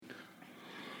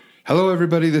Hello,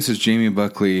 everybody. This is Jamie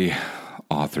Buckley,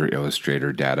 author,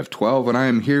 illustrator, dad of 12, and I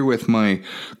am here with my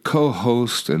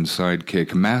co-host and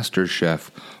sidekick, master chef,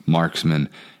 marksman,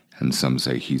 and some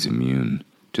say he's immune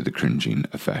to the cringing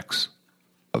effects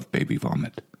of baby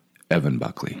vomit, Evan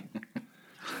Buckley.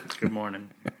 Good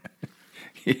morning.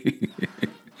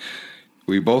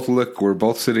 We're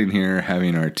both sitting here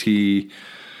having our tea,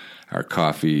 our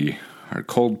coffee, our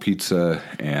cold pizza,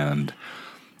 and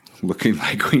looking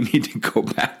like we need to go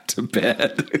back to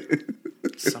bed.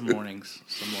 Some mornings.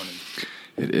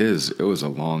 It is. It was a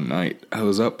long night. I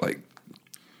was up like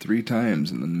 3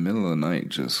 times in the middle of the night,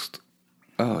 just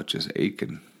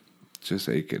aching. Just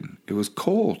aching. It was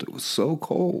cold. It was so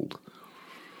cold.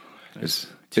 I have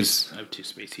 2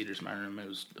 space heaters in my room. It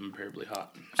was unbearably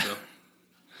hot. So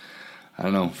I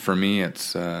don't know. For me,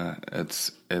 it's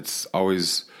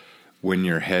always when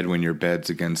your bed's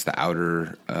against the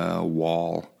outer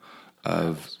wall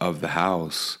of the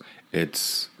house.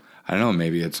 It's, I don't know,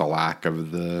 maybe it's a lack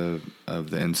of the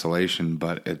insulation,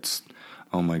 but it's,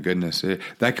 oh my goodness,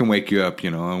 that can wake you up,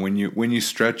 and when you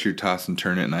stretch, you toss and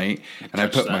turn at night, and I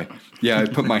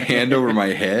put my hand over my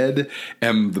head,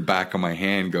 and the back of my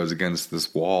hand goes against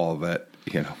this wall that,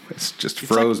 it's just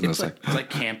frozen. It's like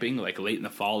camping, like late in the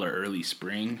fall or early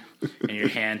spring, and your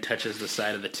hand touches the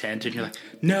side of the tent, and you're like,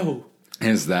 no.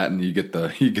 Is that, and you get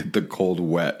the cold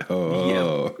wet.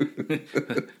 Oh.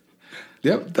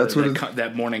 Yep, that's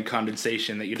that morning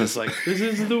condensation that you're just like, this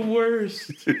is the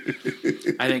worst.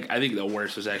 I think the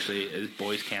worst was actually at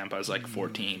boys camp. I was like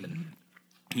 14, and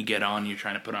you get on, you're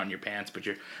trying to put on your pants, but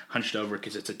you're hunched over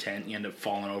because it's a tent. You end up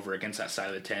falling over against that side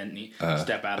of the tent, and you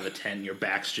step out of the tent, and your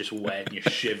back's just wet, and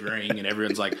you're shivering, and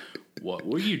everyone's like, what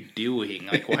were you doing?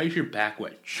 Like, why is your back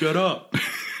wet? Shut up.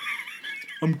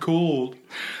 I'm cold.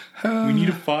 We need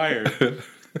a fire.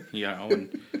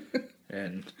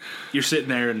 And you're sitting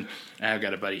there, and I've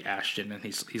got a buddy, Ashton, and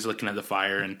he's looking at the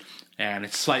fire, and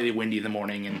it's slightly windy in the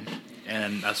morning,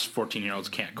 and us 14-year-olds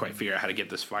can't quite figure out how to get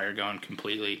this fire going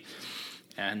completely.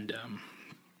 And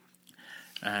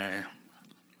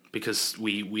because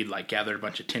we like gathered a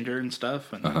bunch of tinder and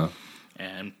stuff,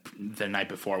 and the night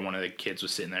before, one of the kids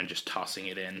was sitting there and just tossing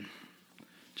it in,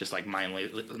 just like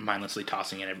mindlessly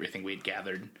tossing in everything we'd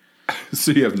gathered.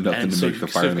 So you have nothing to make the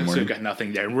fire in the morning? So we've got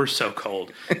nothing there, and we're so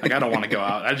cold. Like, I don't want to go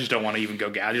out. I just don't want to even go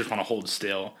get. I just want to hold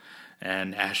still.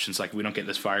 And Ashton's like, we don't get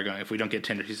this fire going. If we don't get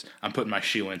tinder, I'm putting my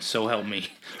shoe in. So help me.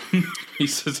 He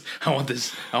says, I want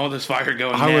this fire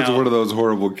going now. I was one of those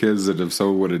horrible kids that if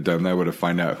someone would have done that, would have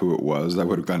found out who it was. I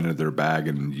would have gone into their bag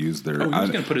and used their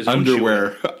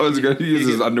underwear. I was going to use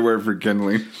his underwear for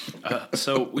kindling.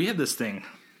 So we had this thing.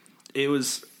 It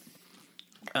was...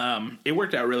 it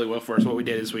worked out really well for us. What we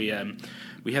did is we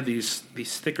had these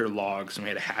thicker logs, and we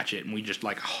had a hatchet, and we just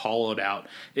like hollowed out.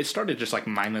 It started just like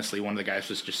mindlessly. One of the guys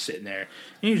was just sitting there, and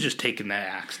he was just taking the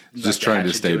axe, just trying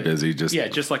to stay busy.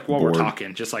 Just like while we're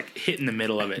talking, just like hitting the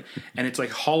middle of it, and it's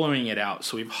like hollowing it out.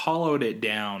 So we've hollowed it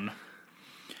down,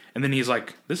 and then he's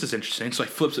like, "This is interesting." So he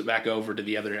flips it back over to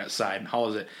the other side and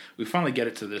hollows it. We finally get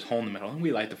it to this hole in the middle, and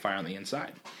we light the fire on the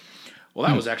inside. Well,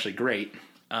 that was actually great.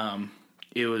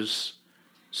 It was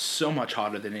so much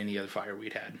hotter than any other fire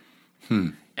we'd had.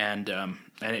 And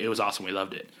it was awesome. We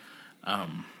loved it.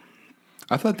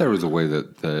 I thought there was a way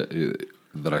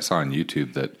that I saw on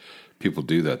YouTube that people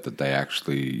do that they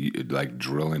actually like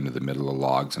drill into the middle of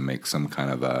logs and make some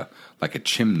kind of a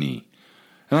chimney.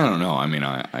 And I don't know. I mean,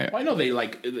 I know they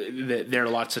there are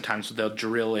lots of times they'll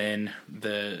drill in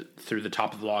through the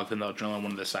top of the log, then they'll drill in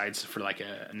one of the sides for like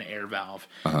an air valve,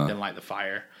 then light the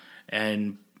fire.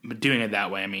 And doing it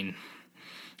that way, I mean,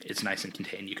 it's nice and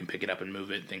contained. You can pick it up and move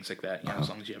it, things like that. As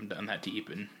long as you haven't done that deep,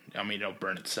 and I mean, it'll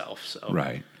burn itself. So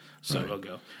right. It'll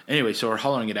go. Anyway, so we're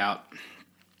hollowing it out,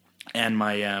 and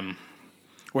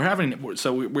we're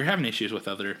having issues with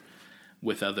other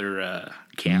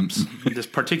camps. This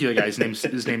particular guy's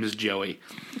his name is Joey.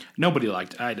 Nobody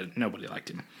liked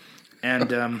him,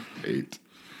 and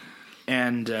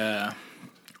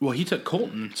well, he took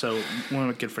Colton. So one of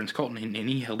my good friends, Colton, and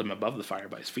he held him above the fire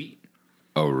by his feet.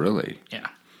 Oh, really? Yeah.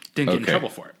 Didn't get in trouble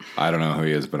for it. I don't know who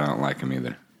he is, but I don't like him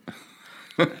either.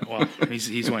 Well,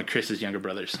 he's one of Chris's younger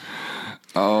brothers.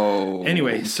 Oh.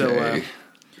 Anyway, okay. so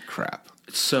crap.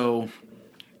 So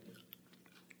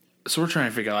we're trying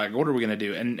to figure out like what are we gonna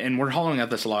do, and we're hollowing out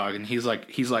this log, and he's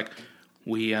like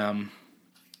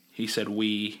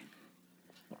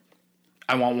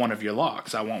I want one of your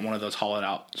logs. I want one of those hollowed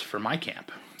out for my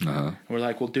camp. We're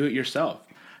like, well, do it yourself.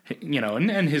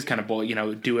 And his kind of bull,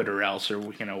 do it or else, or,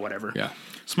 whatever. Yeah.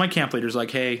 So my camp leader's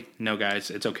like, hey, no, guys,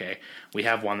 it's okay. We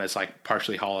have one that's like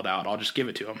partially hollowed out. I'll just give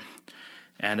it to him.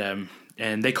 And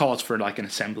they call us for like an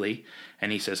assembly,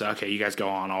 and he says, "Okay, you guys go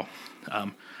on.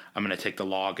 I'm gonna take the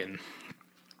log and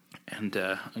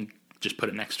just put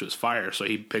it next to his fire." So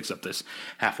he picks up this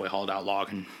halfway hauled out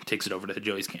log and takes it over to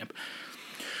Joey's camp.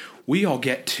 We all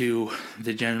get to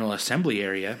the general assembly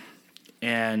area,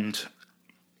 and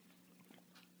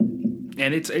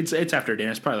it's after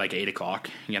dinner. It's probably like 8:00,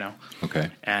 you know.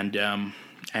 Okay. And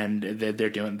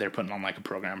they're putting on like a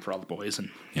program for all the boys,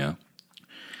 and yeah.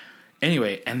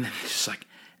 Anyway, and then this like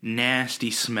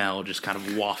nasty smell just kind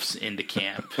of wafts into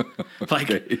camp. Like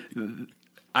Okay.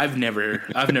 I've never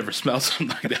smelled something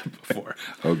like that before.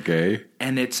 Okay.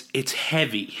 And it's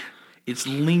heavy. It's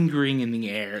lingering in the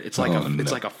air. It's like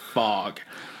it's like a fog.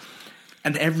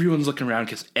 And everyone's looking around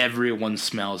because everyone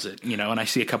smells it, you know. And I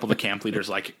see a couple of the camp leaders,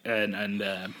 like and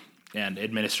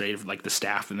administrative, like the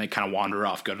staff, and they kind of wander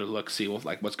off, go to look, see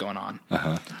what's going on.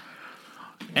 Uh-huh.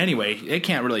 Anyway, they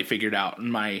can't really figure it out.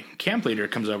 And my camp leader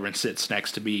comes over and sits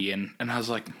next to me, and I was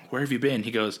like, "Where have you been?"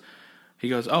 He goes,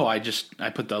 "Oh, I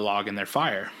put the log in their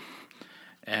fire."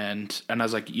 And I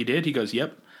was like, "You did?" He goes,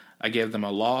 "Yep. I gave them a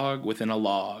log within a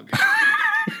log."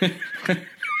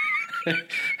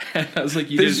 And I was like,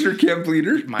 This is your camp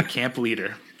leader? My camp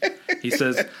leader. He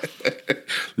says,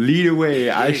 "Lead away,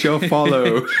 I shall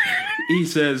follow." He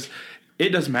says, "It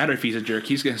doesn't matter if he's a jerk.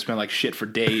 He's going to smell like shit for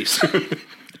days."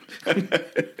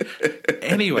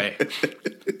 Anyway.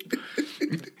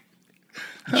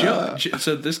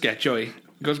 So this guy, Joey,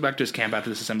 goes back to his camp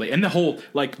after this assembly, and the whole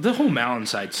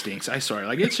mountainside stinks. I swear,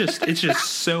 like it's just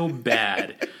so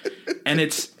bad, and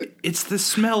it's the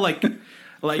smell like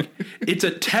it's a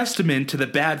testament to the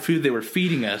bad food they were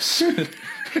feeding us, the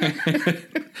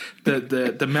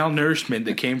malnourishment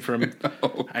that came from.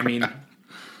 I mean,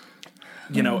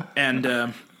 you know, and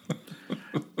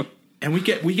we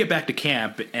get back to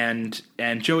camp, and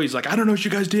Joey's like, "I don't know what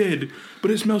you guys did, but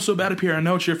it smells so bad up here. I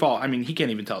know it's your fault." I mean, he can't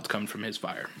even tell it's coming from his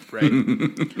fire, right?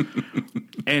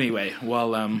 Anyway,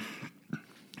 well,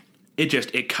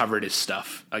 it covered his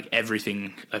stuff. Like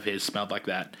everything of his smelled like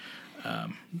that,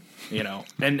 you know.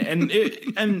 And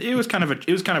it was kind of a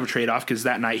trade off, because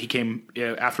that night he came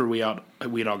after we'd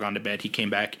all gone to bed. He came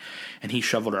back and he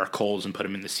shoveled our coals and put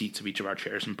them in the seats of each of our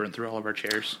chairs and burnt through all of our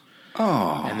chairs.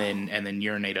 Oh. And then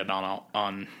urinated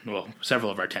on several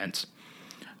of our tents.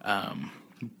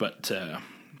 But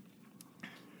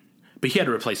he had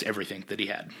to replace everything that he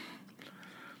had.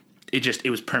 It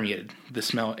was permeated, the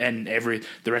smell, and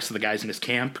the rest of the guys in his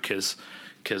camp, because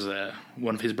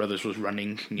one of his brothers was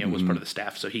running, you know, was part of the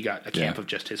staff, so he got a camp of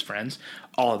just his friends,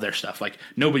 all of their stuff. Like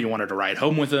nobody wanted to ride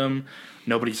home with him.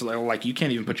 Nobody's like, "You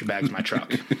can't even put your bags in my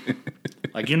truck."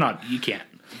 Like you can't.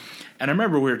 And I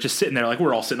remember we were just sitting there, like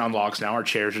we're all sitting on logs now. Our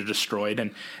chairs are destroyed,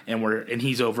 and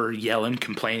he's over yelling,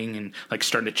 complaining, and like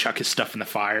starting to chuck his stuff in the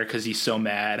fire because he's so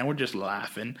mad. And we're just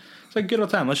laughing. It's like a good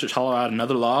old time. Let's just hollow out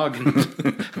another log. And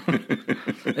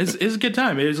it's a good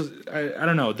time. It was I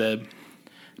don't know, the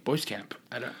boys camp.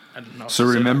 I don't know. So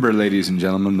remember, ladies and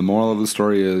gentlemen, the moral of the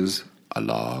story is a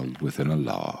log within a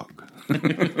log.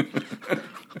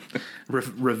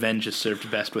 Revenge is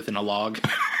served best within a log.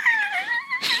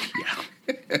 Yeah.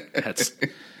 That's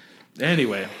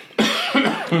anyway.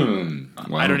 Wow.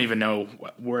 I don't even know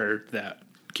where that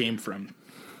came from,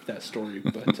 that story,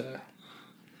 but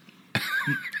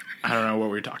I don't know what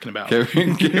we were talking about.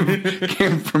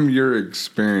 Came from your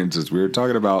experiences.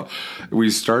 We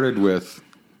started with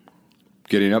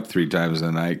getting up 3 times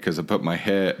a night because I put my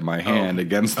hand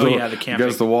against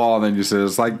the wall, and then you said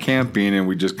it's like camping, and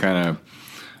we just kind of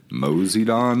moseyed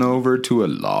on over to a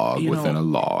log within a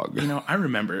log. You know, I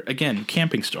remember, again,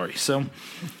 camping story. So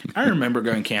I remember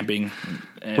going camping.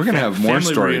 We're going to have more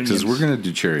stories because we're going to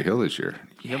do Cherry Hill this year.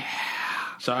 Yep.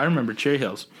 So I remember Cherry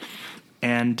Hills.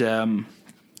 And I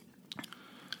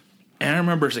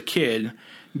remember as a kid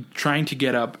trying to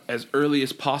get up as early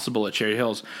as possible at Cherry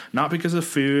Hills. Not because of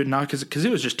food, not because it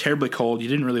was just terribly cold. You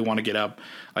didn't really want to get up.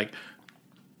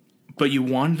 But you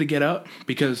wanted to get up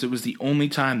because it was the only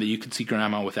time that you could see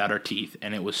Grandma without her teeth,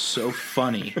 and it was so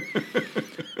funny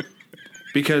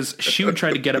because she would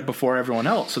try to get up before everyone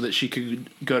else so that she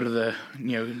could go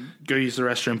use the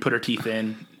restroom, put her teeth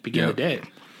in, begin the day,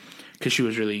 because she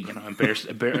was really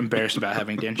embarrassed about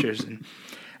having dentures. And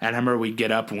I remember we'd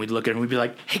get up and we'd look at her and we'd be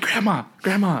like, "Hey, Grandma,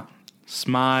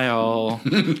 smile,"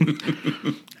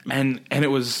 and it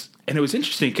was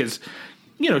interesting because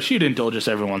she'd indulge us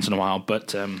every once in a while,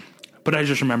 But I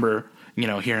just remember,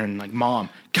 hearing like, "Mom,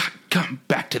 come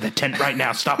back to the tent right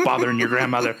now. Stop bothering your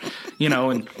grandmother,"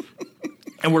 and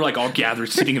we're like all gathered,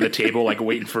 sitting at the table, like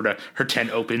waiting for her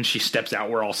tent open. She steps out.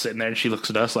 We're all sitting there, and she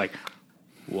looks at us like,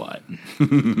 what?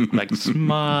 Like,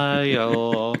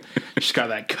 smile. She's got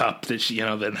that cup that she,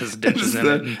 that has dentures in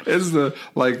it. It's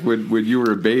like when you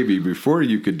were a baby, before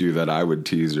you could do that, I would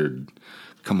tease her,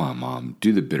 come on, Mom,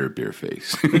 do the bitter beer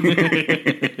face.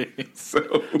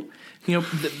 So...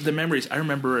 the memories, I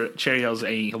remember Cherry Hills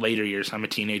in later years. I'm a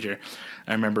teenager.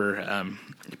 I remember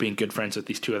being good friends with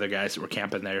these two other guys that were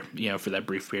camping there, for that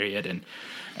brief period.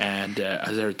 And I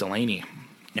was there at Delaney,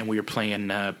 and we were playing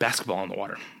basketball in the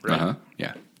water, right? Uh-huh,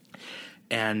 yeah.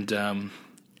 And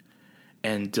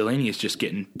Delaney is just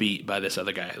getting beat by this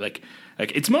other guy. Like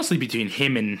it's mostly between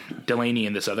him and Delaney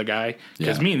and this other guy.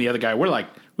 Because me and the other guy,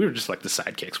 we were just like the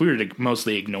sidekicks. We were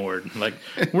mostly ignored. Like,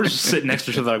 we're just sitting next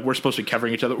to each other. Like, we're supposed to be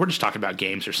covering each other. We're just talking about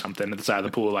games or something at the side of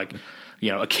the pool. Like,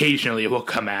 occasionally it will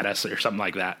come at us or something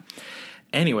like that.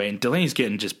 Anyway, and Delaney's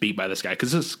getting just beat by this guy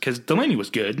because Delaney was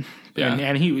good. Yeah.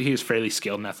 And he was fairly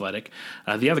skilled and athletic.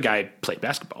 The other guy played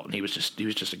basketball, and he was just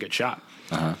a good shot.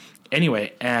 Uh-huh.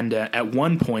 Anyway, and at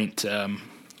one point,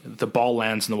 the ball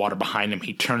lands in the water behind him.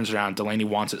 He turns around. Delaney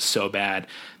wants it so bad.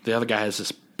 The other guy has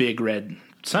this big red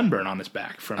sunburn on his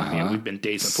back from we've been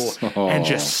dazed in the pool, and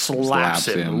just slaps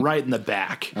him right in the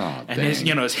back. Oh, and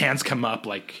his hands come up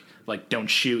like don't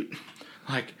shoot,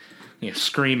 like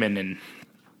screaming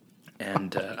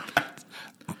and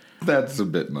that's a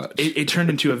bit much. It turned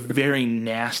into a very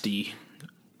nasty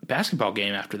basketball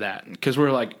game after that, because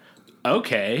we're like,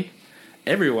 okay,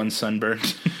 everyone's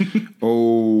sunburned.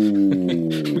 Oh,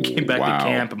 we came back to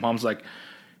camp, and Mom's like,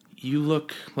 you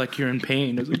look like you're in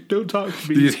pain. I was like, don't talk to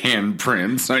me. These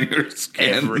handprints on your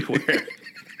skin everywhere.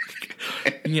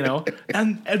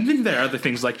 And then there are other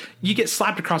things like you get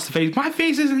slapped across the face. My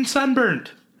face isn't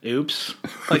sunburned. Oops.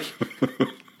 Like,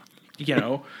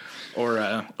 or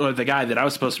the guy that I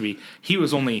was supposed to be, he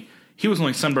was only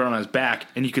sunburned on his back,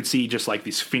 and you could see just like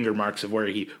these finger marks of where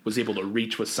he was able to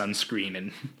reach with sunscreen,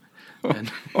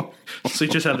 and so he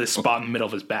just had this spot in the middle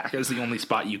of his back. It was the only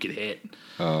spot you could hit.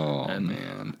 Oh,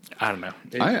 man. I don't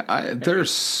know. There's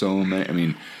so many. I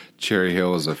mean, Cherry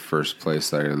Hill was the first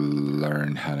place that I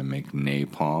learned how to make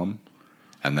napalm,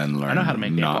 and then learned. I know how to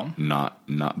make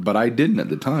napalm. But I didn't at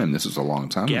the time. This was a long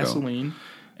time ago. Gasoline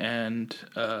and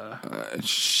I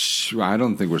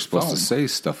don't think we're supposed to say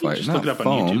stuff like just not look it up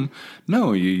foam. on YouTube.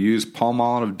 No, you use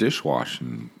Palmolive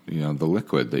dishwashing. The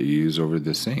liquid that you use over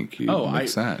the sink. You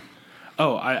mix that.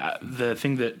 The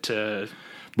thing that.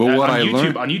 But what I YouTube,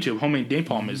 learned on YouTube, homemade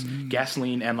napalm is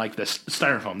gasoline and like the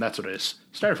styrofoam. That's what it is.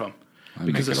 Styrofoam.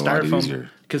 Because the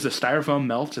styrofoam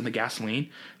melts in the gasoline.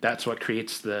 That's what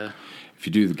creates the. If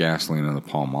you do the gasoline and the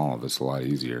Palmolive, it's a lot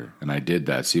easier. And I did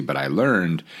that. See, but I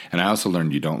learned, and I also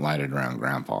learned you don't light it around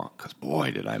Grandpa, because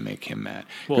boy, did I make him mad.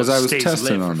 Because I was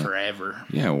testing on it forever.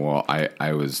 Yeah, well,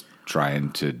 I was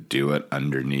trying to do it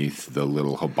underneath the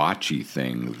little hibachi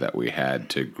thing that we had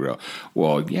to grill.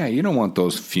 Well, yeah, you don't want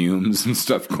those fumes and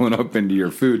stuff going up into your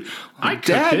food. I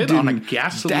cooked it on a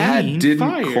gasoline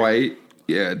fire.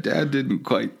 Dad didn't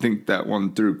quite think that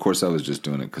one through. Of course, I was just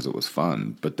doing it because it was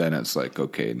fun. But then it's like,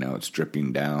 okay, now it's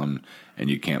dripping down, and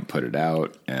you can't put it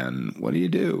out. And what do you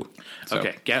do?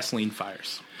 Okay, gasoline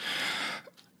fires.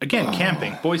 Again,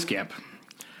 camping, boys camp.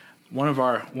 One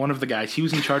of the guys, he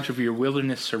was in charge of your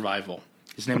wilderness survival.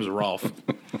 His name was Rolf.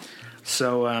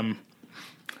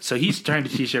 So he's trying to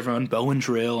teach everyone bow and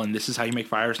drill, and this is how you make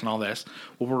fires and all this.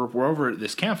 Well, we're over at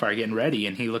this campfire getting ready,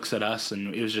 and he looks at us,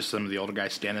 and it was just some of the older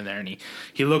guys standing there, and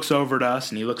he looks over at us,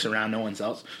 and he looks around, no one's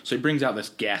else. So he brings out this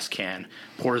gas can,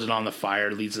 pours it on the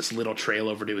fire, leads this little trail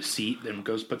over to his seat, then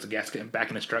puts the gas can back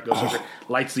in his truck, goes over,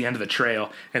 lights the end of the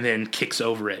trail, and then kicks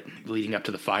over it, leading up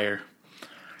to the fire.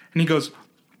 And he goes,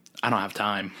 I don't have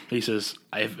time. He says,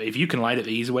 if you can light it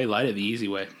the easy way, light it the easy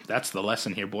way. That's the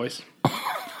lesson here, boys.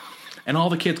 And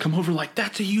all the kids come over like,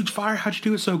 that's a huge fire. How'd you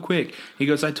do it so quick? He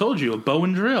goes, I told you, a bow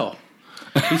and drill.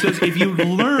 He says, if you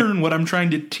learn what I'm trying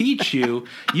to teach you,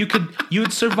 you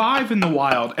would survive in the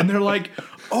wild. And they're like,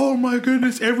 oh my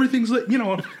goodness, everything's lit.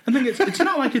 I think it's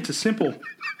not like it's a simple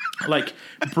like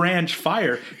branch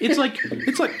fire. It's like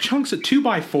chunks of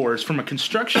 2x4s from a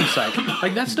construction site.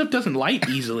 Like that stuff doesn't light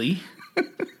easily.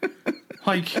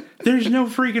 Like there's no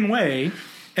freaking way.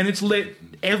 And it's lit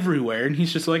everywhere. And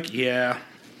he's just like, yeah.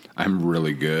 I'm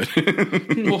really good.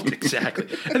 Well, exactly.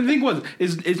 And the thing was,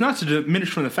 is not to diminish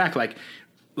from the fact, like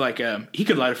he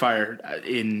could light a fire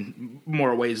in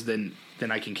more ways than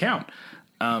I can count,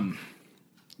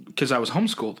 because I was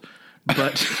homeschooled.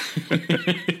 But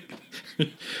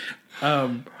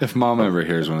if Mom ever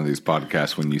hears one of these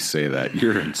podcasts when you say that,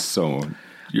 you're in trouble.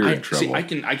 See, I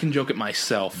can joke at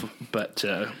myself, but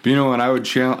you know what? I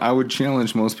would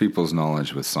challenge most people's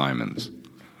knowledge with Simon's.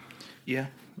 Yeah.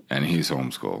 And he's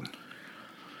homeschooled.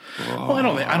 Well, I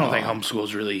don't think homeschool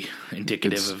is really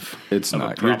indicative of. It's of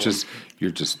not. A problem.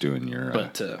 You're just doing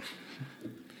your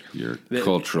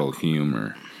cultural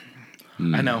humor.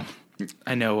 I know.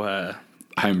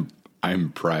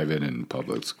 I'm private and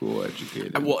public school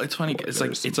educated. Well, it's funny. It's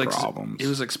like problems. It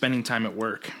was like spending time at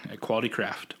work at Quality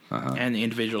Craft, and the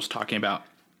individuals talking about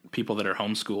people that are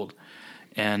homeschooled,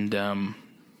 and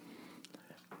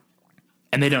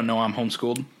they don't know I'm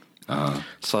homeschooled.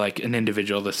 So like an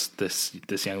individual,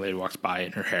 this young lady walks by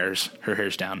and her hair's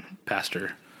down past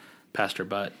her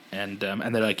butt, and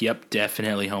they're like, "Yep,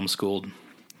 definitely homeschooled."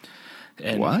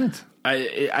 And what?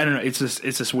 I don't know. It's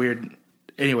this weird.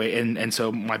 Anyway, and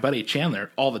so my buddy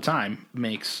Chandler all the time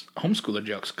makes homeschooler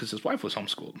jokes because his wife was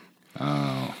homeschooled.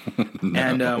 Oh,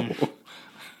 no.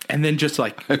 And then just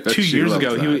like 2 years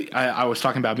ago, I was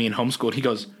talking about being homeschooled. He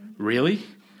goes, "Really?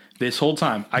 This whole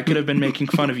time I could have been making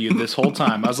fun of you this whole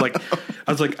time." I was like,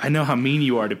 I know how mean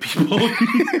you are to people.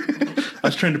 I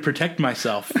was trying to protect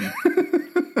myself.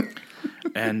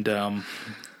 And oh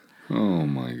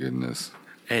my goodness.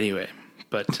 Anyway,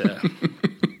 but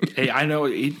hey, I know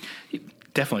he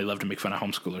definitely love to make fun of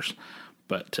homeschoolers,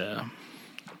 but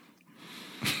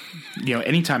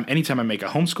anytime I make a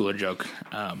homeschooler joke,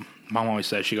 Mom always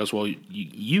says, she goes, "Well,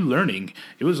 you learning,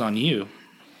 it was on you."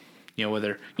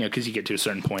 Because you get to a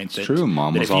certain point. It's true.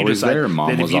 Mom was always there.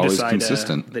 Mom was always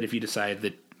consistent. That if you decide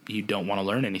that you don't want to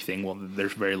learn anything, well,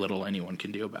 there's very little anyone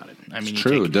can do about it. I mean, it's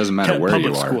true. It doesn't matter where you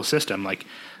are. Public school system, like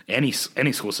any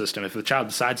school system, if the child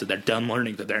decides that they're done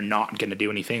learning, that they're not going to do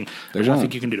anything, there's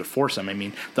nothing you can do to force them. I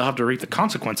mean, they'll have to reap the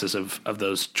consequences of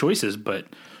those choices, but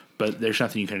there's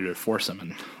nothing you can do to force them.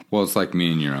 And well, it's like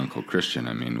me and your Uncle Christian.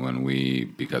 I mean, when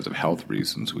because of health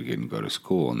reasons, we couldn't go to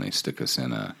school, and they stick us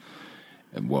in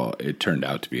it turned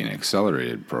out to be an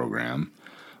accelerated program.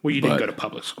 Well, you didn't go to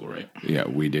public school, right? Yeah,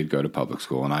 we did go to public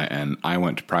school, and I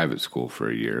went to private school for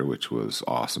a year, which was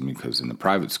awesome because in the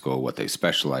private school, what they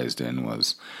specialized in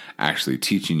was actually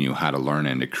teaching you how to learn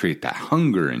and to create that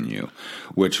hunger in you,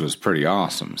 which was pretty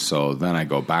awesome. So then I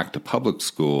go back to public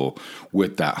school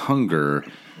with that hunger,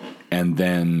 and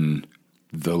then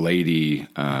the lady,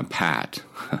 Pat,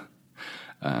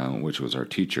 which was our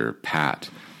teacher, Pat,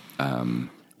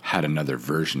 had another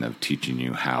version of teaching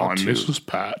you how to... Mrs.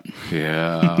 Pat.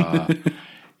 Yeah.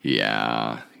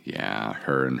 Yeah.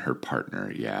 Her and her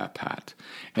partner. Yeah, Pat.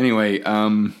 Anyway,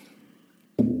 and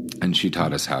she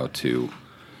taught us how to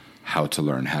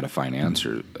learn how to find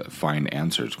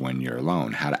answers when you're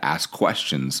alone, how to ask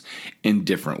questions in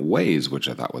different ways, which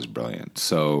I thought was brilliant.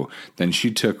 So then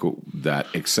she took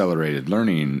that accelerated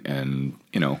learning and,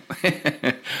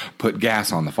 put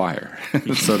gas on the fire,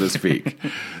 so to speak.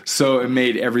 So it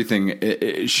made everything,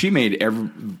 she made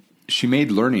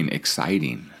learning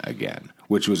exciting again,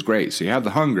 which was great. So you have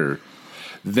the hunger,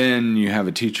 then you have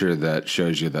a teacher that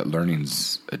shows you that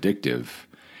learning's addictive,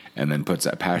 and then puts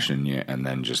that passion in you, and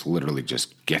then just literally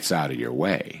just gets out of your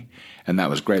way. And that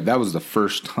was great. That was the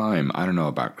first time, I don't know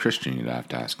about Christian, you'd have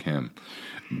to ask him,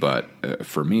 but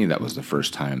for me, that was the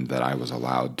first time that I was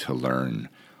allowed to learn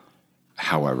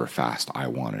however fast I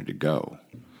wanted to go.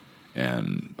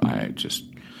 And I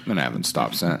haven't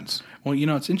stopped since. Well,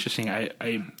 it's interesting.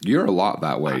 You're a lot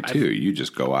that way, too. You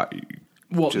just go out.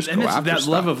 Well, and it's that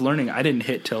love of learning I didn't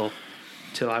hit till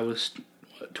I was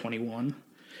 21,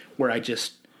 where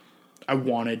I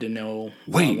wanted to know.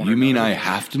 Wait, you mean I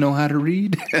have to know how to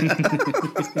read?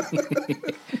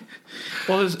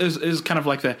 Well, it's kind of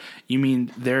like that. You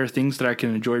mean there are things that I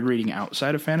can enjoy reading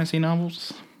outside of fantasy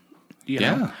novels?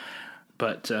 Yeah.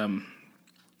 But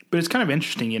it's kind of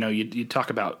interesting. You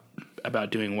talk about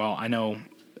doing well. I know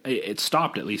it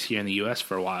stopped, at least here in the U.S.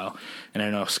 for a while, and I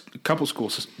know a couple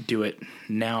schools do it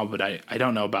now, but I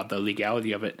don't know about the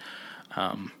legality of it.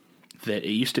 That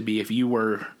it used to be if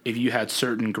you had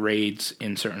certain grades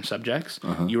in certain subjects,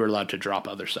 you were allowed to drop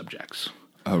other subjects.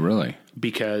 Oh, really?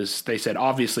 Because they said,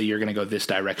 obviously, you're going to go this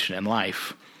direction in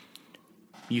life.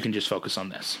 You can just focus on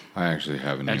this. I actually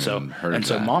haven't heard that. And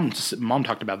so mom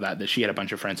talked about that she had a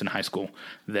bunch of friends in high school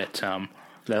that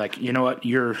they're like, you know what,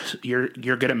 you're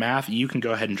good at math. You can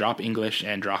go ahead and drop English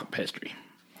and drop history.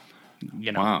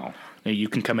 Wow. You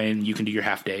can come in, you can do your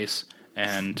half days.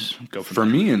 And go for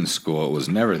me in school, it was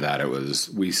never that. It was,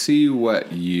 we see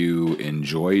what you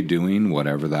enjoy doing,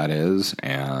 whatever that is,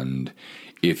 and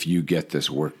if you get this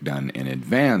work done in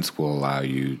advance, we'll allow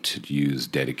you to use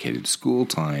dedicated school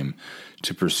time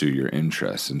to pursue your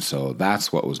interests. And so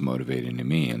that's what was motivating to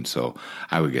me. And so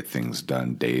I would get things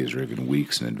done days or even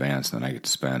weeks in advance, and then I get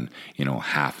to spend,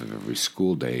 half of every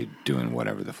school day doing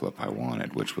whatever the flip I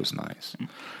wanted, which was nice.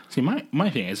 See, my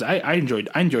thing is I enjoyed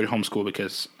homeschool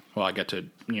because well, I got to,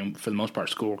 for the most part,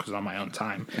 school because on my own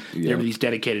time. Yeah. There were these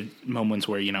dedicated moments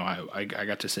where, I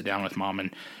got to sit down with mom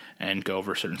and go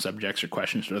over certain subjects or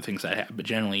questions or things I have. But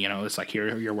generally, it's like,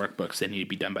 here are your workbooks. They need to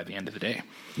be done by the end of the day.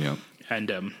 Yeah.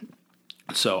 And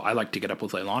so I like to get up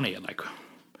with Leilani at like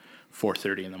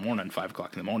 4:30 in the morning, 5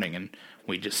 o'clock in the morning, and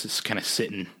we just kind of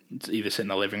either sit in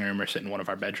the living room or sit in one of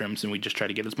our bedrooms, and we just try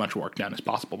to get as much work done as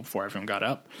possible before everyone got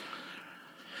up.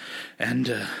 And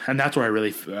that's where I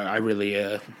really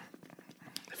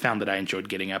found that I enjoyed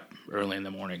getting up early in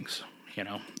the mornings.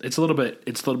 It's a little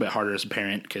bit harder as a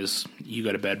parent because you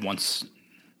go to bed once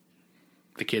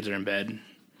the kids are in bed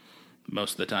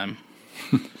most of the time.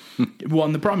 Well,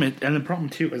 and the problem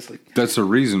too is like that's the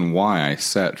reason why I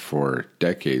set for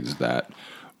decades that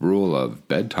rule of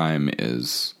bedtime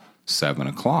is 7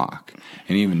 o'clock.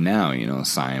 And even now,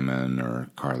 Simon or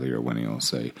Carly or Winnie will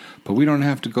say, but we don't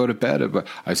have to go to bed. But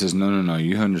I says, no,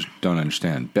 you don't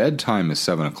understand. Bedtime is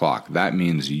 7 o'clock. That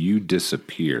means you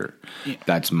disappear. Yeah.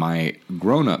 That's my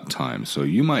grown-up time. So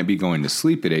you might be going to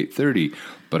sleep at 8:30,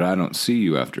 but I don't see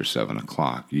you after 7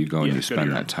 o'clock. You go and you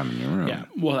spend that time in your room. Yeah,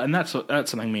 well, and that's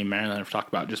something me and Marilyn have talked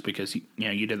about just because,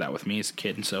 you did that with me as a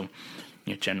kid. And so,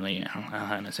 generally,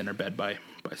 Hannah's in her bed by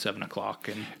 7 o'clock.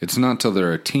 And it's not till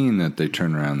they're a teen that they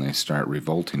turn around and they start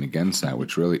revolting against that,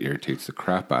 which really irritates the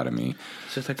crap out of me.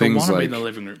 It's just like they want to be in the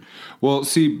living room. Well,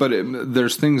 see, but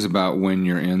there's things about when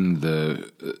you're in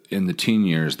the teen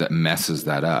years that messes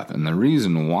that up. And the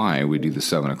reason why we do the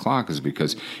 7 o'clock is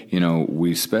because,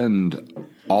 we spend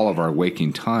all of our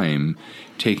waking time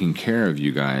taking care of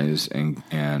you guys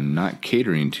and not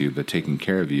catering to you, but taking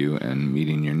care of you and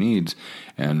meeting your needs.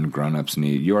 And grown-ups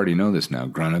you already know this now,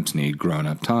 grown-ups need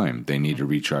grown-up time. They need to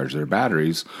recharge their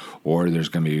batteries or there's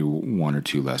going to be 1 or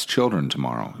 2 less children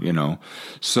tomorrow,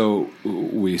 So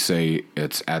we say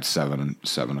it's at 7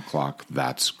 o'clock,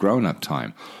 that's grown-up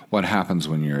time. What happens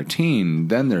when you're a teen,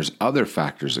 then there's other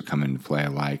factors that come into play,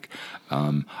 like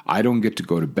I don't get to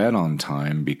go to bed on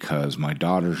time because my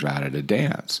daughters are out at a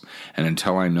dance. And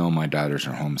until I know my daughters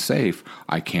are home safe,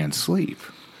 I can't sleep.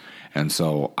 And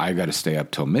so I got to stay up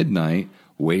till midnight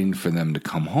waiting for them to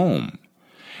come home.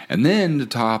 And then to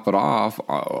top it off,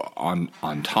 on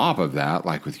top of that,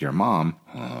 like with your mom,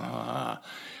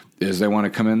 is they want to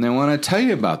come in, they want to tell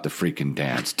you about the freaking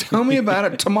dance. Tell me about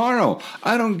it tomorrow.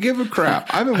 I don't give a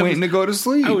crap. I've been waiting to go to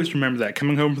sleep. I always remember that,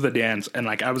 coming home from the dance, and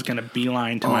like I was going to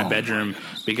beeline to my bedroom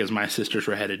because my sisters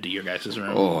were headed to your guys'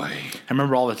 room. Boy. I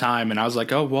remember all the time, and I was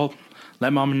like, oh, well,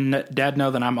 let mom and dad know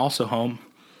that I'm also home.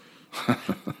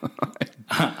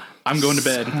 I'm going to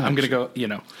bed. I'm going to go,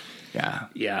 Yeah.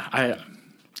 Yeah. I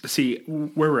see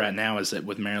where we're at now is that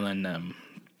with Marilyn,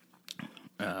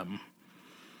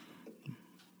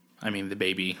 the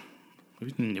baby,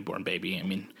 newborn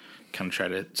baby, kind of try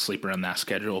to sleep around that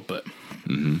schedule, but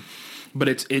but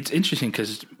it's interesting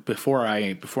because before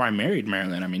I married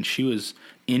Marilyn, she was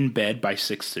in bed by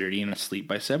 6:30 and asleep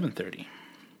by 7:30.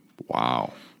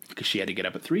 Wow. Because she had to get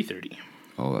up at 3:30.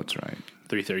 Oh, that's right.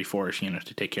 3:34,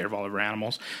 to take care of all of her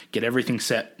animals, get everything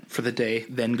set for the day,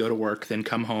 then go to work, then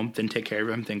come home, then take care of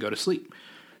them, then go to sleep,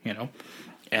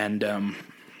 and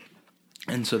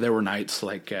so there were nights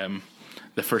like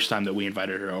the first time that we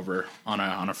invited her over on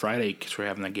a Friday because we're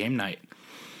having a game night,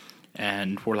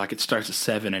 and we're like, it starts at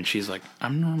 7, and she's like,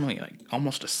 I'm normally like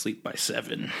almost asleep by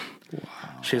 7. Wow.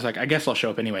 She's like, I guess I'll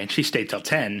show up anyway, and she stayed till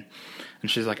 10, and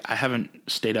she's like, I haven't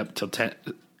stayed up till 10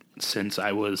 since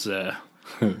I was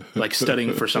like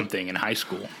studying for something in high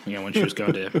school, when she was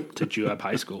going to Jewab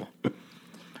High School.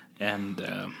 And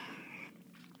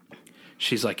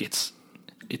she's like, it's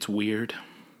weird.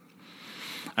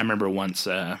 I remember once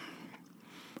her,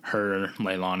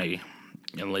 Leilani,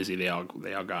 and Lizzie, they all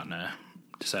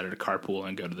decided to carpool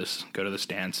and go to this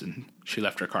dance, and she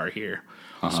left her car here.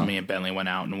 Uh-huh. So me and Bentley went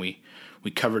out and we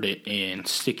covered it in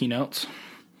sticky notes.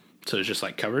 So it was just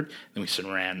like covered, then we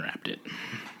saran wrapped it.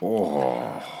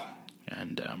 Oh.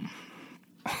 And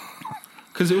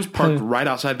because it was parked right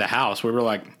outside the house, we were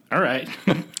like, all right,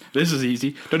 this is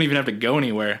easy. Don't even have to go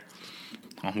anywhere.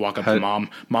 I'll walk up to Mom.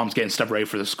 Mom's getting stuff ready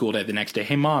for the school day the next day.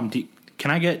 Hey, Mom, can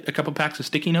I get a couple packs of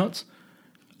sticky notes?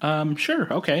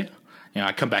 Sure, okay.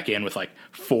 I come back in with like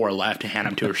 4 left to hand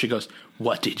them to her. She goes,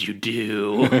 what did you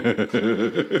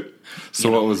do? So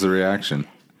what was the reaction?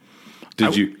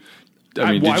 Did you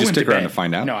stick around to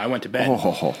find out? No, I went to bed.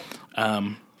 Oh.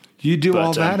 You do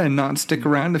all that and not stick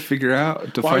around to figure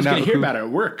out to find out. I was going to hear about it at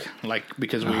work, like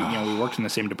because we worked in the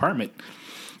same department,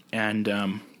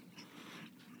 and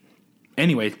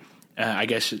anyway, I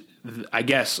guess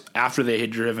after they had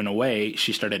driven away,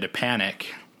 she started to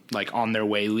panic, like on their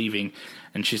way leaving,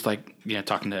 and she's like,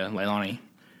 talking to Leilani.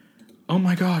 Oh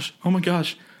my gosh,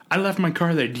 I left my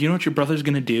car there. Do you know what your brother's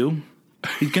going to do?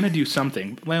 He's going to do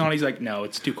something. Leilani's like, no,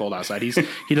 it's too cold outside.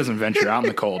 He doesn't venture out in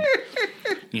the cold,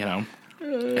 you know.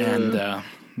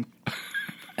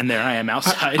 And there I am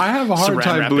outside. I have a hard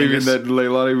time believing that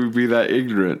Leilani would be that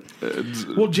ignorant.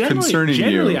 Well, generally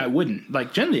you. I wouldn't.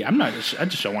 Like, generally, I'm not. I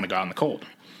just don't want to go out in the cold.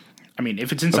 I mean,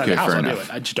 if it's inside the house, I'll do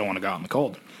it. I just don't want to go out in the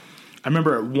cold. I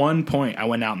remember at one point I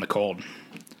went out in the cold.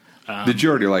 Did you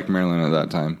already like Marilyn at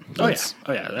that time? Oh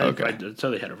yeah. Okay. I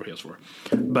totally head over heels for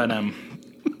her.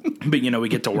 But you know, we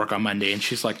get to work on Monday, and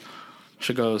she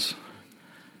goes,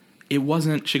 it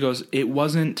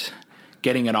wasn't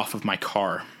getting it off of my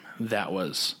car that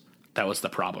was the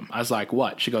problem. I was like,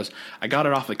 what? She goes, I got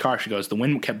it off the car. She goes, the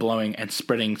wind kept blowing and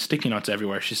spreading sticky notes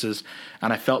everywhere. She says,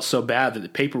 and I felt so bad that the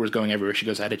paper was going everywhere. She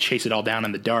goes, I had to chase it all down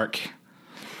in the dark.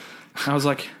 I was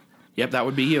like, yep, that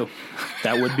would be you.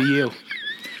 That would be you.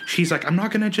 She's like, I'm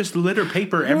not going to just litter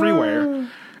paper everywhere.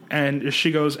 And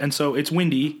she goes, and so it's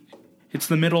windy. It's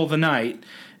the middle of the night.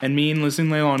 And me and Liz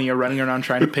and Leilani are running around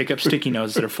trying to pick up sticky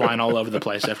notes that are flying all over the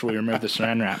place after we remove the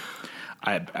saran wrap.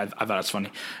 I thought it was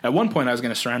funny. At one point, I was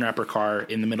going to saran wrap her car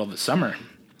in the middle of the summer.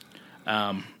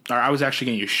 Or I was actually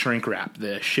going to use shrink wrap,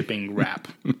 the shipping wrap,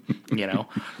 you know.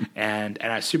 And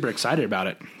I was super excited about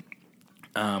it.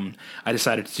 I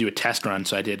decided to do a test run,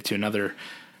 so I did it to another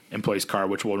employee's car,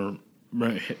 which they'll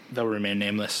remain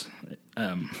nameless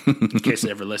in case they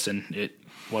ever listen. It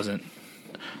wasn't.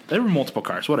 There were multiple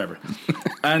cars, whatever.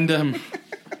 And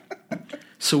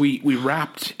so we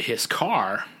wrapped his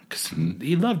car because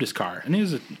he loved his car, and he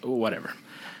was whatever.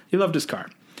 He loved his car.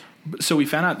 So we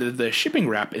found out that the shipping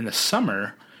wrap in the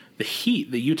summer, the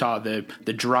heat,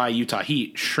 the dry Utah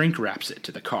heat, shrink wraps it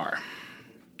to the car.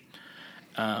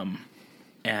 And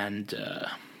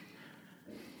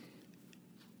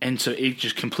so it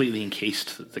just completely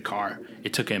encased the car.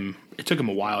 It took him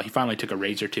a while. He finally took a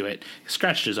razor to it. He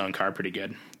scratched his own car pretty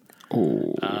good.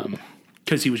 Oh.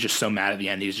 Because he was just so mad at the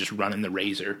end. He was just running the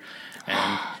razor.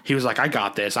 And he was like, I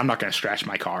got this. I'm not going to scratch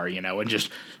my car, you know, and just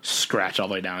scratch all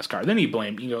the way down his car. Then he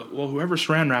blamed, well, whoever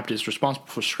saran wrapped is responsible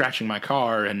for scratching my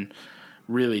car. And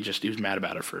really just, he was mad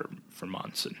about it for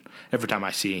months. And every time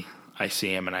I see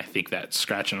him and I think that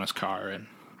scratch on his car. And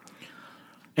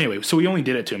anyway, so we only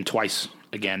did it to him twice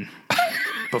again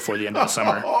before the end of the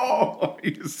summer. Oh, are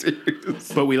you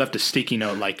serious? But we left a sticky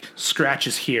note like,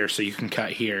 scratches here so you can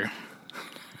cut here.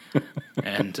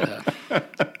 And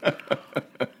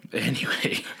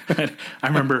anyway, I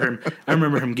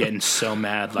remember him getting so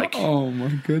mad, like, oh my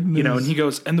goodness, you know. And he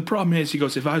goes, and the problem is, he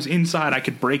goes, if I was inside, I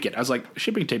could break it. I was like,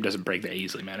 shipping tape doesn't break that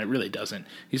easily, man. It really doesn't.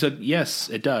 He said, yes,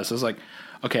 it does. I was like,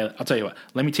 okay, I'll tell you what.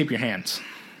 Let me tape your hands.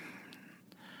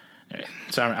 Anyway,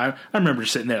 so I remember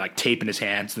sitting there like taping his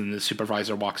hands, and the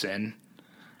supervisor walks in,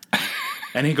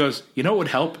 and he goes, you know what would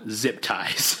help? Zip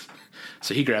ties.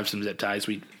 So he grabs some zip ties.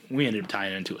 We ended up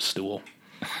tying it into a stool.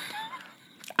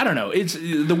 I don't know. It's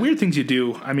the weird things you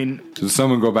do. I mean, does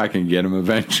someone go back and get him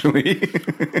eventually?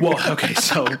 Well, okay.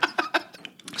 So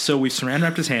we saran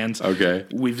wrapped his hands. Okay.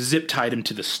 We've zip tied him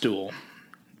to the stool,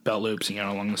 belt loops,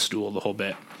 along the stool the whole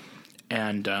bit,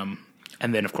 and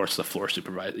then of course the floor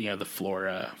supervisor, the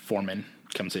floor foreman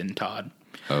comes in, Todd.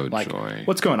 Oh, like, joy.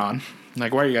 What's going on?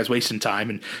 Like, why are you guys wasting time?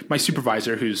 And my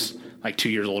supervisor, who's like 2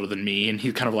 years older than me, and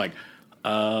he's kind of like,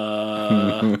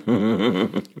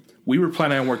 we were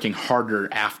planning on working harder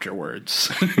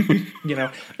afterwards. And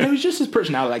it was just his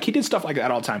personality. Like, he did stuff like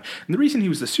that all the time. And the reason he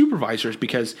was the supervisor is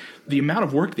because the amount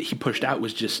of work that he pushed out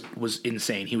was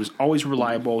insane. He was always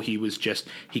reliable. He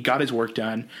got his work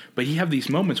done. But he had these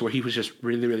moments where he was just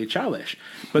really, really childish.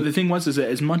 But the thing was, is that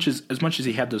as much as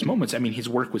he had those moments, I mean, his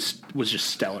work was just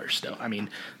stellar still. I mean,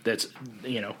 that's,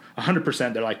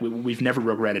 100%. They're like, we've never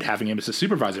regretted having him as a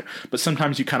supervisor. But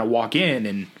sometimes you kind of walk in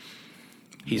and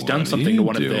he's done something to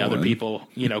one of the other people,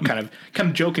 kind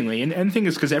of jokingly. And the thing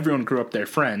is, because everyone grew up there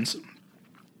friends,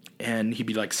 and he'd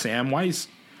be like, Sam, why is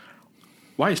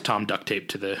Tom duct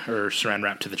taped or saran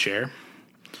wrapped to the chair?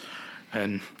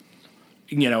 And,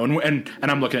 and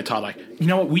I'm looking at Todd like, you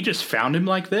know what? We just found him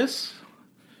like this.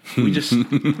 We just, and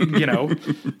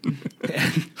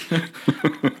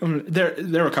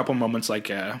there were a couple moments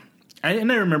like, I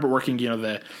remember working,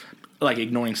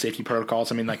 ignoring safety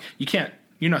protocols. I mean, like,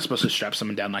 you're not supposed to strap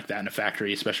someone down like that in a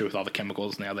factory, especially with all the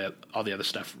chemicals and all the other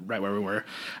stuff right where we were.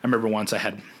 I remember once I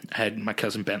had my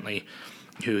cousin Bentley,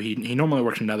 who he normally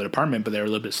worked in another department, but they were a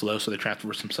little bit slow, so they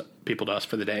transferred some people to us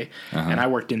for the day. Uh-huh. And I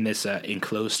worked in this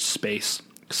enclosed space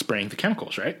spraying the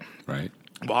chemicals, right? Right.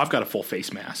 Well, I've got a full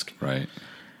face mask. Right.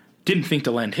 Didn't think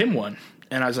to lend him one.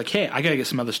 And I was like, hey, I got to get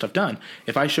some other stuff done.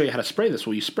 If I show you how to spray this,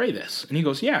 will you spray this? And he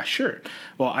goes, yeah, sure.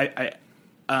 Well,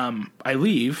 I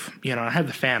leave, I had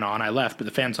the fan on. I left, but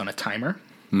the fan's on a timer.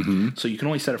 Mm-hmm. So you can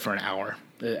only set it for an hour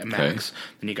at max.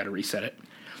 Then you got to reset it.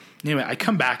 Anyway, I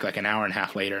come back like an hour and a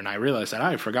half later, and I realize that I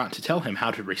had forgotten to tell him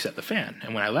how to reset the fan.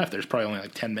 And when I left, there's probably only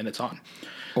like 10 minutes on.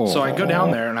 So I go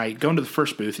down there, and I go into the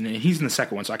first booth, and he's in the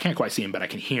second one, so I can't quite see him, but I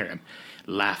can hear him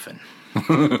laughing.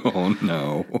 Oh,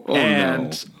 no.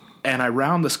 And I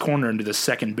round this corner into the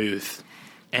second booth,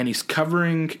 and he's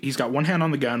got one hand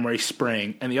on the gun where he's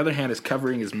spraying, and the other hand is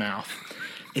covering his mouth.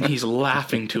 And he's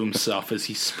laughing to himself as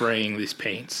he's spraying these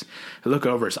paints. I look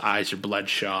over, his eyes are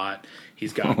bloodshot.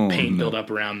 He's got paint built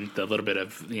up around the little bit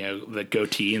of, the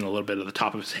goatee and a little bit of the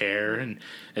top of his hair. And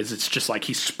as it's just like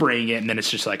he's spraying it, and then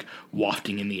it's just like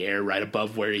wafting in the air right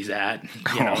above where he's at,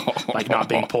 like not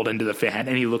being pulled into the fan.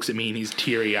 And he looks at me and he's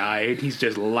teary-eyed. He's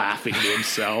just laughing to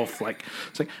himself.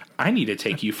 It's like, I need to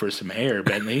take you for some air,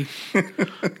 Bentley.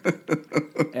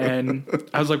 And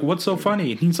I was like, what's so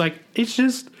funny? And he's like, it's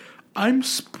just, I'm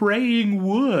spraying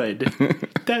wood.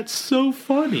 That's so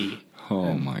funny.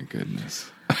 Oh, my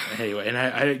goodness. Anyway, and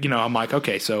I'm like,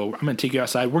 okay, so I'm going to take you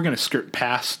outside. We're going to skirt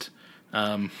past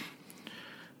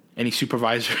any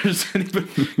supervisors.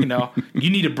 You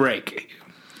need a break.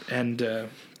 And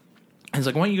he's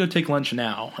like, why don't you go take lunch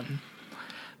now?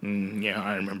 And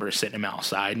I remember sitting him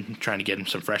outside and trying to get him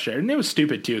some fresh air. And it was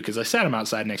stupid, too, because I sat him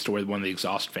outside next to where one of the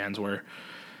exhaust fans were,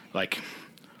 like,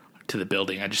 to the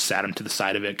building. I just sat him to the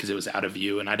side of it because it was out of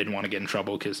view, and I didn't want to get in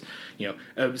trouble because,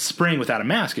 spraying without a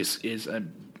mask is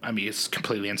it's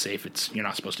completely unsafe. You're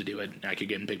not supposed to do it. I could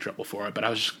get in big trouble for it. But I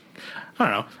was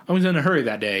I was in a hurry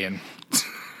that day, and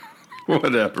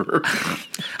whatever.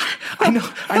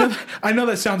 I know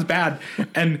that sounds bad,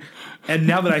 and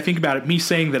now that I think about it, me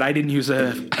saying that I didn't use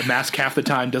a mask half the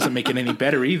time doesn't make it any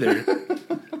better either.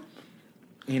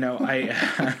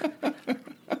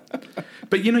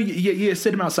 But you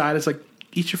sit him outside. It's like,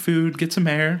 eat your food, get some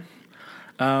air.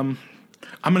 I'm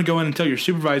going to go in and tell your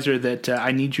supervisor that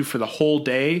I need you for the whole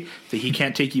day, that he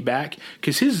can't take you back.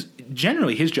 Because his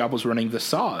job was running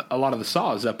a lot of the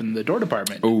saws up in the door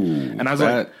department. Ooh, and I was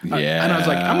like,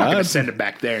 I'm not going to send it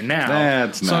back there now.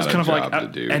 That's so not a job to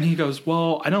do. And he goes,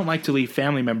 well, I don't like to leave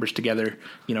family members together,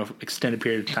 for extended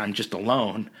period of time just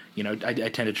alone. I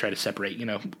tend to try to separate,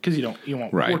 because you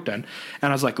want work done.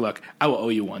 And I was like, look, I will owe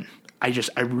you one.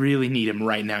 I really need him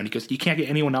right now. And he goes, you can't get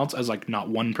anyone else? I was like, not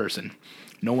one person.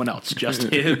 No one else,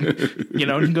 just him. And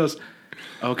he goes,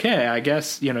 okay, I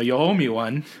guess, you'll owe me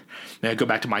one. Then I go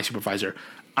back to my supervisor.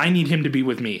 I need him to be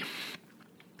with me.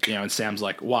 And Sam's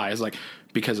like, why? I was like,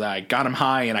 because I got him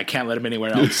high and I can't let him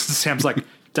anywhere else. Sam's like,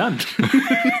 done.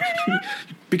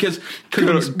 because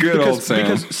old Sam.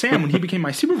 Because Sam, when he became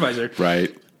my supervisor,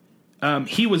 right.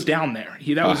 He was down there.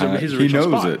 That was his original he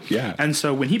knows spot. It, yeah. And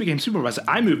so when he became supervisor,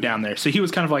 I moved down there. So he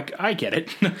was kind of like, I get it.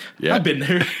 Yeah. I've been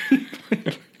there.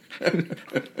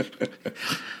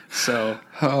 So,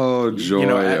 oh joy!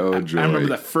 I remember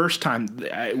the first time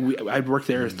I'd worked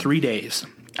there 3 days.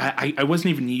 I wasn't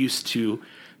even used to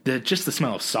the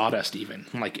smell of sawdust. Even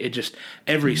like it just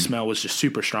every smell was just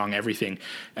super strong. Everything.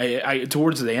 I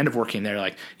towards the end of working there,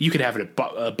 like you could have a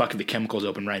bucket of chemicals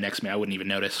open right next to me. I wouldn't even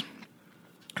notice.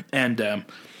 And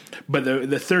but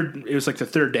the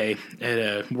third day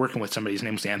working with somebody. His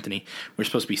name was Anthony. We're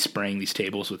supposed to be spraying these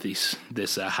tables with this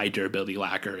high durability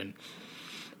lacquer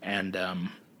and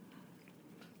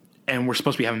we're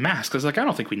supposed to be having masks. I was like, I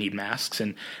don't think we need masks.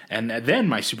 And then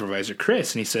my supervisor,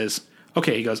 Chris, and he says,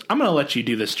 okay, he goes, I'm going to let you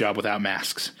do this job without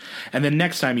masks. And then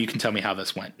next time you can tell me how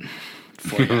this went.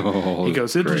 For you. He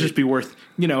goes, it'll just be worth,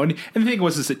 and the thing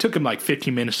was, it took him like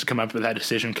 15 minutes to come up with that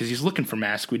decision because he's looking for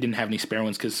masks. We didn't have any spare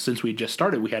ones because since we just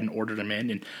started, we hadn't ordered them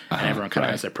in, and everyone kind of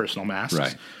has their personal masks.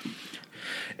 Right.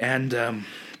 And at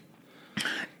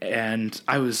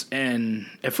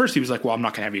first he was like, well, I'm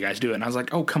not going to have you guys do it. And I was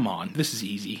like, oh, come on. This is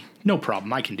easy. No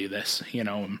problem. I can do this,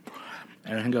 And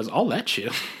he goes, I'll let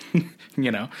you,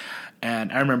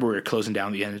 And I remember we were closing down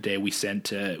at the end of the day. We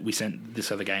sent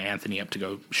this other guy, Anthony, up to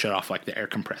go shut off like the air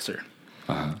compressor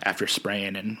after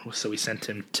spraying. And so we sent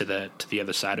him to the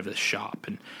other side of the shop,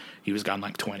 and he was gone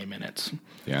like 20 minutes.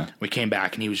 Yeah. We came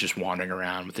back and he was just wandering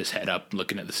around with his head up,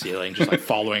 looking at the ceiling, just like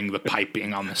following the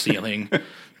piping on the ceiling, for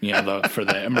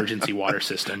the emergency water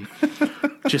system.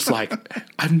 Just like,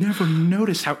 I've never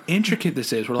noticed how intricate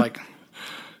this is. We're like,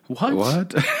 what?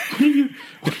 What? What are you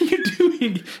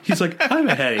doing? He's like, I have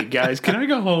a headache, guys. Can I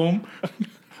go home?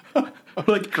 We're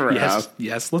like,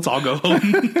 yes, let's all go home.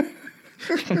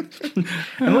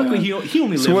 And luckily, he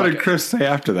only lived. So what did Chris say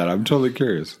after that? I'm totally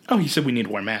curious. Oh, he said we need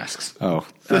to wear masks. Oh.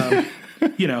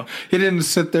 You know, he didn't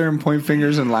sit there and point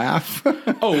fingers and laugh.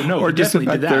 Oh no, or he just sit definitely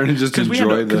back did that. there and just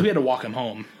enjoy because we had to walk him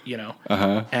home. You know,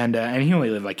 and he only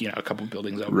lived like a couple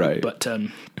buildings over. Right. But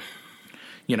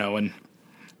you know, and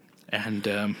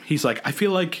he's like, I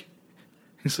feel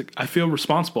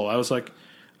responsible. I was like,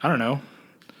 I don't know,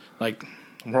 like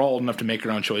we're all old enough to make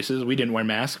our own choices. We didn't wear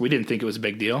masks. We didn't think it was a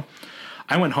big deal.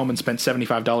 I went home and spent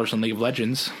 $75 on League of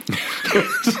Legends.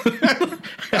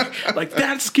 Like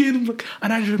that skin,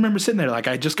 and I just remember sitting there like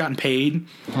I just gotten paid.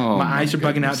 My eyes are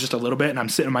bugging out just a little bit, and I'm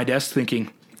sitting at my desk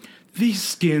thinking, these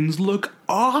skins look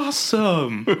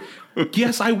awesome.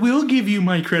 Yes, I will give you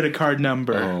my credit card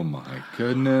number. Oh my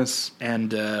goodness.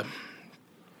 And I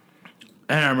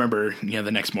remember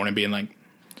the next morning being like,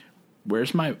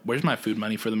 where's my food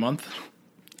money for the month?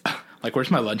 Like,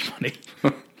 where's my lunch money?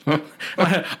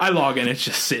 I log in, it's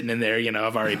just sitting in there,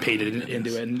 I've already paid it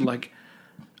into it, and like,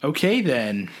 okay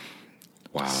then.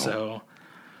 Wow. So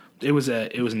it was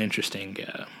an interesting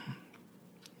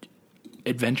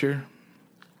adventure.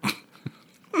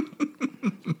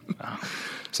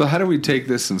 So how do we take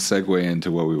this and segue into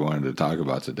what we wanted to talk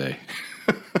about today?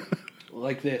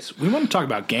 Like this, we want to talk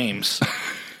about games.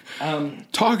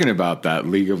 Talking about that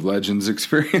League of Legends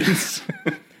experience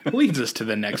leads us to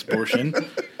the next portion.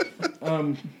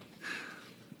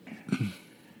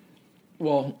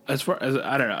 Well, as far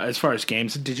as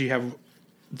games, did you have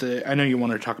I know you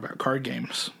wanted to talk about card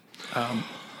games.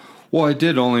 Well, I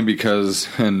did only because,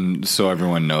 and so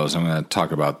everyone knows, I'm going to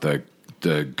talk about the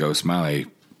Go Smiley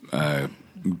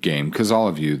game, because all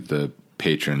of you, the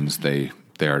patrons, they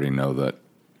already know that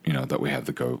that we have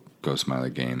the Go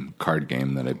Smiley card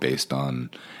game that I based on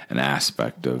an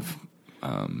aspect of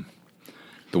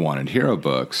the Wanted Hero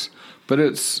books, but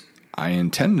I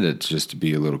intended it just to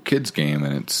be a little kids game,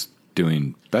 and it's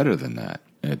doing better than that.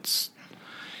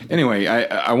 Anyway,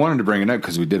 I wanted to bring it up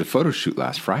because we did a photo shoot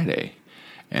last Friday,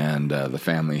 and the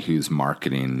family who's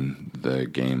marketing the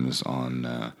games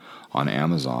on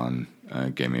Amazon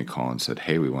gave me a call and said,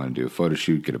 "Hey, we want to do a photo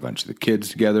shoot, get a bunch of the kids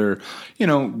together, get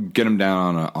them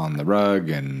down on the rug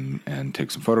and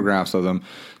take some photographs of them."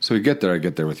 So I get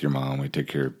there with your mom. We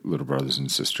take your little brothers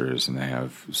and sisters, and they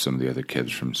have some of the other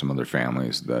kids from some other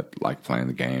families that like playing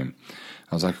the game.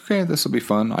 I was like, okay, this will be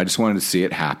fun. I just wanted to see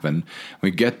it happen.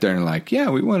 We get there and like, yeah,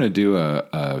 we want to do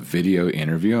a video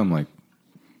interview. I'm like,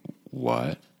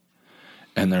 what?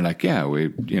 And they're like, yeah,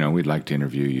 we'd like to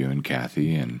interview you and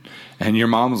Kathy. And your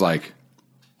mom was like,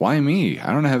 why me?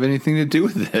 I don't have anything to do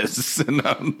with this. And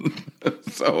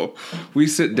so we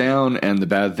sit down, and the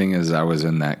bad thing is I was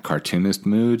in that cartoonist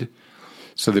mood.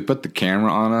 So they put the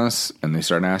camera on us, and they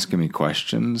start asking me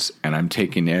questions, and I'm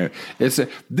taking it.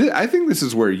 I think this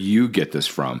is where you get this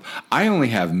from. I only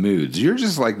have moods. You're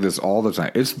just like this all the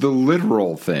time. It's the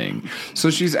literal thing.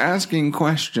 So she's asking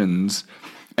questions,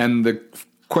 and the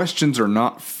questions are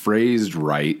not phrased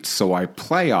right, so I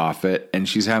play off it, and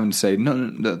she's having to say,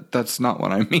 no, that's not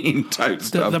what I mean, type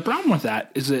stuff. The problem with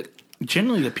that is that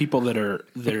generally the people that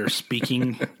are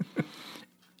speaking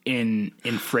in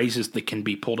phrases that can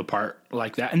be pulled apart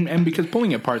like that, and because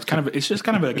pulling it apart it's just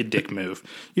kind of like a dick move.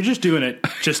 You're just doing it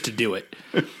just to do it.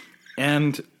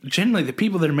 And generally the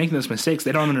people that are making those mistakes,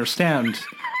 they don't understand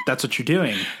that's what you're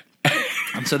doing.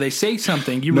 And so they say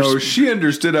something. She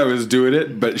understood I was doing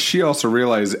it, but she also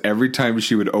realized every time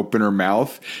she would open her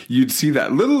mouth, you'd see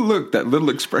that little look, that little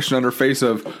expression on her face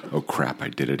of, oh crap, I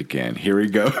did it again. Here he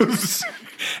goes.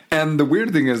 And the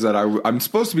weird thing is that I'm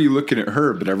supposed to be looking at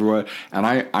her, but everyone, and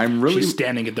I'm really... She's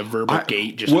standing at the verbal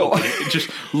gate, just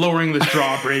lowering the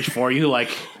drawbridge for you, like...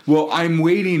 Well, I'm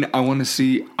waiting. I want to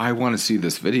see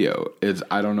this video.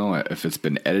 I don't know if it's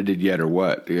been edited yet or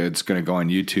what. It's going to go on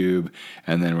YouTube,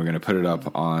 and then we're going to put it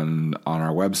up on our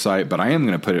website. But I am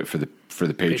going to put it for the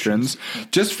patrons,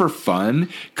 just for fun,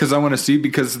 because I want to see.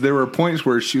 Because there were points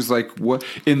where she was like, "What?"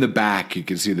 In the back, you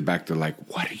can see the back. They're like,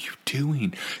 "What are you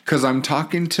doing?" Because I'm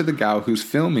talking to the gal who's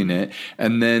filming it,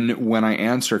 and then when I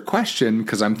answer a question,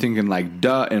 because I'm thinking like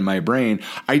 "duh" in my brain,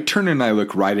 I turn and I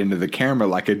look right into the camera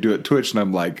like I do at Twitch, and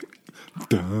I'm like,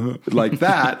 duh, like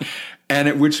that.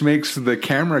 Which makes the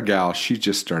camera gal, she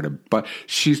just started, but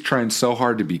she's trying so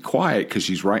hard to be quiet because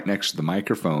she's right next to the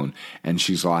microphone, and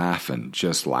she's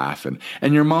just laughing.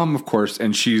 And your mom, of course,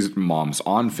 and mom's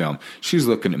on film. She's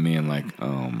looking at me and like,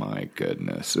 oh my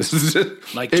goodness.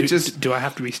 Like, do I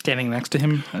have to be standing next to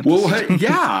him? Well,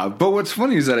 yeah. But what's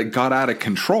funny is that it got out of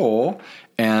control,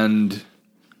 and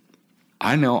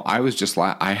I know I was just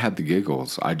I had the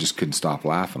giggles. I just couldn't stop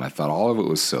laughing. I thought all of it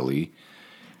was silly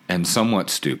and somewhat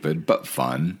stupid, but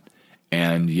fun.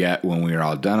 And yet when we were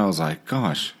all done, I was like,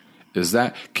 gosh,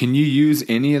 can you use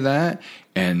any of that?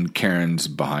 And Karen's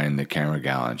behind the camera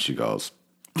gal, and she goes,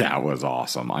 That was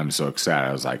awesome. I'm so excited.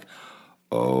 I was like,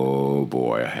 oh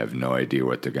boy, I have no idea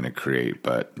what they're going to create.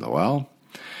 But, well,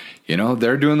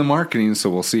 they're doing the marketing, so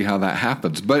we'll see how that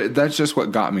happens. But that's just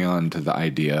what got me on to the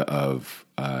idea of,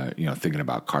 thinking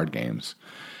about card games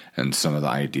and some of the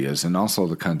ideas and also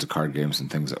the kinds of card games and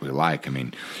things that we like. I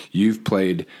mean, you've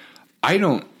played... I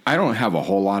don't have a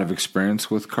whole lot of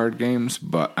experience with card games,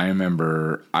 but I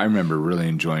remember really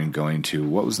enjoying going to,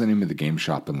 what was the name of the game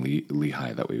shop in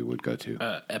Lehigh that we would go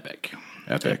to? Epic.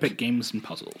 Epic Games and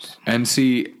Puzzles. And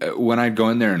see, when I'd go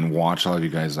in there and watch all of you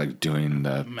guys like playing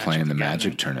the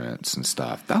Magic tournaments and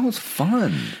stuff, that was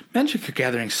fun. Magic the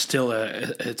Gathering's still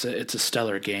it's a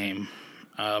stellar game.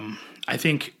 I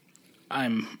think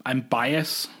I'm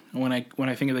biased when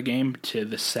I think of the game to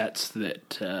the sets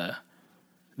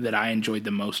that I enjoyed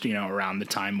the most, around the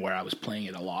time where I was playing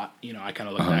it a lot. I kind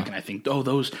of look back and I think,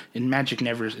 those in Magic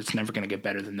it's never going to get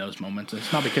better than those moments. And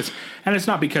it's not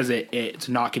because it's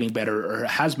not getting better or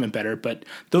it has been better, but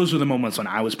those were the moments when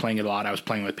I was playing it a lot. I was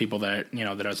playing with people that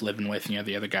I was living with,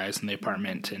 the other guys in the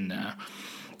apartment, and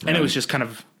it was just kind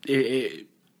of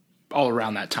all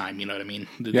around that time. You know what I mean?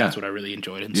 That's what I really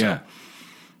enjoyed.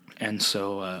 And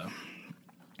so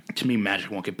to me,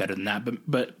 Magic won't get better than that.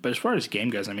 But as far as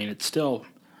game goes, I mean, it's still.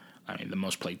 The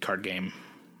most played card game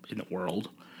in the world.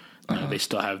 They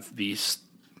still have these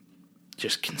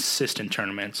just consistent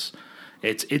tournaments.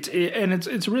 It's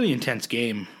a really intense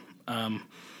game. I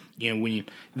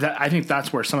think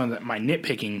that's where some of my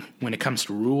nitpicking when it comes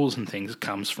to rules and things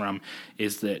comes from,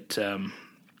 is that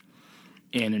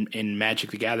in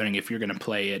Magic the Gathering, if you're going to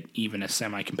play at even a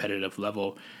semi-competitive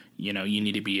level, you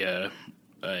need to be a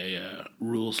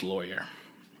rules lawyer.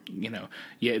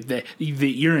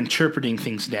 You're interpreting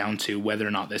things down to whether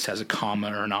or not this has a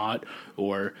comma or not,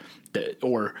 or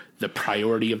the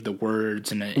priority of the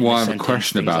words. I have a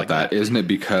question about that. Isn't it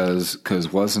because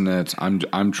wasn't it?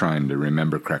 I'm trying to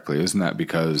remember correctly. Isn't that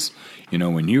because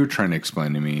when you were trying to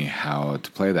explain to me how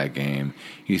to play that game,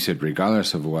 you said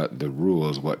regardless of what the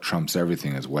rules, what trumps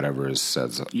everything is whatever it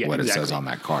says on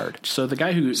that card. So the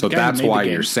guy who that's why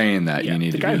you're saying that you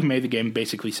need. The guy who made the game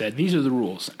basically said these are the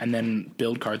rules, and then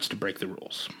build cards to break the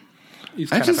rules.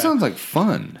 That just sounds like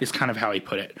fun. Is kind of how he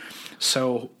put it.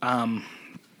 So.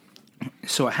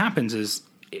 So what happens is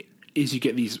you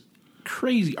get these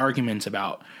crazy arguments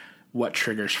about what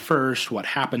triggers first, what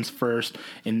happens first,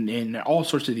 in all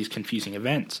sorts of these confusing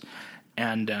events,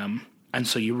 and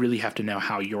so you really have to know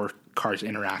how your cards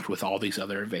interact with all these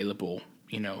other available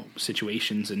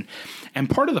situations, and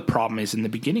part of the problem is in the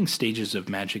beginning stages of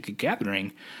Magic the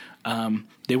Gathering,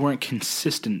 they weren't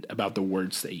consistent about the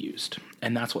words they used,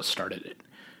 and that's what started it.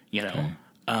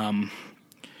 Okay.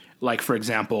 Like for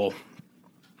example.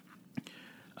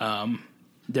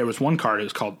 There was one card.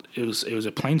 It was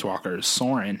a Planeswalker,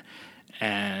 Sorin,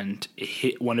 and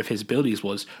one of his abilities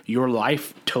was your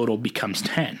life total becomes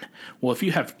 10. Well, if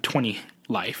you have 20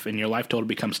 life and your life total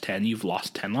becomes 10, you've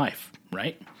lost 10 life,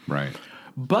 right? Right.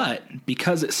 But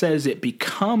because it says it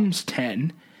becomes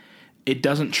 10, it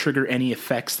doesn't trigger any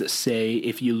effects that say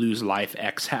if you lose life,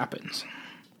 X happens.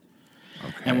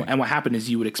 Okay. And what happened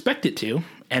is you would expect it to,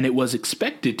 and it was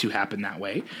expected to happen that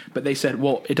way, but they said,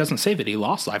 well, it doesn't say that he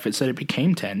lost life. It said it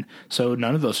became 10, so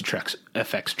none of those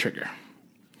effects trigger.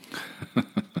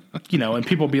 And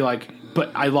people be like,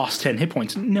 but I lost 10 hit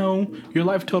points. No, your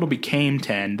life total became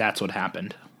 10. That's what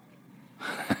happened.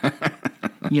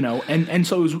 And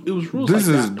so it was rules like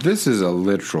that. This is a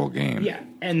literal game. Yeah,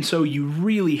 and so you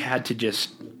really had to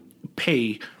just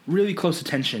pay really close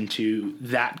attention to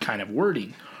that kind of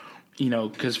wording.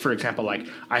 Because for example, like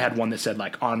I had one that said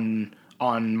like on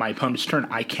my opponent's turn,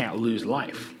 I can't lose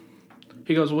life.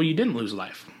 He goes, well, you didn't lose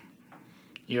life.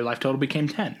 Your life total became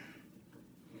 10.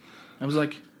 I was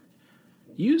like,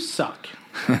 you suck.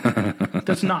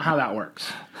 That's not how that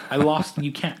works. I lost.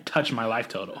 You can't touch my life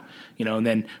total. And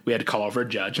then we had to call over a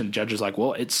judge, and the judge was like,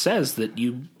 well, it says that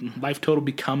life total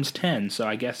becomes 10. So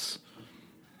I guess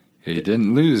you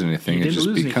didn't lose anything. It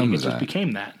just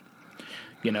became that.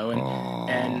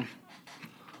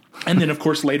 And then, of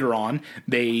course, later on,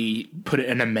 they put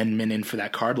an amendment in for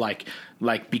that card, like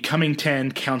becoming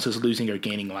 10 counts as losing or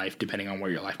gaining life, depending on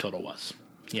where your life total was.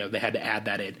 They had to add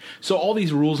that in. So all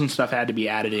these rules and stuff had to be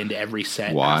added into every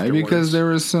set. Why? Afterwards. Because there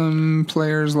were some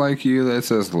players like you that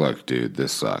says, look, dude,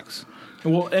 this sucks.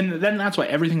 Well, and then that's why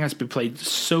everything has to be played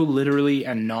so literally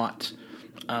and not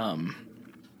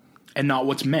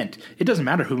what's meant. It doesn't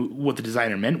matter what the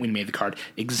designer meant when he made the card.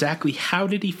 Exactly how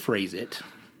did he phrase it?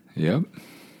 Yep.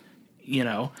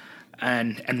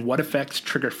 And what effects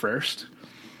trigger first.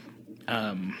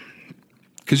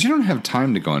 Because you don't have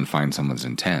time to go and find someone's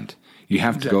intent. You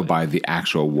have to go by the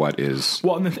actual what is.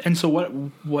 Well, and so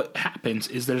what happens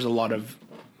is there's a lot of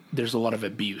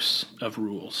abuse of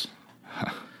rules.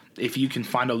 If you can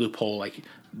find a loophole, like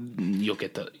you'll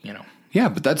get the Yeah,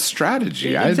 but that's strategy.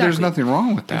 Yeah, exactly. There's nothing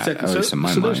wrong with that. Exactly. So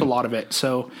There's a lot of it.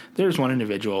 So there's one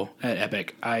individual at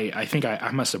Epic. I think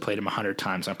I must have played him 100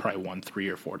 times. I probably won 3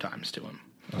 or 4 times to him.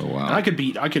 Oh wow! And I could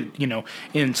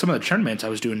in some of the tournaments I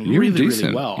was doing You're really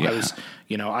decent. well. Yeah. I was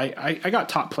I got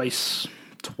top place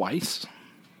twice.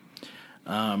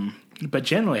 But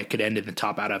generally I could end in the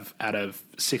top out of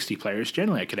 60 players.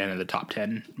 Generally I could end in the top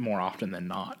 10 more often than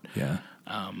not. Yeah.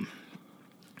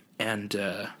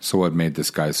 And so what made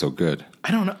this guy so good?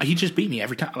 I don't know. He just beat me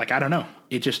every time. Like I don't know.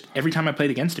 It just every time I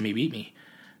played against him, he beat me.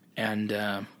 And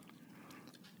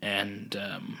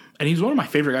he's one of my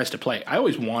favorite guys to play. I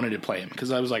always wanted to play him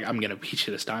because I was like, I'm gonna beat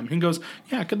you this time. And he goes,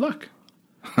 yeah, good luck.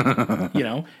 And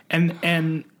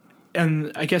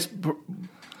I guess.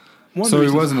 So he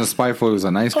wasn't a spiteful. He was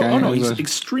a nice guy. Oh no, he's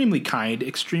extremely kind,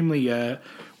 extremely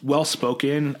well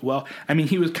spoken. Well, I mean,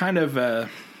 he was kind of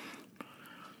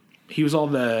he was all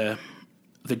the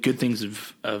good things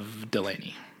of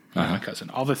Delaney, my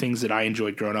cousin. All the things that I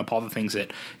enjoyed growing up. All the things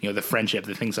that the friendship,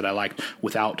 the things that I liked,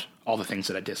 without all the things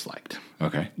that I disliked.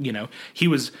 Okay. And I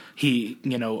hate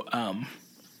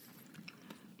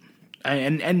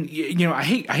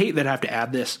that I have to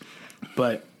add this,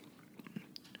 but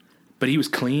he was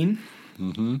clean,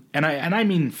 and I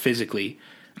mean physically,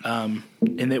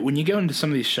 in that when you go into some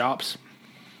of these shops,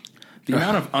 the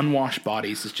amount of unwashed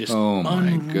bodies is just oh my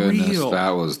unreal. Goodness,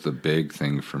 that was the big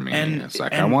thing for me. And, it's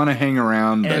like I want to hang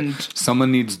around, but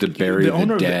someone needs to bury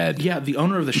the dead. The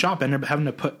owner of the shop ended up having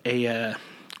to put a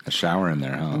shower in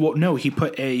there, huh? Well, no, he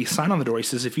put a sign on the door. He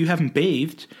says, "If you haven't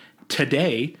bathed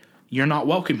today, you're not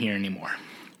welcome here anymore."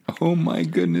 Oh my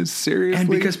goodness, seriously? And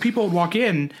because people would walk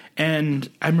in, and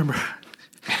I remember.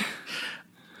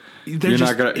 You're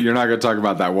not gonna talk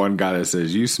about that one guy that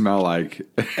says you smell like.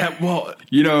 Well,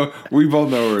 we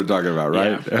both know what we're talking about,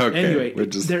 right? Yeah. Okay. Anyway,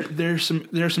 there's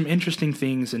some interesting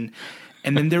things, and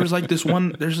then there was like this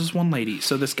one. There's this one lady.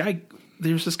 So there's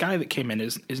this guy that came in.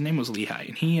 His name was Lehigh,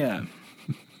 and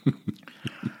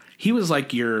he was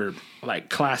like your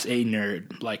class A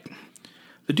nerd. Like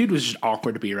the dude was just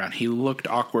awkward to be around. He looked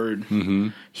awkward. Mm-hmm.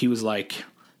 He was like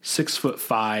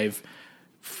 6'5".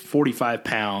 45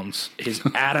 pounds. His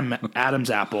Adam's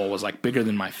apple was like bigger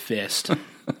than my fist,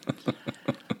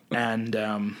 and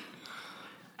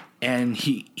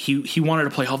he wanted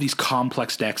to play all these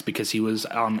complex decks because he was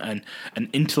on an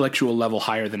intellectual level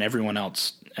higher than everyone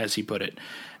else, as he put it,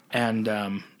 and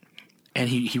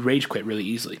he rage quit really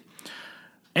easily.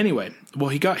 Anyway, well,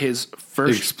 he got his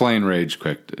first. Explain rage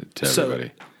quit to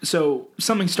everybody. So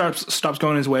something stops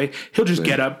going his way. He'll just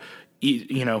get up.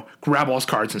 Grab all his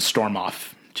cards and storm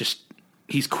off.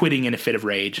 He's quitting in a fit of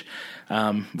rage.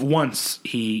 Once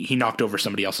he knocked over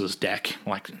somebody else's deck,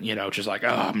 not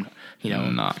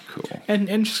cool. And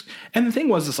the thing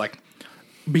was,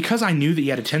 because I knew that he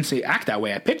had a tendency to act that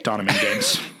way, I picked on him in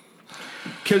games.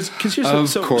 Because so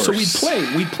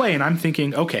we'd play, and I'm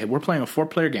thinking, okay, we're playing a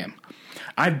 4-player game.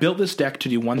 I built this deck to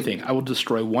do one thing. I will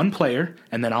destroy one player,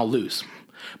 and then I'll lose.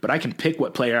 But I can pick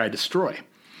what player I destroy.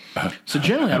 So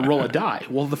generally I roll a die.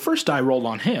 Well, the first die rolled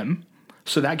on him.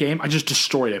 So that game, I just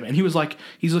destroyed him. And he's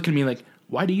looking at me like,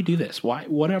 why do you do this? Why?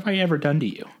 What have I ever done to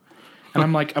you? And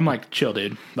I'm like, chill,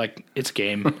 dude. Like, it's a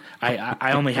game.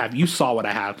 I only have, you saw what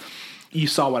I have. You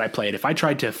saw what I played. If I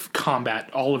tried to combat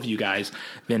all of you guys,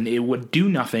 then it would do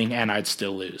nothing and I'd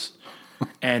still lose.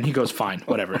 And he goes, fine,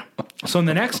 whatever. So in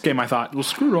the next game, I thought, well,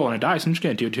 screw rolling a dice. I'm just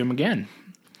going to do it to him again.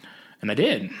 And I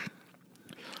did.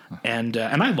 And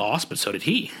I lost, but so did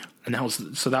he. And that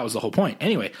was the whole point.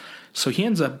 Anyway, so he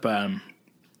ends up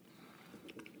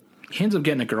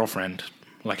getting a girlfriend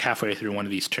like halfway through one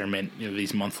of these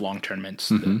these month-long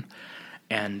tournaments, and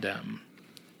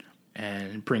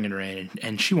bringing her in,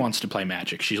 and she wants to play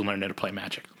Magic. She's learning how to play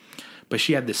Magic, but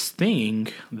she had this thing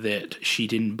that she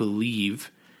didn't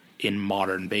believe in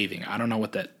modern bathing. I don't know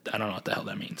what the hell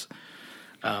that means.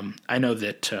 I know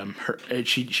that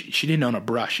she didn't own a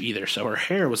brush either, so her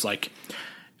hair was like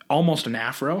almost an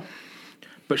afro,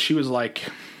 but she was like,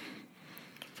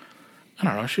 I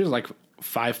don't know, she was like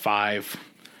 5'5",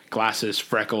 glasses,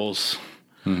 freckles,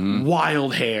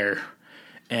 wild hair,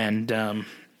 and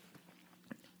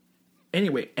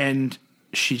anyway, and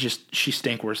she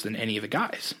stank worse than any of the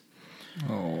guys.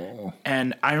 Oh,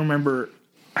 and I remember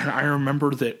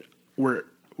that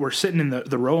we're sitting in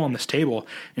the row on this table,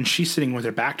 and she's sitting with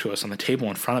her back to us on the table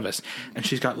in front of us, and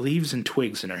she's got leaves and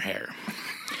twigs in her hair.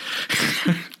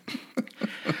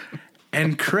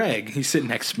 And Craig, he's sitting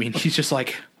next to me, and he's just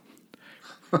like,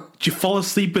 Did you fall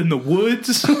asleep in the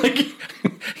woods?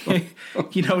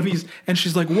 And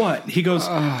she's like, what? He goes,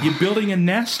 you building a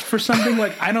nest for something?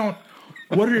 Like,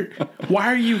 why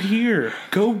are you here?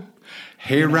 Go.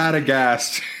 Hey,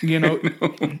 Radagast.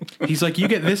 He's like, you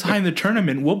get this high in the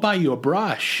tournament, we'll buy you a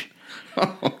brush.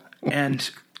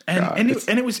 And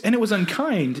it was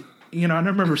unkind. I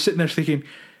remember sitting there thinking,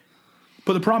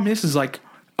 but the problem is like,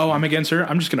 oh, I'm against her.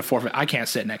 I'm just going to forfeit. I can't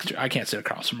sit next to her. I can't sit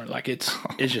across from her. Like it's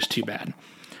just too bad,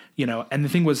 And the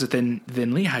thing was that then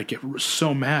Leah'd get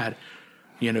so mad.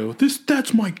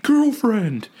 That's my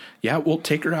girlfriend. Yeah, we'll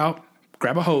take her out,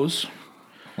 grab a hose.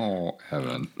 Oh,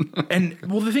 heaven. And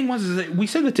the thing was is that we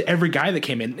said that to every guy that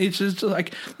came in. It's just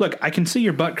like, look, I can see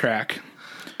your butt crack.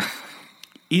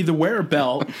 Either wear a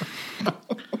belt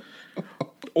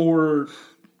or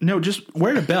no, just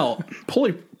wear a belt. Pull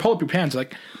up your pants,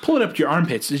 like pull it up to your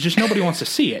armpits. It's just nobody wants to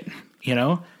see it.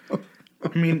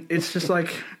 I mean, it's just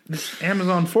like this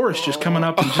Amazon forest just coming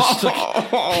up and just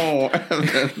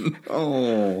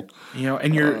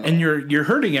and you're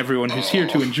hurting everyone who's here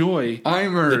to enjoy.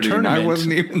 I'm hurting. The tournament, I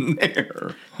wasn't even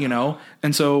there.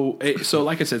 And so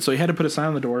like I said, so you had to put a sign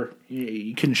on the door.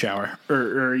 You couldn't shower,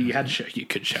 or you had to. You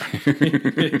could shower.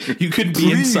 You couldn't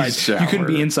be inside. Shower. You couldn't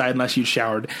be inside unless you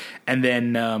showered. And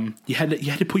then you had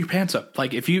to put your pants up.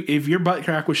 Like if your butt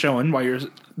crack was showing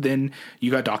then you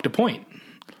got docked a point.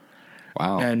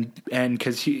 Wow. And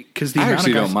because the I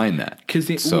actually don't mind that.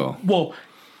 Well,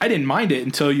 I didn't mind it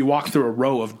until you walk through a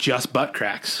row of just butt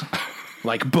cracks,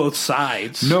 like both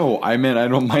sides. No, I meant I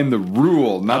don't mind the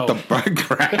rule, not the butt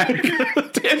crack,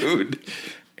 dude.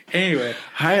 Anyway,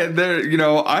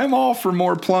 I'm all for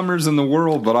more plumbers in the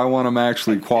world, but I want them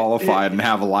actually qualified and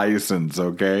have a license.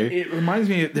 Okay. It reminds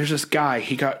me. There's this guy.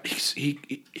 He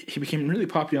became really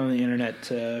popular on the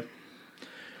internet.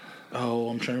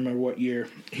 I'm trying to remember what year.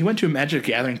 He went to a Magic the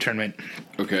Gathering tournament.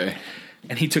 Okay.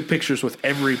 And he took pictures with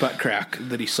every butt crack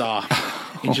that he saw.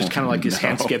 And just kind of like his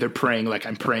hands together praying, like,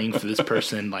 I'm praying for this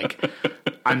person. Like,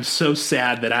 I'm so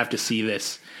sad that I have to see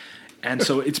this. And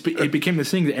so it became this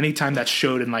thing that anytime that's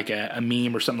showed in like a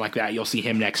meme or something like that, you'll see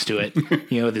him next to it,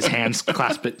 with his hands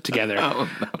clasped together. Oh,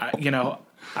 no.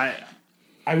 I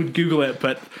would Google it,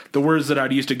 but the words that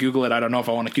I'd use to Google it, I don't know if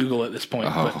I want to Google it at this point.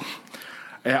 Oh. But,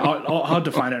 yeah, I'll have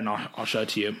to find it and I'll show it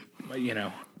to you.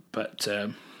 But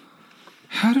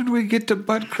how did we get to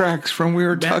butt cracks from we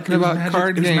were talking about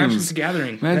card games? Magic the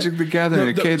Gathering. Magic the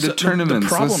Gathering. The tournaments.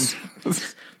 The problem.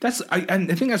 I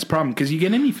think that's the problem because you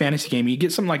get any fantasy game, you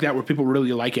get something like that where people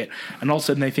really like it, and all of a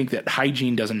sudden they think that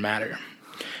hygiene doesn't matter.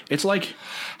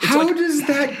 How does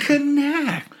that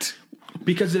connect?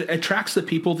 Because it attracts the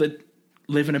people that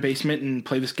live in a basement and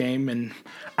play this game, and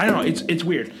I don't know. It's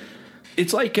weird.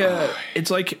 It's like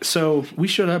so we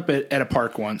showed up at a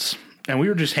park once and we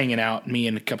were just hanging out, me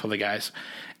and a couple of the guys,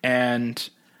 and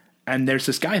there's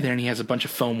this guy there and he has a bunch of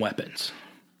foam weapons.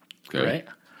 Okay. Right?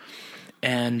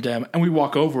 And we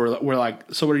walk over, we're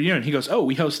like, so what are you doing? He goes, oh,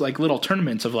 we host like little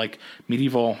tournaments of like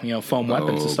medieval, foam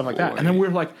weapons and stuff like that. And then we're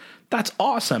like, that's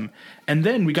awesome. And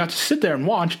then we got to sit there and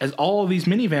watch as all of these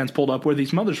minivans pulled up where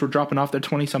these mothers were dropping off their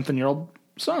 20-something-year-old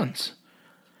sons.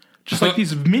 Just like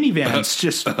these minivans,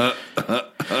 just,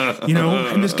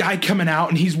 and this guy coming out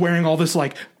and he's wearing all this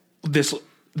like, this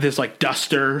like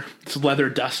duster, this leather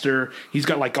duster. He's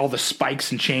got like all the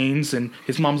spikes and chains, and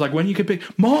his mom's like, when you could pick,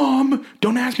 Mom,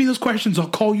 don't ask me those questions. I'll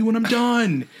call you when I'm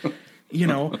done.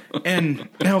 And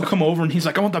he'll come over and he's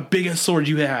like, I want the biggest sword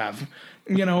you have,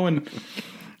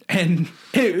 and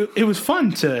it was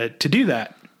fun to do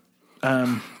that.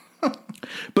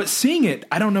 But seeing it,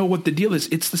 I don't know what the deal is.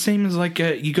 It's the same as like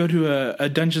you go to a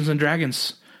Dungeons and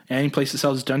Dragons, any place that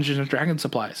sells Dungeons and Dragons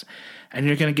supplies, and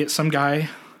you're going to get some guy,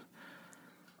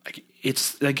 like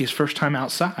it's like his first time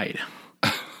outside,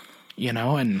 and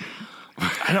I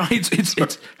don't.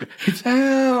 It's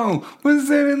ow! What's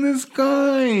that in the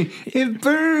sky? It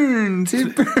burns.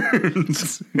 It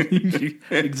burns.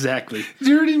 Exactly. It's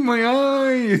hurting my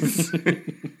eyes.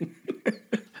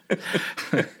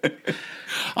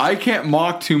 I can't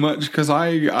mock too much because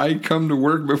I come to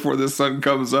work before the sun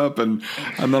comes up and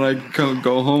then I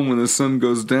go home when the sun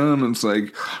goes down, and it's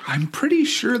like, I'm pretty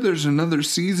sure there's another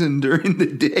season during the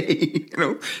day.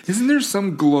 Isn't there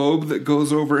some globe that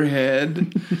goes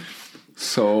overhead?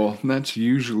 So that's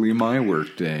usually my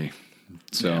work day.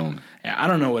 So yeah, I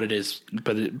don't know what it is,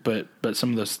 but some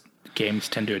of those games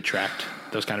tend to attract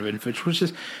those kind of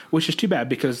individuals, which is too bad,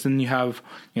 because then you have,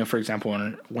 for example,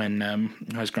 when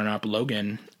I was growing up,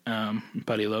 Logan,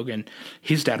 buddy Logan,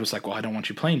 his dad was like, well, I don't want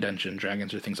you playing Dungeons and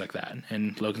Dragons or things like that.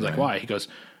 And Logan's like, why? He goes,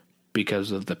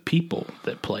 because of the people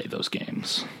that play those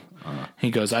games.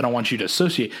 He goes, I don't want you to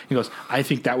associate. He goes, I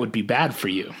think that would be bad for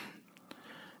you.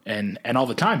 and all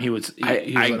the time he was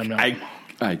letting them know.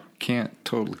 I can't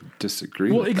totally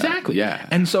disagree. Well, with exactly. That. Yeah.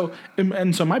 And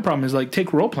so my problem is like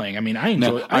take role playing. I mean, I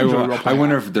enjoy role playing. I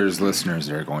wonder if there's listeners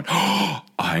that are going, "Oh,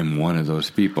 I'm one of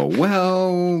those people."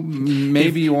 Well,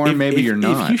 maybe you are, maybe you're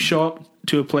not. If you show up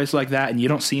to a place like that and you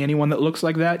don't see anyone that looks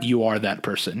like that, you are that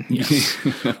person. Yes.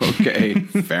 Okay,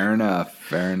 fair enough.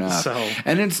 So,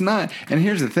 and it's not. And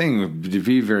here's the thing: to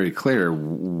be very clear,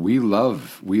 we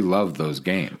love those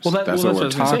games. Well, that's what we're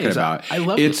talking about. I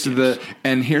love it's the.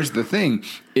 And here's the thing: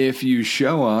 if you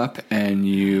show up and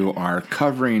you are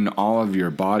covering all of your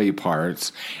body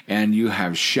parts and you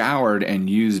have showered and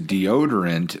used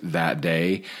deodorant that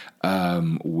day,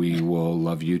 we will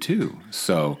love you too.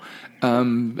 So.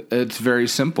 It's very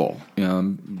simple.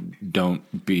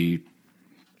 Don't be,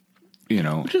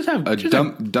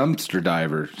 dumpster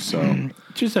diver. So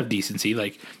just have decency.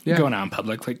 Like going out in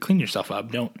public, like clean yourself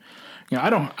up. Don't,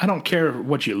 I don't care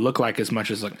what you look like as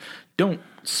much as like, don't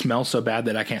smell so bad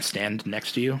that I can't stand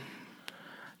next to you.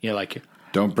 Like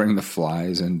don't bring the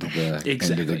flies into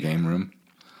the game room.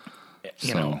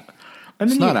 It's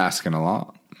not asking a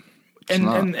lot.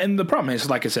 And the problem is,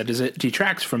 like I said, is it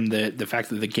detracts from the fact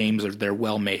that the games they're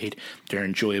well made, they're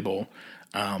enjoyable,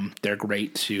 they're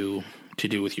great to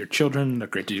do with your children, they're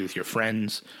great to do with your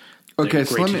friends. Okay,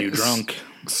 so great to do drunk.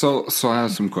 So I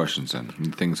have some questions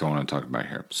and things I want to talk about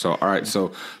here. So all right,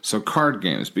 so card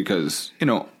games, because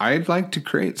I'd like to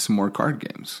create some more card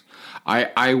games.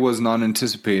 I was not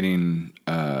anticipating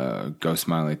Ghost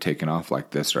Smiley taking off like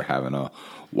this or having a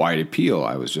wide appeal.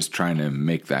 I was just trying to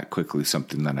make that quickly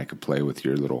something that I could play with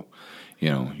your little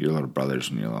brothers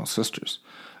and your little sisters,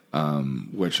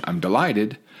 which I'm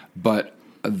delighted. But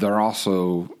they're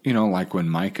also, like when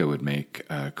Micah would make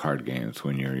card games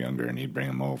when you were younger and he'd bring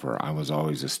them over, I was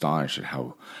always astonished at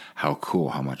how cool,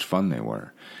 how much fun they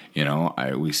were.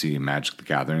 We see Magic the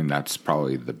Gathering. That's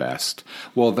probably the best.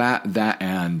 Well, that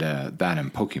and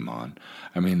Pokemon.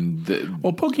 I mean,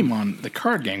 Pokemon, the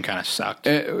card game kind of sucked.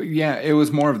 It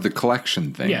was more of the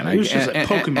collection thing. Yeah, it was just like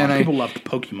Pokemon. People loved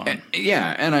Pokemon.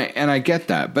 And I get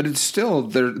that, but it's still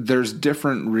there's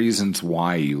different reasons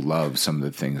why you love some of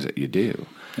the things that you do.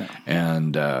 Yeah.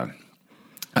 And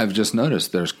I've just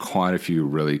noticed there's quite a few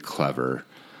really clever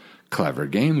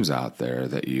games out there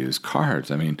that use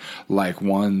cards. I mean, like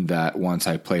one that once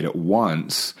I played it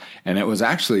once, and it was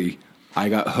actually, I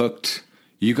got hooked.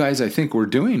 You guys, I think, were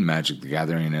doing Magic the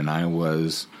Gathering, and I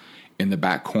was in the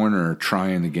back corner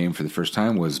trying the game for the first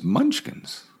time, was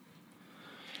Munchkins.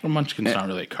 Well, Munchkins not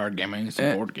really a card game. I mean, it's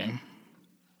a board game,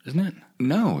 isn't it?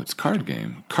 No, it's card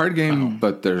game. Card game,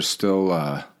 but there's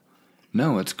still...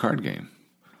 no, it's card game.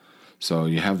 So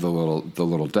you have the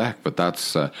little deck, but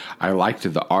that's I liked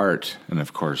the art, and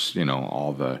of course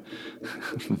all the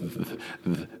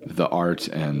the art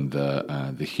and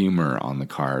the humor on the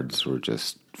cards were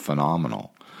just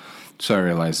phenomenal. So I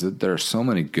realized that there are so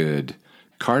many good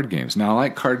card games. Now I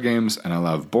like card games and I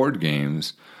love board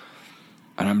games,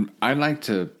 and I like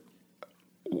to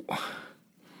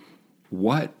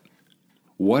what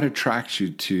attracts you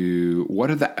to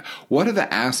what are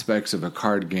the aspects of a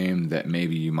card game that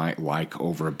maybe you might like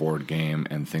over a board game,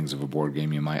 and things of a board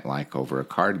game you might like over a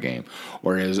card game,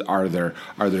 or are there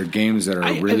games that are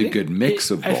a really good mix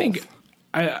of both? I think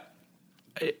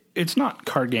it's not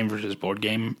card game versus board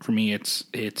game for me. It's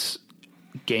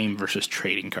game versus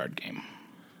trading card game.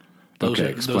 Those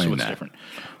are what's different.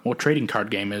 Well, trading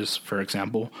card game is, for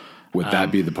example, would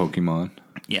that be the Pokemon?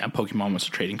 Yeah, Pokemon was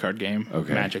a trading card game.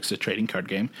 Okay. Magic's a trading card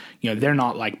game. They're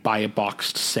not like buy a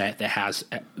boxed set that has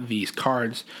these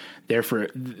cards. Therefore,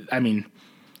 I mean,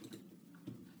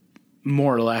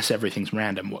 more or less everything's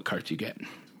random what cards you get.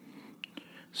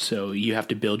 So you have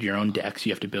to build your own decks.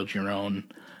 You have to build your own,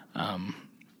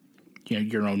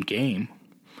 your own game,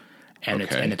 and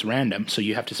it's random. So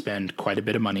you have to spend quite a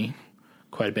bit of money,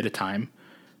 quite a bit of time,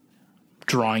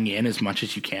 drawing in as much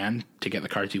as you can to get the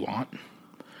cards you want.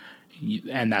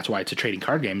 And that's why it's a trading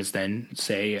card game, is then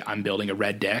say I'm building a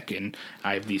red deck and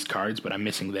I have these cards, but I'm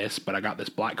missing this, but I got this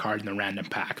black card in the random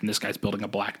pack, and this guy's building a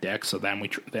black deck, so then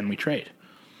we trade.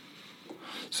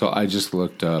 So I just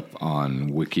looked up on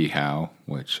WikiHow,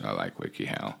 which I like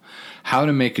WikiHow, how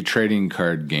to make a trading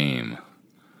card game.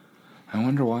 I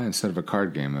wonder why instead of a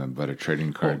card game, but a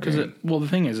trading card game. The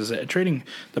thing is that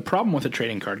the problem with a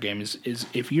trading card game is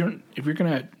if you're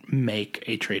going to make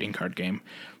a trading card game,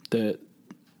 the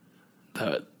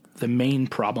main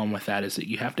problem with that is that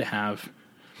you have to have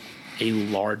a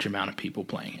large amount of people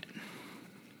playing it.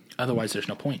 Otherwise, there's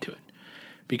no point to it,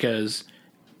 because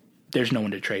there's no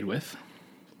one to trade with.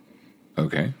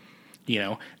 Okay.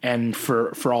 And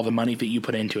for all the money that you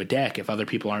put into a deck, if other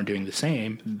people aren't doing the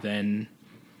same, then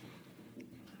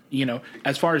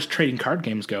as far as trading card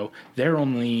games go, there are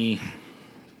only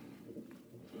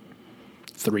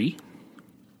 3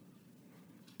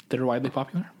 that are widely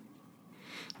popular.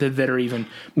 That are even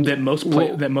that most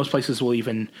places will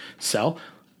even sell.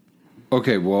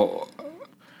 Okay,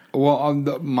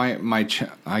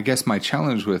 I guess my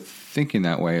challenge with thinking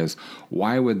that way is,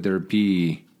 why would there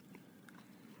be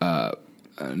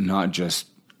not just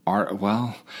art?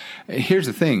 Well, here's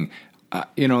the thing.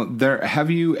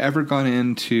 Have you ever gone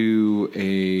into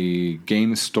a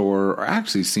game store, or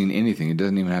actually seen anything? It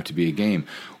doesn't even have to be a game,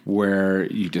 where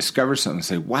you discover something and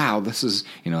say, wow, this is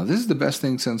the best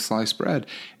thing since sliced bread.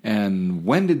 And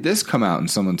when did this come out?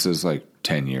 And someone says, like,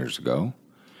 10 years ago.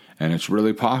 And it's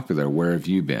really popular. Where have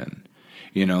you been?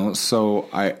 So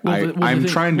I'm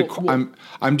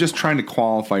just trying to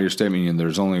qualify your statement. And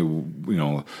there's only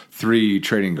 3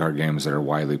 trading card games that are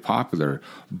widely popular.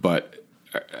 But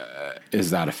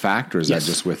is that a fact, or is that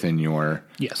just within your?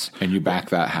 Yes. And you back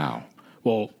that how?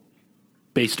 Well,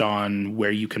 based on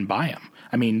where you can buy them.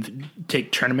 I mean,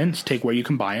 take tournaments, take where you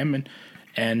can buy them,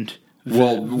 and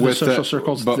the social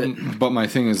circles. But my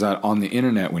thing is that on the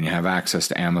internet, when you have access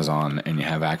to Amazon and you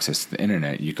have access to the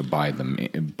internet, you could buy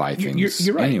things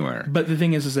you're right. anywhere. But the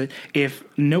thing is that if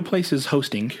no place is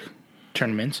hosting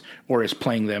tournaments or is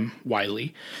playing them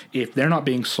widely, if they're not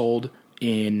being sold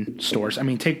in stores, I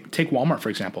mean, take Walmart for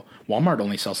example. Walmart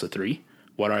only sells the 3.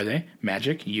 What are they?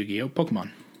 Magic, Yu-Gi-Oh,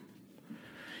 Pokemon.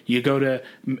 You go to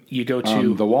the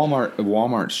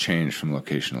Walmart's changed from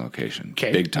location to location.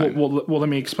 Okay. Big time. Well, let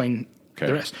me explain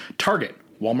the rest. Target,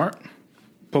 Walmart,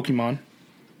 Pokemon,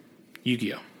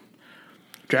 Yu-Gi-Oh.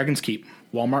 Dragon's Keep,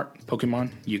 Walmart,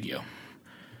 Pokemon, Yu-Gi-Oh.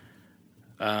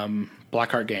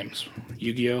 Blackheart Games,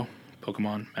 Yu-Gi-Oh,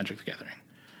 Pokemon, Magic the Gathering.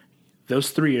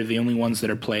 Those 3 are the only ones that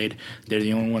are played. They're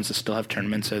the only ones that still have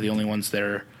tournaments. They're the only ones that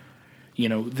are,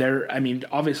 I mean,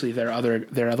 obviously there are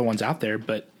other ones out there,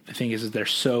 but the thing is they're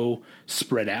so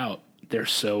spread out. They're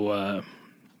so,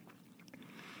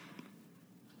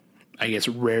 I guess,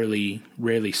 rarely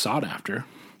sought after.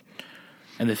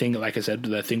 And the thing, like I said,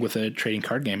 the thing with a trading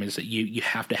card game is that you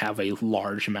have to have a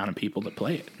large amount of people that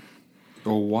play it.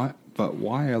 Well, what? But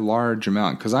why a large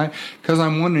amount? Because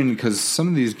I'm wondering, because some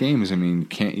of these games, I mean,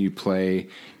 can't you play?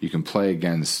 You can play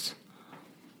against,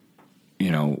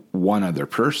 one other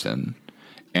person.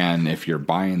 And if you're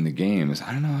buying the games,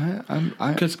 I don't know.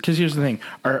 Because here's the thing: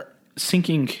 are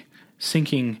sinking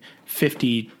 $50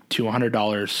 to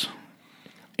 $100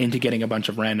 into getting a bunch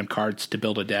of random cards to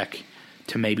build a deck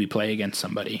to maybe play against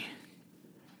somebody.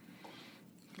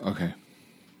 Okay.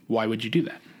 Why would you do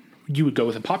that? You would go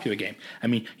with a popular game. I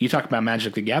mean, you talk about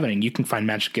Magic the Gathering. You can find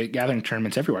Magic the Gathering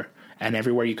tournaments everywhere. And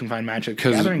everywhere you can find Magic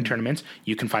the Gathering tournaments,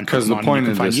 you can find Pokemon. Because the point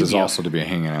of this Yu-Gi-Oh. is also to be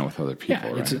hanging out with other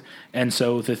people, right? And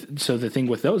so the thing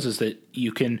with those is that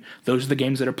those are the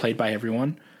games that are played by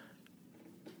everyone.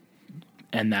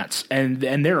 And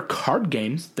there are card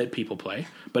games that people play,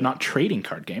 but not trading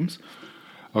card games.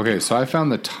 Okay, so I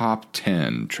found the top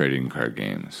 10 trading card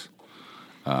games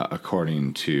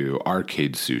according to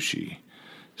Arcade Sushi.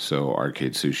 So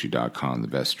arcadesushi.com, the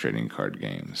best trading card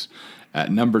games. At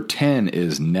number 10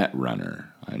 is Netrunner.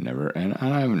 I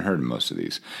haven't heard of most of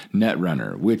these.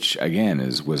 Netrunner, which again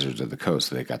is Wizards of the Coast.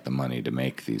 They got the money to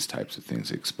make these types of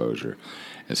things, exposure.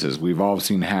 It says, we've all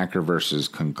seen hacker versus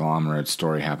conglomerate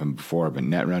story happen before, but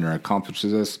Netrunner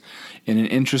accomplishes this in an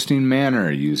interesting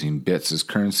manner. Using bits as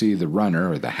currency, the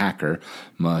runner, or the hacker,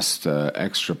 must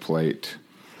extrapolate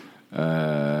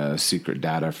secret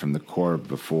data from the core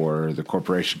before the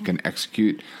corporation can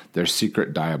execute their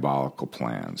secret diabolical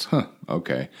plans.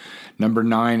 Okay. Number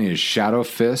 9 is Shadow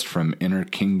Fist from Inner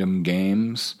Kingdom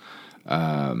Games.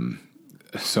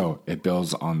 So it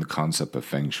builds on the concept of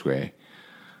Feng Shui.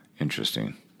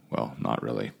 Interesting. Well, not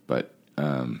really, but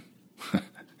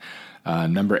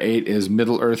number 8 is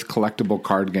Middle Earth Collectible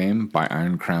Card Game by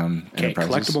Iron Crown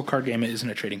Enterprises. Collectible card game isn't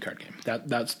a trading card game.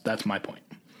 That's my point.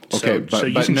 Okay,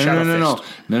 but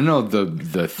no.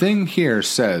 The thing here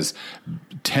says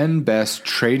 10 best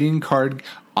trading card.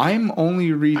 I'm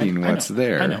only reading what's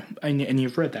there. I know, and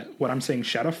you've read that. What I'm saying,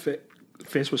 Shadow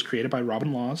Fist was created by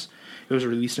Robin Laws. It was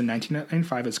released in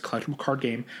 1995 as a collectible card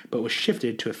game, but was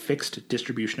shifted to a fixed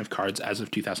distribution of cards as of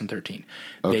 2013.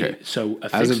 Okay,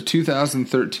 as of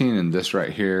 2013, and this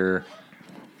right here.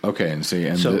 Okay, and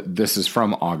this is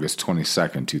from August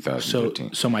 22nd,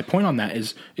 2015. So my point on that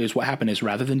is what happened is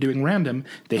rather than doing random,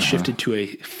 they shifted to a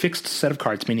fixed set of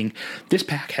cards, meaning this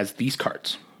pack has these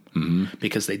cards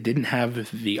because they didn't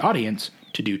have the audience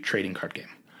to do trading card game.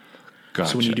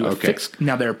 Gotcha. So when you do a fixed,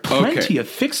 now there are plenty of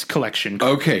fixed collection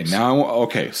cards.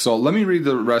 Okay, so let me read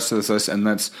the rest of this list, and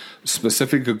let's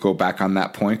specifically go back on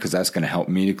that point because that's going to help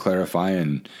me to clarify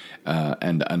and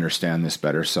to understand this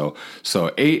better. So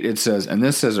 8, it says, and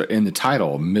this says in the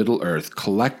title, Middle Earth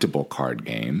Collectible Card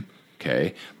Game,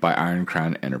 okay, by Iron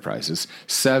Crown Enterprises.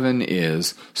 7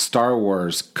 is Star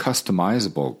Wars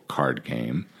Customizable Card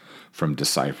Game from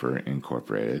Decipher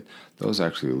Incorporated. Those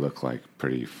actually look like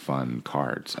pretty fun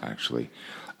cards, actually.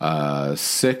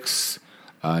 6,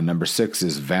 number 6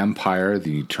 is Vampire: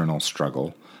 The Eternal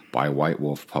Struggle by White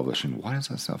Wolf Publishing. Why does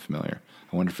that sound familiar?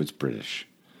 I wonder if it's British.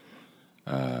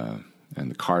 And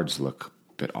the cards look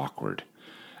a bit awkward.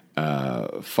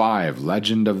 5,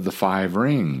 Legend of the Five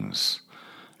Rings.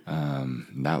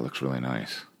 That looks really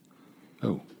nice.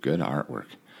 Oh, good artwork.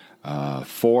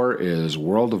 4 is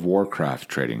World of Warcraft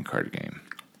trading card game.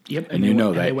 Yep, and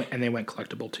they went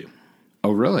collectible too.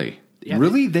 Oh, really? Yeah,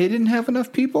 really? They didn't have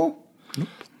enough people? Nope.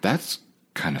 That's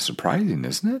kind of surprising,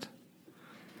 isn't it?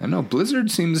 I know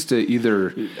Blizzard seems to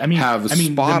either have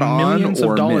spot on or millions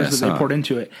of dollars miss, that they poured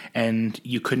into it, and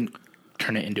you couldn't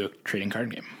turn it into a trading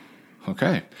card game.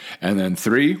 Okay, and then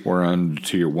 3, we're on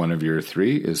to one of your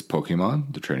 3 is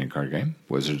Pokemon, the trading card game.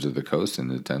 Wizards of the Coast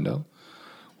and Nintendo.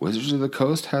 Wizards of the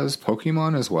Coast has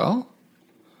Pokemon as well?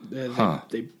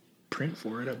 They print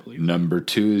for it, I believe. Number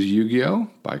 2 is Yu-Gi-Oh!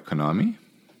 By Konami.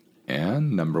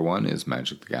 And number 1 is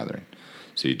Magic the Gathering.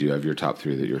 So you do have your top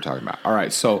 3 that you're talking about. All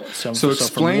right, so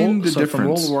explain the difference. From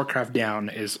World of Warcraft down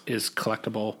is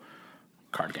collectible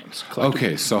card games.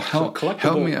 Okay, so help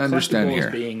me understand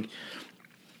here.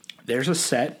 There's a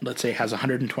set, let's say it has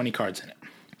 120 cards in it.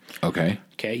 Okay,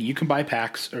 you can buy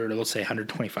packs, or let's say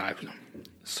 125.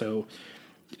 So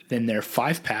then there are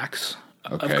 5 packs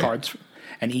of cards,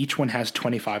 and each one has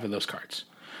 25 of those cards,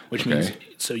 which means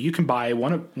so you can buy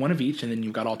one of each, and then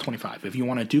you've got all 25. If you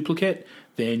want a duplicate,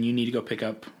 then you need to go pick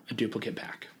up a duplicate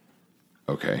pack.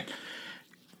 Okay.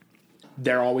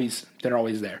 They're always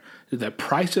there. The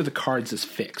price of the cards is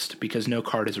fixed because no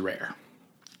card is rare.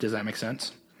 Does that make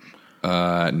sense?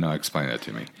 No, explain that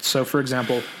to me. So, for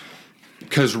example,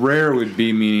 because rare would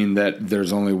be meaning that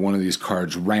there's only one of these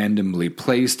cards randomly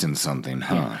placed in something,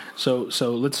 huh? Yeah.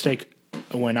 So let's take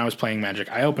when I was playing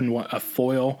Magic, I opened a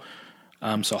foil,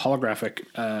 holographic,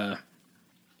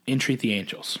 Entreat the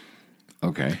Angels.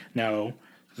 Okay. Now,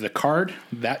 that card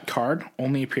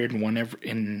only appeared in one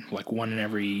in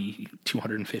every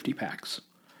 250 packs,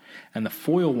 and the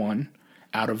foil one,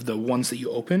 out of the ones that you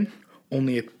open,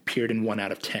 only appeared in 1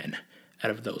 out of 10 out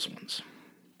of those ones.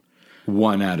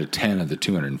 1 out of 10 of the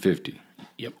 250.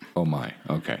 Yep. Oh my.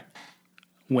 Okay.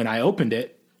 When I opened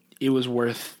it, it was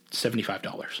worth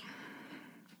 $75.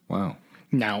 Wow.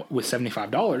 Now with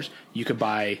 $75, you could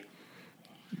buy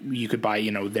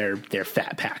their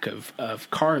fat pack of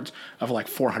cards of like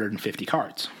 450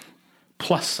 cards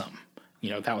plus some.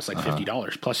 That was like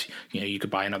 $50. Plus, you could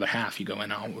buy another half. You go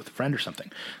in on with a friend or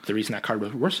something. The reason that card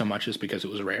was worth so much is because it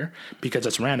was rare. Because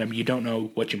it's random, you don't know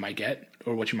what you might get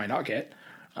or what you might not get,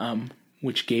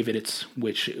 which gave it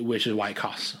which is why it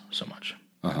costs so much.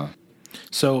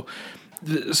 So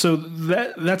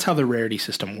that's how the rarity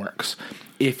system works.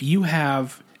 If you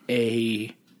have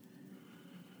a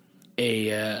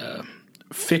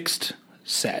fixed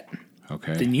set.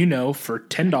 Okay. Then for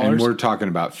 $10... And we're talking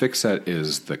about fixed set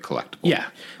is the collectible. Yeah.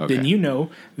 Okay. Then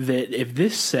that if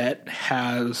this set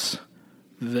has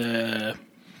the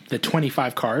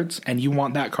 25 cards and you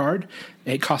want that card,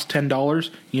 it costs $10,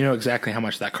 you know exactly how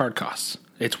much that card costs.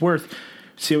 It's worth...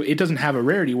 So it doesn't have a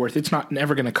rarity worth. It's not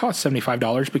never going to cost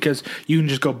 $75 because you can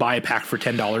just go buy a pack for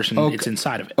 $10 and it's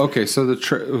inside of it. Okay, so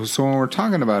so when we're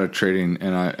talking about a trading,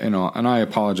 and I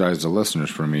apologize to listeners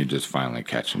for me just finally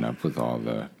catching up with all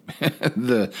the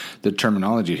the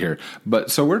terminology here.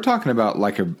 But so we're talking about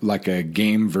like a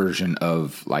game version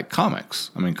of like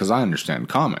comics. I mean, because I understand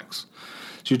comics.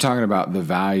 So you're talking about the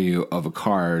value of a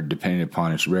card depending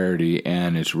upon its rarity,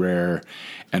 and it's rare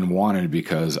and wanted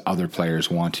because other players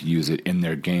want to use it in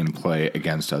their gameplay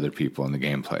against other people in the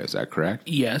gameplay. Is that correct?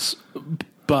 Yes,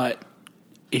 but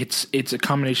it's a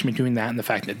combination between that and the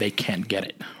fact that they can't get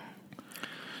it.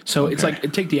 So it's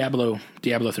like, take Diablo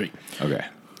 3. Okay.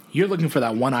 You're looking for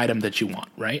that one item that you want,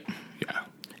 right? Yeah.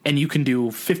 And you can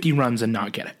do 50 runs and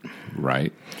not get it.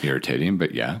 Right. Irritating,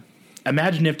 but yeah.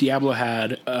 Imagine if Diablo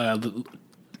had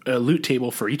a loot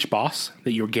table for each boss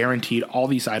that you're guaranteed all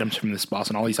these items from this boss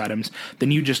and all these items,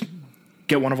 then you just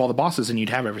get one of all the bosses and you'd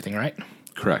have everything, right?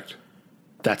 Correct.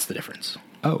 That's the difference.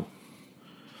 Oh.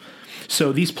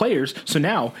 So these players, so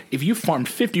now if you farmed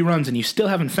 50 runs and you still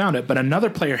haven't found it, but another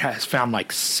player has found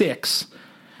like 6,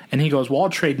 and he goes, well, I'll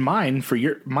trade mine for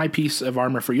my piece of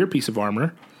armor for your piece of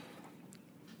armor.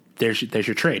 there's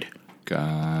your trade.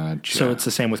 Gotcha. So it's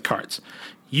the same with cards.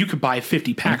 You could buy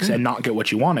 50 packs and not get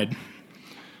what you wanted.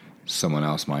 Someone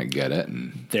else might get it,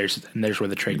 and There's where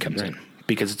the trade comes in,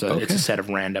 because it's a set of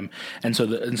random. And so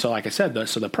like I said,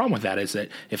 the problem with that is that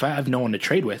if I have no one to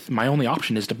trade with, my only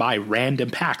option is to buy random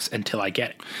packs until I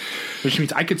get it, which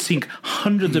means I could sink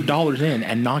hundreds of dollars in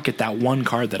and not get that one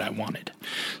card that I wanted.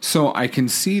 so I can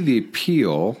see the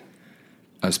appeal,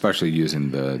 especially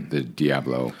using the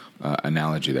Diablo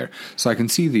analogy there. So I can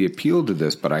see the appeal to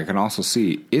this, but I can also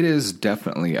see it is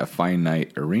definitely a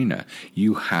finite arena.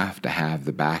 You have to have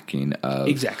the backing of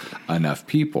enough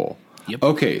people. Yep.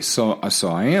 Okay, so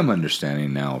I am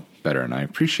understanding now better, and I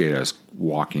appreciate us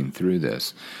walking through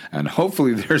this. And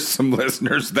hopefully, there's some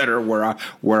listeners that are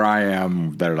where I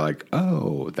am that are like,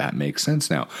 oh, that makes sense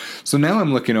now. So now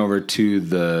I'm looking over to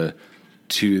the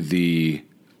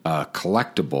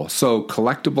collectible. So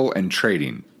collectible and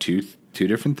trading, two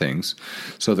different things.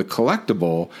 So the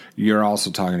collectible, you're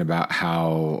also talking about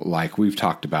how, like we've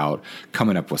talked about,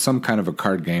 coming up with some kind of a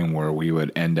card game where we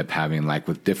would end up having like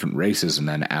with different races, and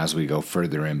then as we go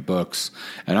further in books,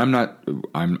 and I'm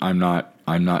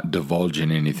not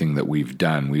divulging anything that we've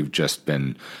done. We've just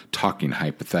been talking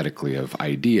hypothetically of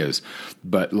ideas.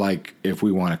 But like if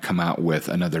we want to come out with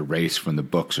another race from the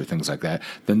books or things like that,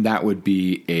 then that would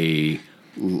be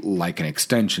like an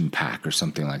extension pack or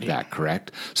something like that,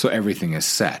 correct? So everything is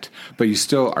set, but you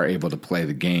still are able to play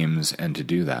the games and to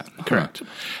do that. Correct.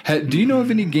 Do you know of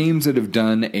any games that have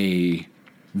done a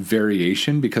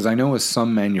variation? Because I know with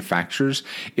some manufacturers,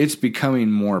 it's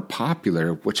becoming more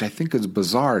popular, which I think is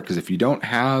bizarre, because if you don't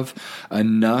have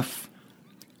enough,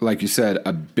 like you said,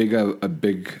 a big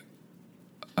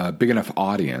enough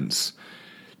audience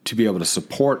to be able to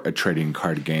support a trading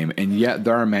card game, and yet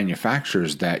there are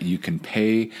manufacturers that you can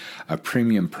pay a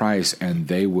premium price and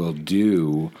they will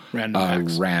do random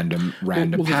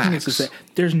packs. The thing is that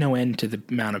there's no end to the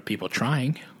amount of people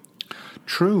trying.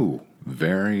 True.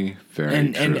 Very,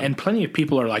 very true. And plenty of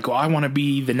people are like, well, I want to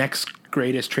be the next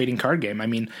greatest trading card game. I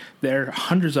mean, there are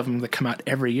hundreds of them that come out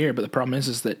every year, but the problem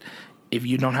is that if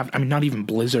you don't have, I mean, not even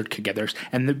Blizzard could get theirs.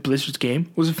 And the Blizzard's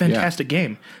game was a fantastic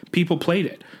game. People played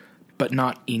it, but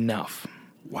not enough.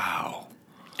 Wow.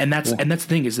 And that's the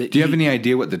thing is that. Do you have any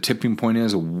idea what the tipping point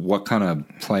is? Or what kind of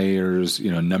players,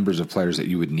 numbers of players that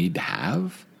you would need to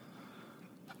have?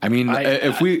 I mean,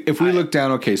 if we look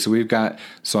down, okay, so we've got.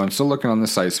 So I'm still looking on the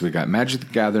site. So we've got Magic the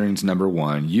Gathering's number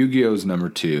 1, Yu-Gi-Oh's number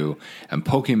 2, and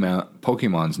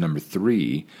Pokemon's number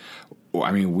 3.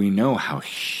 I mean, we know how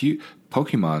huge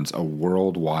Pokemon's a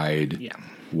worldwide. Yeah.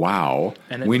 Wow.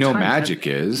 And we know Magic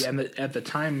is. Yeah, and at the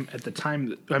time that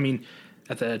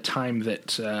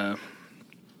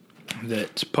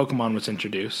Pokemon was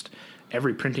introduced,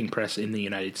 every printing press in the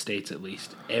United States, at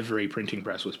least, every printing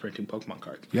press was printing Pokemon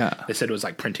cards. Yeah. They said it was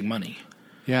like printing money.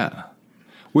 Yeah.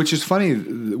 Which is funny,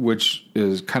 which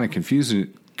is kind of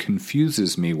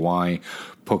confuses me why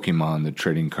Pokemon, the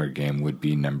trading card game, would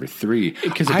be number 3.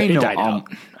 Because it died out.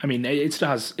 I mean, it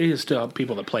is still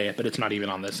people that play it, but it's not even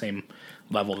on the same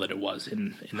level that it was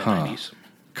in the 90s.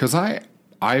 Because I've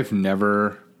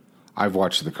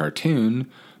watched the cartoon,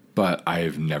 but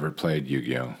I've never played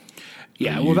Yu-Gi-Oh!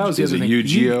 Yeah, well, that was the other thing.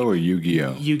 Yu-Gi-Oh! Or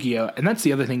Yu-Gi-Oh? Yu-Gi-Oh! And that's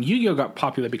the other thing. Yu-Gi-Oh! Got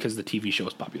popular because the TV show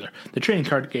was popular. The trading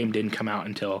card game didn't come out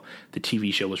until the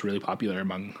TV show was really popular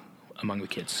among the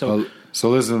kids. So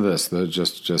listen to this.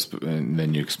 Just and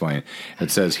then you explain. It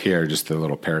says here, just the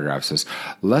little paragraph says,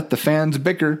 "Let the fans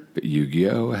bicker, but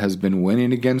Yu-Gi-Oh! Has been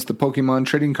winning against the Pokemon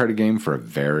trading card game for a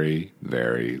very,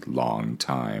 very long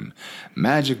time.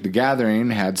 Magic the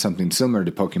Gathering had something similar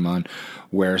to Pokemon,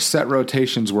 where set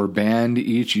rotations were banned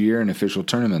each year in official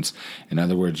tournaments. In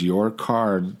other words, your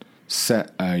card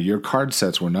sets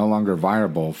were no longer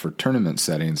viable for tournament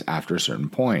settings after a certain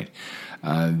point.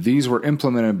 These were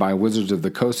implemented by Wizards of the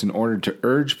Coast in order to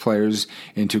urge players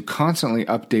into constantly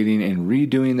updating and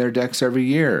redoing their decks every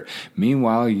year.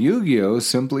 Meanwhile, Yu-Gi-Oh!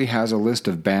 Simply has a list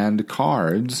of banned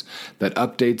cards that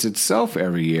updates itself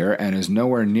every year and is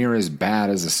nowhere near as bad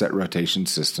as the set rotation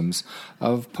systems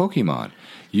of Pokemon.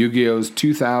 Yu-Gi-Oh's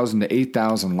 2,000 to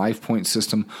 8,000 life point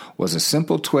system was a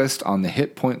simple twist on the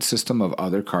hit point system of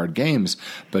other card games,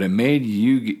 but it made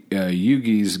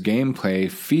Yugi's gameplay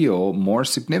feel more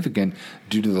significant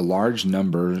due to the large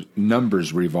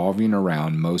numbers revolving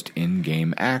around most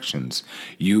in-game actions.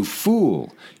 You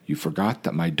fool! You forgot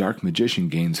that my Dark Magician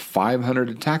gains 500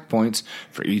 attack points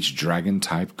for each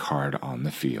Dragon-type card on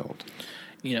the field."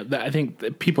 I think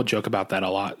that people joke about that a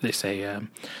lot. They say,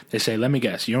 "Let me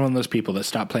guess, you're one of those people that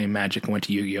stopped playing Magic and went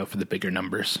to Yu-Gi-Oh for the bigger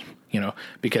numbers."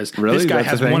 Because really? This guy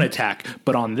That's has one attack,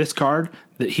 but on this card,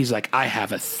 he's like, "I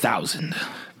have 1,000."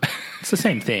 It's the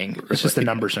same thing. It's just the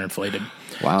numbers are inflated.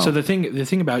 Wow. So the thing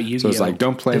about Yu-Gi-Oh! So it's like,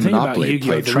 don't play Monopoly,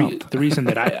 play Trump. The reason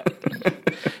that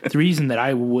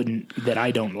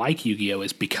I don't like Yu-Gi-Oh!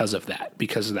 Is because of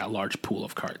that large pool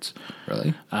of cards.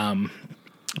 Really?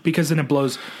 Because then it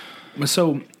blows.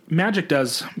 So Magic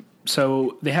does.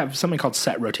 So they have something called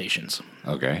set rotations.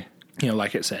 Okay.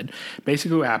 Like it said,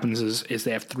 basically what happens is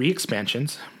they have 3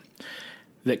 expansions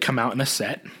that come out in a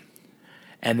set.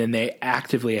 And then they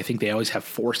actively, I think they always have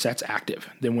 4 sets active.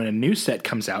 Then when a new set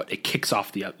comes out, it kicks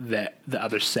off the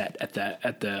other set at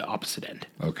the opposite end.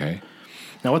 Okay.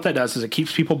 Now what that does is it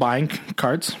keeps people buying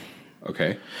cards.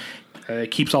 Okay. It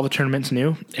keeps all the tournaments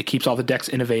new. It keeps all the decks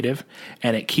innovative,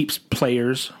 and it keeps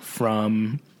players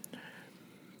from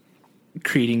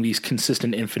creating these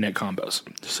consistent infinite combos.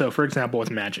 So, for example, with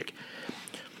Magic,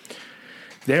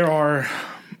 there are.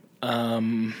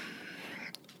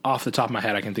 Off the top of my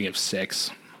head, I can think of 6.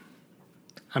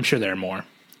 I'm sure there are more.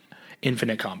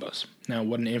 Infinite combos. Now,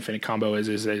 what an infinite combo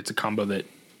is that it's a combo that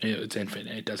it's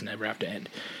infinite. It doesn't ever have to end.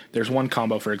 There's one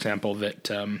combo, for example, that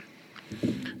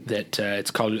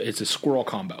it's a squirrel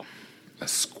combo. A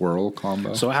squirrel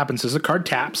combo? So what happens is the card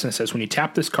taps, and it says when you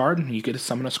tap this card, you get to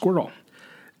summon a squirrel.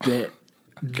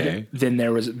 Okay. Then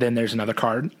there's another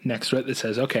card next to it that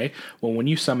says, okay, well, when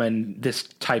you summon this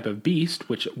type of beast,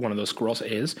 which one of those squirrels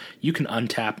is, you can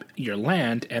untap your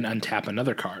land and untap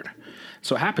another card.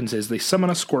 So what happens is they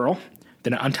summon a squirrel,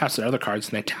 then it untaps the other cards,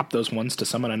 and they tap those ones to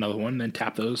summon another one, then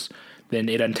tap those, then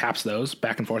it untaps those,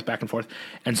 back and forth,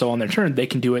 and so on their turn, they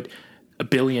can do it 1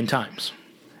 billion times.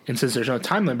 And since there's no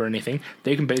time limit or anything,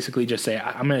 they can basically just say,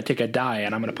 I'm going to take a die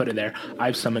and I'm going to put it there.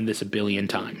 I've summoned this 1 billion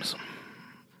times.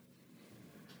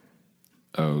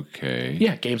 Okay.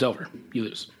 Yeah, game's over. You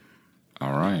lose.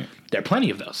 All right. There are plenty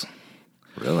of those.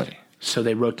 Really?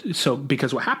 So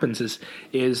because what happens is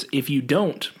if you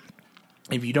don't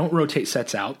rotate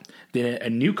sets out, then a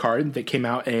new card that came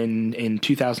out in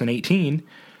 2018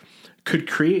 could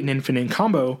create an infinite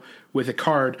combo with a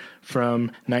card from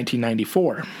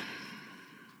 1994.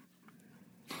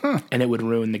 Huh. And it would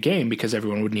ruin the game because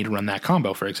everyone would need to run that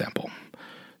combo, for example.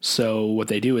 So what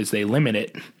they do is they limit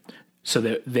it so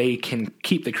that they can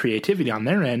keep the creativity on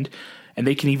their end, and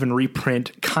they can even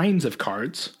reprint kinds of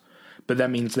cards, but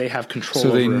that means they have control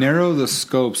over... So they narrow the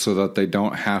scope so that they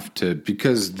don't have to...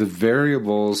 Because the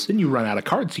variables... Then you run out of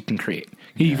cards you can create.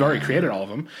 You've already created all of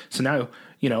them. So now,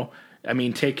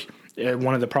 take...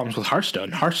 one of the problems with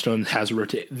Hearthstone. Hearthstone has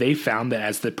they found that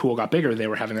as the pool got bigger, they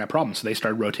were having that problem. So they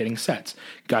started rotating sets.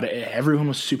 Everyone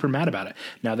was super mad about it.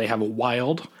 Now they have a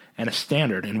wild and a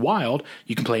standard. In wild,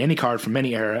 you can play any card from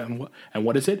any era. And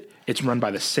what is it? It's run by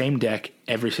the same deck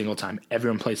every single time.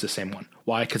 Everyone plays the same one.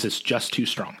 Why? Because it's just too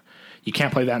strong. You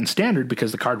can't play that in standard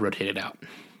because the card rotated out.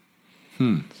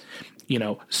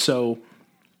 So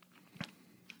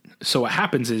what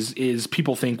happens is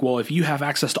people think, well, if you have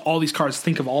access to all these cards,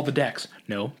 think of all the decks.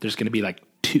 No, there's going to be like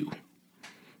 2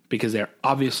 because they're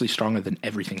obviously stronger than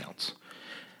everything else.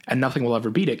 And nothing will ever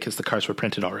beat it because the cards were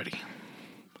printed already.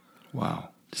 Wow.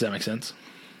 Does that make sense?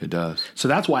 It does. So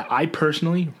that's why I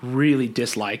personally really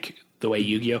dislike the way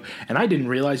Yu-Gi-Oh! And I didn't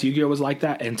realize Yu-Gi-Oh! Was like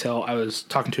that until I was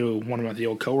talking to one of the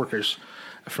old coworkers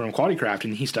from Quality Craft,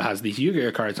 and he still has these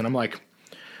Yu-Gi-Oh! Cards. And I'm like,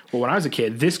 well, when I was a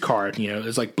kid, this card,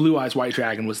 it's like Blue Eyes White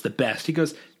Dragon was the best. He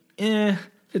goes,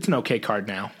 it's an okay card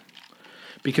now.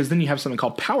 Because then you have something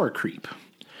called power creep.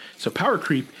 So power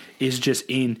creep is just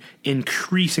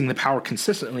increasing the power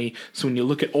consistently. So when you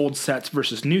look at old sets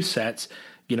versus new sets,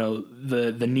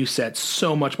 the new set's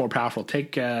so much more powerful.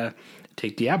 Take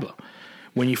Diablo.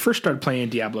 When you first started playing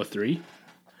Diablo 3,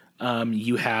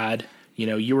 you had...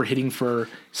 you were hitting for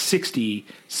 60,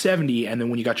 70, and then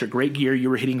when you got your great gear, you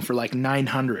were hitting for like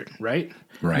 900, right?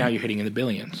 Right. Now you're hitting in the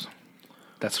billions.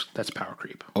 That's power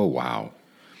creep. Oh, wow.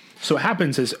 So what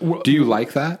happens is... Do you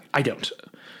like that? I don't.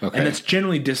 Okay. And it's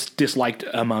generally disliked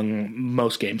among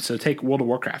most games. So take World of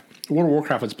Warcraft. World of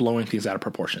Warcraft is blowing things out of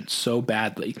proportion so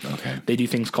badly. Okay. They do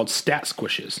things called stat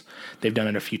squishes. They've done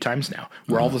it a few times now,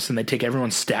 where all of a sudden they take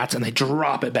everyone's stats and they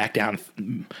drop it back down.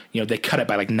 They cut it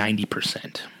by like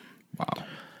 90%. Wow.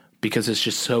 Because it's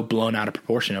just so blown out of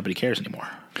proportion, nobody cares anymore.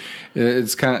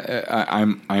 It's kind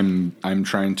of I'm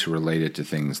trying to relate it to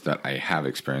things that I have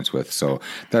experience with. So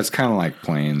that's kind of like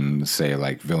playing, say,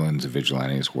 like Villains of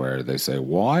Vigilantes, where they say,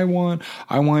 "Well, I want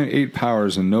 8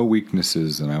 powers and no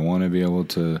weaknesses, and I want to be able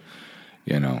to,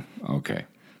 okay."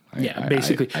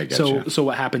 Basically. I get so you. so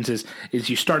what happens is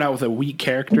you start out with a weak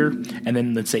character, and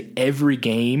then let's say every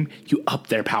game you up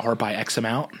their power by X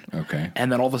amount. Okay.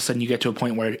 And then all of a sudden you get to a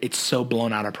point where it's so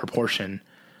blown out of proportion.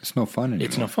 It's no fun anymore.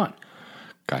 It's no fun.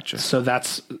 Gotcha. So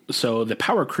the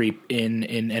power creep and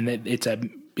it's a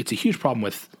it's a huge problem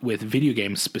with video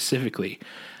games specifically.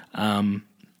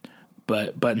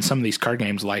 But in some of these card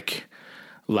games like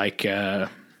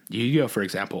Yu-Gi-Oh, for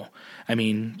example, I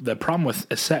mean, the problem with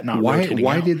a set not rotating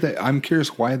why out, did they? I'm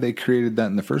curious why they created that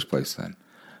in the first place. Then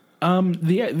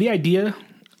the idea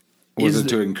was it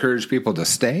to encourage people to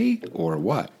stay or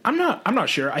what? I'm not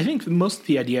sure. I think most of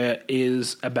the idea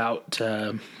is about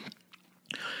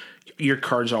your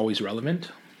card's always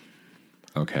relevant.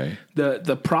 Okay.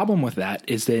 The problem with that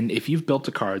is then if you've built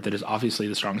a card that is obviously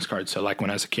the strongest card, so like when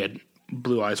I was a kid,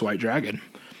 Blue Eyes White Dragon,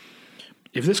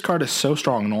 if this card is so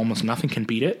strong and almost nothing can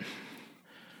beat it,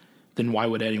 then why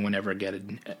would anyone ever get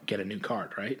a new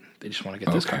card, right? They just want to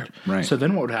get this card. Right. So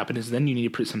then what would happen is then you need to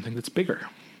print something that's bigger.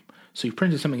 So you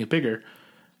printed something that's bigger.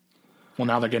 Well,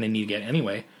 now they're going to need to get it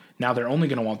anyway. Now they're only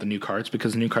going to want the new cards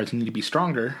because the new cards need to be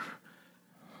stronger.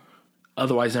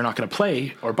 Otherwise, they're not going to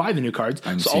play or buy the new cards.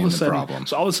 So all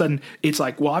of a sudden, it's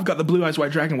like, well, I've got the Blue Eyes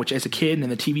White Dragon, which as a kid and in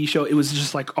the TV show, it was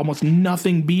just like almost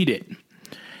nothing beat it.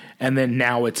 And then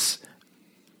now it's,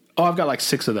 I've got like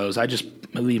 6 of those. I just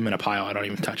leave them in a pile. I don't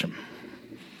even touch them.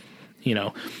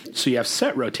 So you have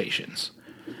set rotations.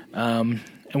 And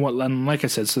like I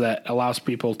said, so that allows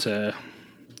people it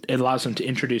allows them to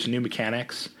introduce new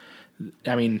mechanics.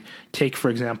 I mean, take, for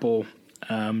example,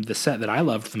 the set that I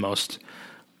loved the most,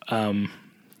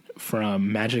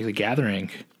 from Magic the Gathering.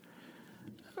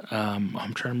 I'm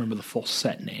trying to remember the full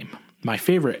set name. My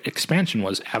favorite expansion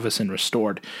was Avacyn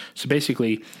Restored. So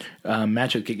basically,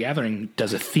 Magic the Gathering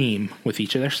does a theme with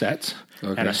each of their sets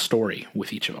and a story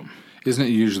with each of them. Isn't it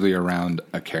usually around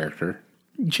a character?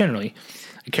 Generally,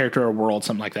 a character or a world,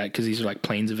 something like that, because these are like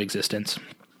planes of existence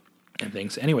and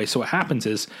things. Anyway, so what happens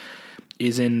is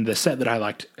in the set that I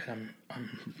liked,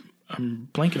 I'm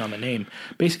blanking on the name.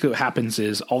 Basically, what happens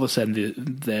is all of a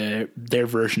sudden their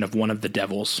version of one of the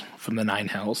devils from the 9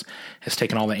 hells has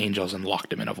taken all the angels and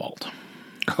locked them in a vault.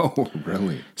 Oh,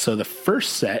 really? So the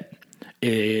first set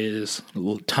is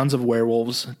tons of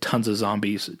werewolves, tons of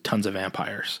zombies, tons of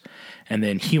vampires, and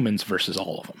then humans versus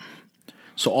all of them.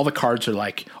 So all the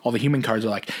human cards are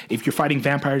like, if you're fighting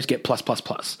vampires, get +++,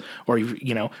 or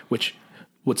which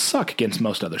would suck against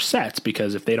most other sets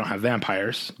because if they don't have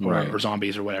vampires or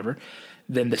zombies or whatever,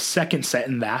 then the second set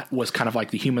in that was kind of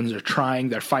like the humans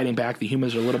they're fighting back. The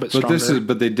humans are a little bit stronger.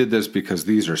 But they did this because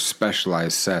these are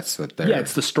specialized sets that they're... Yeah,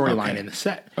 it's the storyline in the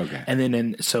set. Okay. And then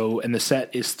and the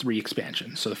set is 3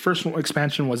 expansions. So the first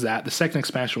expansion was that. The second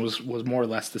expansion was more or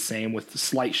less the same with the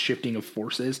slight shifting of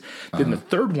forces. Then the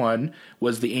third one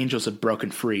was the angels have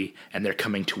broken free and they're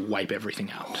coming to wipe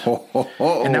everything out.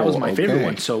 And that was my favorite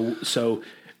one. So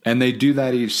and they do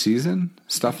that each season?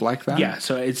 Stuff like that? Yeah,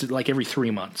 so it's like every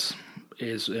 3 months.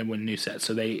 Is when new sets.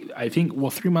 So they do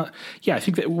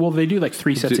like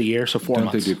 3 sets a year, so 4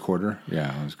 months. Don't they do quarter?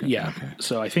 Yeah, I was good. Yeah. Okay.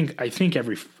 So I think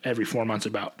every 4 months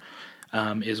about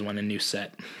is when a new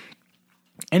set.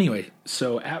 Anyway,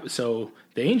 so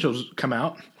the angels come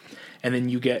out, and then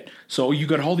you get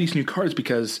all these new cards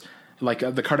because like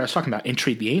the card I was talking about,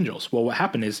 Entreat the Angels. Well, what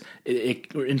happened is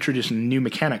it introduced a new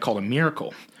mechanic called a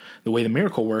miracle. The way the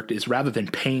miracle worked is rather than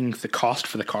paying the cost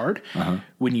for the card,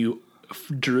 when you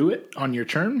drew it on your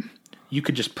turn, you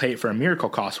could just pay it for a miracle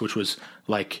cost, which was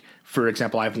like, for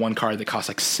example, I have one card that costs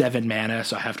like 7 mana,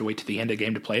 so I have to wait to the end of the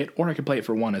game to play it, or I can play it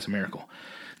for 1 as a miracle.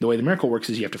 The way the miracle works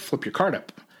is you have to flip your card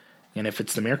up, and if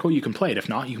it's the miracle, you can play it. If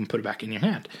not, you can put it back in your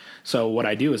hand. So what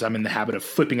I do is I'm in the habit of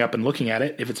flipping up and looking at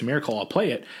it. If it's a miracle, I'll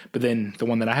play it, but then the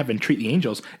one that I have in Treat the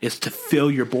Angels is to fill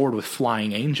your board with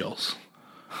flying angels.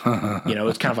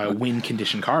 It's kind of like a win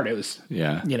condition card. It was,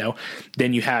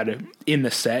 then you had in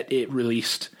the set, it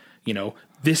released,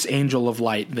 this angel of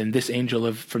light, then this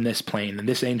angel from this plane, and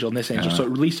this angel and this angel. So it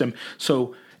released them.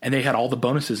 And they had all the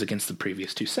bonuses against the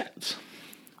previous 2 sets.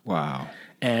 Wow.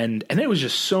 And it was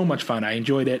just so much fun. I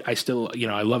enjoyed it. I still,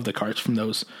 I love the cards from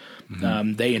those.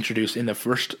 They introduced in the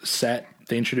first set,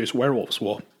 they introduced werewolves.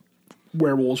 Well,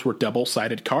 werewolves were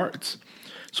double-sided cards.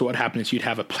 So what happened is you'd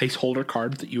have a placeholder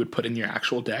card that you would put in your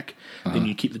actual deck. Then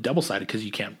you keep the double-sided because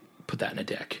you can't put that in a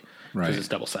deck because it's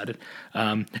double-sided.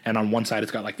 And on one side,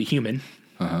 it's got like the human.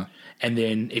 And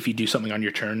then if you do something on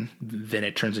your turn, then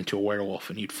it turns into a werewolf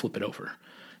and you'd flip it over.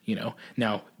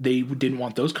 Now they didn't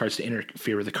want those cards to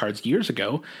interfere with the cards years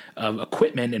ago of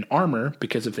equipment and armor,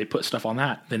 because if they put stuff on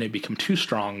that, then it'd become too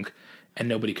strong and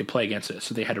nobody could play against it.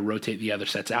 So they had to rotate the other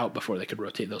sets out before they could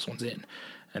rotate those ones in.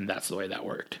 And that's the way that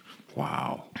worked.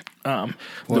 Wow.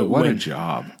 What a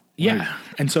job. Yeah.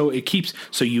 And so it keeps,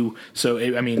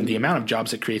 the amount of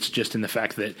jobs it creates just in the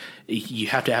fact that you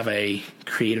have to have a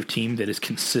creative team that is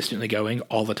consistently going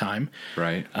all the time.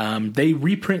 Right. They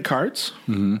reprint cards.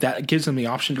 That gives them the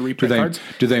option to reprint cards.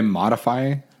 Do they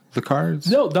modify the cards?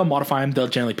 They'll modify them. They'll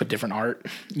generally put different art,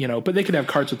 but they could have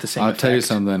cards with the same I'll effect. tell you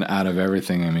something, out of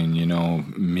everything, I mean,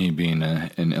 me being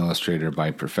an illustrator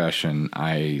by profession,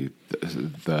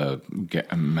 the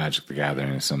Magic the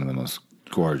Gathering is some of the most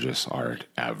gorgeous art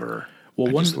ever. Well,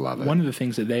 I just love it. One of the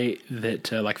things that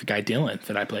like the guy Dylan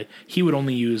that I played, he would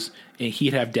only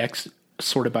he'd have decks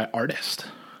sorted by artist.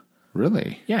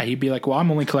 Really? Yeah, he'd be like, well,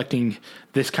 I'm only collecting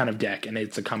this kind of deck, and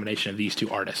it's a combination of these two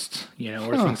artists,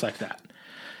 or things like that.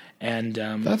 And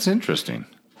that's interesting.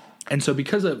 And so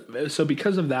because of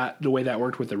that, the way that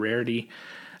worked with the rarity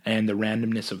and the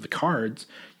randomness of the cards,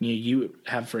 you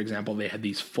have, for example, they had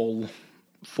these full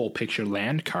picture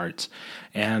land cards,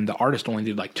 and the artist only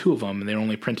did like 2 of them, and they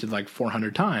only printed like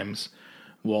 400 times.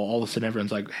 Well, all of a sudden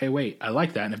everyone's like, hey, wait, I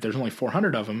like that. And if there's only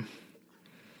 400 of them,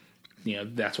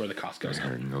 that's where the cost goes up. I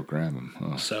can go grab them.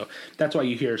 Oh. So that's why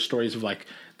you hear stories of like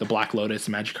the Black Lotus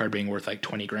Magic card being worth like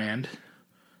 $20,000.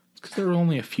 Because there were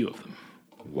only a few of them.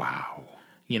 Wow.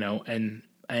 And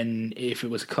if it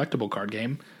was a collectible card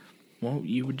game, well,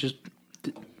 you would just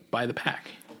buy the pack.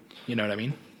 You know what I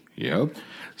mean? Yep.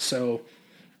 So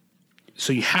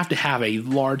you have to have a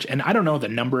large, and I don't know what the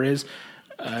number is,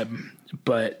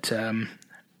 but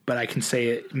I can say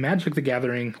it. Magic the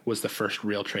Gathering was the first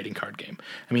real trading card game.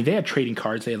 I mean, they had trading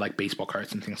cards. They had like baseball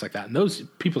cards and things like that. And those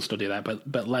people still do that,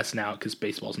 but less now because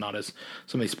baseball's not as,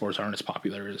 some of these sports aren't as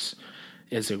popular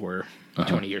as they were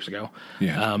 20 years ago.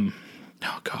 Yeah.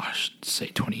 Oh gosh, say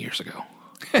 20 years ago.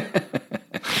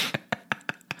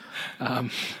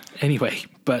 Anyway,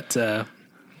 but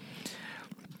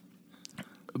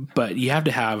you have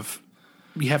to have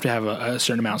a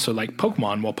certain amount. So like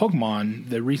Pokemon,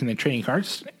 the reason the trading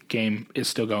cards game is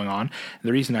still going on,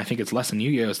 the reason I think it's less than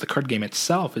Yu-Gi-Oh! Is the card game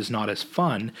itself is not as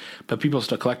fun, but people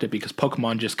still collect it because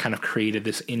Pokemon just kind of created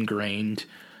this ingrained,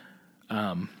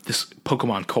 this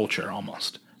Pokemon culture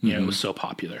almost. It was so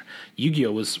popular.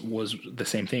 Yu-Gi-Oh! was the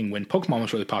same thing. When Pokemon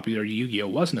was really popular, Yu-Gi-Oh!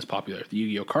 Wasn't as popular. The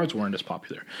Yu-Gi-Oh! Cards weren't as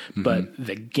popular. Mm-hmm. But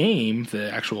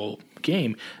the actual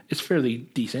game, is fairly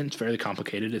decent. It's fairly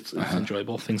complicated. It's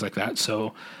enjoyable, things like that.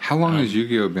 So, how long has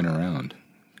Yu-Gi-Oh! Been around?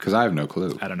 Because I have no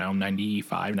clue. I don't know,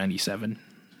 95, 97,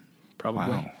 probably.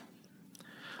 Wow.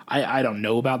 I don't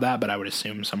know about that, but I would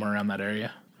assume somewhere around that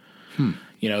area.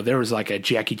 There was like a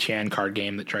Jackie Chan card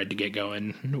game that tried to get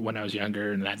going when I was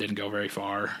younger, and that didn't go very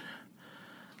far.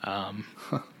 So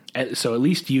at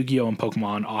least Yu-Gi-Oh! And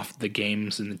Pokemon off the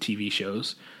games and the TV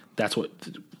shows, that's what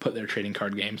put their trading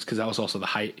card games, because that was also the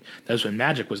height. That was when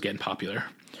Magic was getting popular.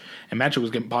 And Magic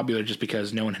was getting popular just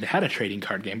because no one had a trading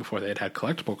card game before they had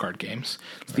collectible card games.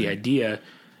 It's the idea,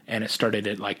 and it started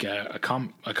at like a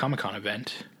Comic-Con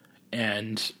event,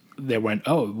 and they went,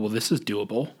 oh, well, this is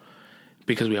doable,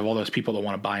 because we have all those people that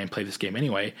want to buy and play this game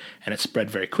anyway, and it spread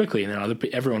very quickly. And then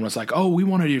everyone was like, oh, we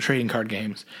want to do trading card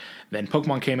games. Then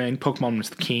Pokemon came in. Pokemon was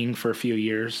the king for a few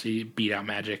years. He beat out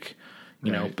Magic,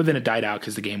 but then it died out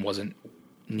because the game wasn't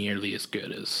nearly as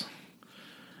good as...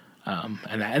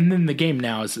 and then the game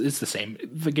now is the same.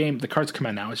 The cards come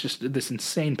out now. It's just this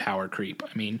insane power creep.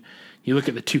 I mean, you look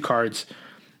at the 2 cards...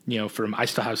 I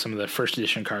still have some of the first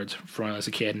edition cards from when I was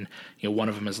a kid, and one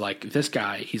of them is like, this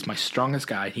guy, he's my strongest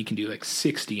guy. He can do like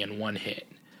 60 in one hit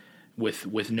with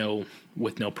no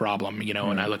problem,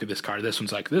 And I look at this card. This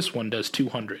one's like, this one does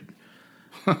 200,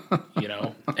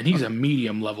 and he's a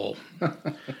medium level,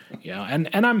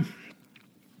 and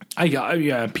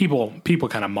people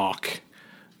kind of mock.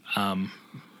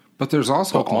 But there's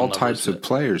also Pokemon all types of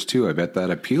players too. I bet that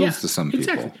appeals to some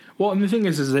exactly. people. Well, and the thing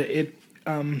is that it.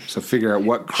 So figure out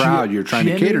what crowd you're trying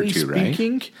to cater to, right?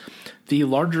 Speaking, the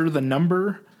larger the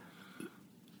number,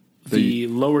 the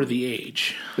lower the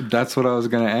age. That's what I was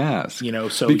going to ask.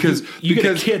 So because you get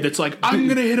a kid that's like, I'm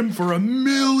going to hit him for $1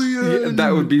 million. Yeah, that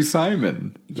would be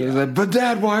Simon. Yeah. Like, but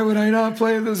Dad, why would I not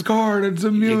play this card? It's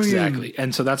 $1 million. Exactly.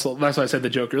 And so that's why I said the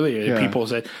joke earlier. Yeah. People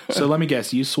said, so let me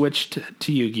guess, you switched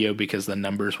to Yu-Gi-Oh! Because the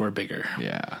numbers were bigger.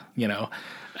 Yeah.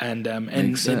 And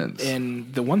Makes sense.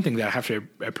 And the one thing that I have to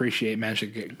appreciate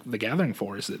Magic the Gathering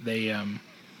for is that they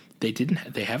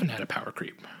haven't had a power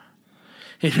creep.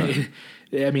 I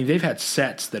mean, they've had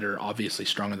sets that are obviously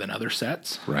stronger than other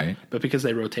sets, right? But because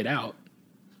they rotate out,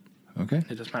 okay,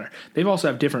 it doesn't matter. They've also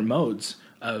have different modes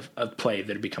of play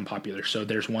that have become popular. So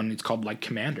there's one, it's called like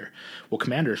Commander. Well,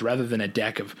 Commander is rather than a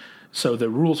deck of. So the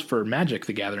rules for Magic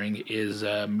the Gathering is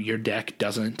your deck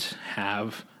doesn't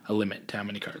have a limit to how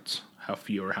many cards. How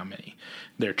few or how many.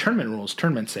 Their tournament rules,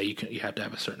 tournaments say you have to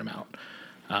have a certain amount,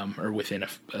 or within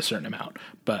a certain amount.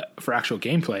 But for actual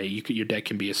gameplay, your deck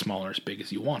can be as small or as big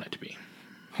as you want it to be.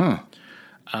 Huh.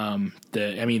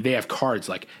 They have cards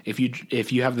like if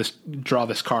you have draw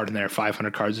this card and there are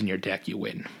 500 cards in your deck, you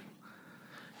win.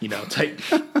 type.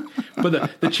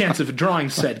 But the chance of drawing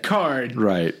said card,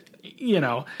 Right.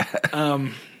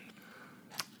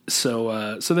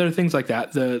 So there are things like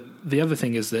that. The other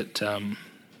thing is that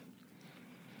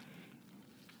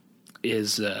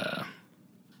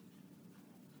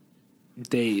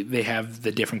they have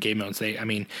the different game modes.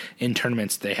 In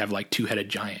tournaments they have like Two-Headed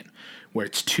Giant, where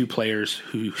it's two players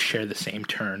who share the same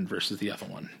turn versus the other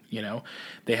one.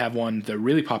 They have one. The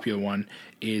really popular one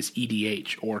is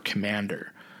EDH or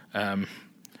Commander, and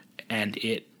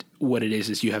what it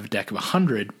is you have a deck of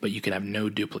 100, but you can have no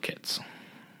duplicates.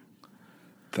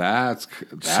 That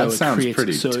sounds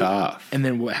pretty tough. And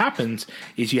then what happens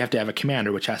is you have to have a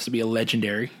commander, which has to be a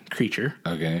legendary creature.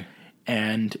 Okay.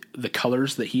 And the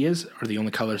colors that he is are the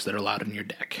only colors that are allowed in your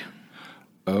deck.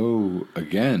 Oh,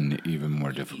 again, even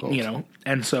more difficult.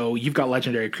 And so you've got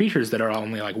legendary creatures that are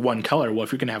only like one color. Well,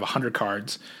 if you're going to have 100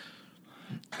 cards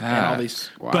and all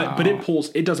these, wow. but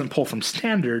it doesn't pull from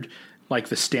standard, like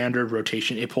the standard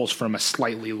rotation. It pulls from a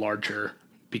slightly larger,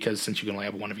 because since you can only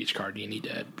have one of each card, you need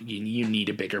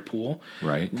a bigger pool.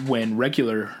 Right. When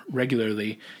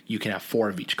regularly you can have 4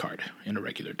 of each card in a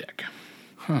regular deck.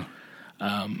 Huh.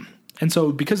 And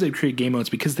so because they create game modes,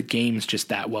 because the game's just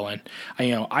that well, and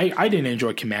I didn't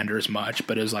enjoy Commander as much,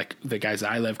 but it was like the guys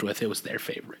that I lived with, it was their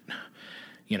favorite.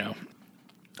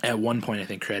 At one point I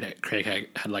think Craig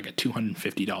had like a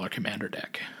 $250 Commander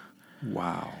deck.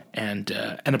 Wow. And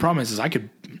the problem is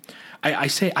I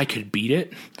say I could beat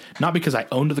it, not because I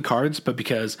owned the cards, but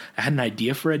because I had an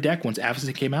idea for a deck once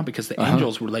Avacyn came out, because the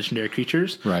angels were legendary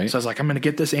creatures. Right. So I was like, I'm going to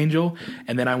get this angel.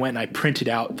 And then I went and I printed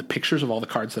out the pictures of all the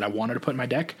cards that I wanted to put in my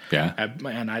deck. Yeah.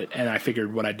 And I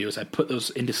figured what I'd do is I'd put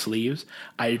those into sleeves.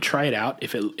 I'd try it out.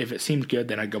 If it seemed good,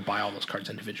 then I'd go buy all those cards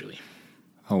individually.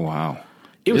 Oh, wow.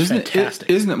 It was fantastic.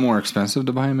 Isn't it more expensive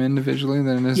to buy them individually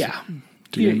than it is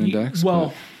to get them in decks?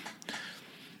 Well,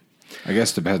 I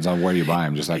guess it depends on where you buy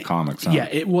them, just like comics. Huh? Yeah,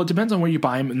 it depends on where you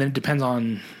buy them, and then it depends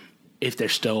on if they're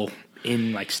still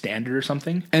in like standard or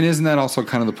something. And isn't that also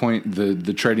kind of the point?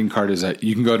 The trading card is that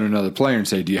you can go to another player and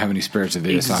say, "Do you have any spirits of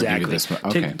this? Exactly. I'll give you this one."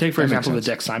 Okay. Take for example the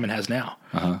deck Simon has now.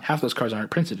 Half those cards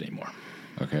aren't printed anymore.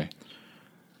 Okay.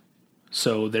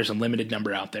 So there's a limited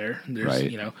number out there. There's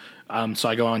right. So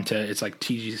I go on to, it's like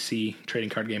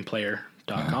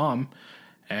TGCTradingCardGamePlayer.com.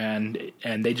 And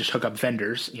they just hook up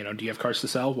vendors. Do you have cards to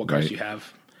sell? What cards do you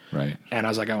have? Right. And I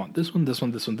was like, I want this one, this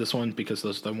one, this one, this one, because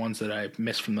those are the ones that I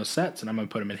missed from those sets, and I'm going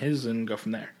to put them in his and go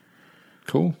from there.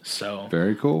 Cool. So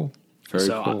very cool. Very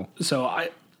cool.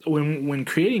 When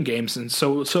creating games, and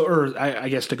I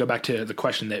guess to go back to the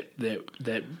question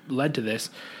that led to this,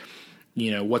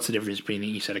 what's the difference between,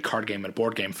 you said, a card game and a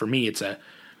board game? For me, it's a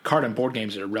card and board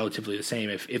games are relatively the same.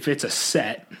 If it's a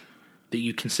set that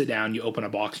you can sit down, you open a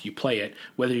box, you play it,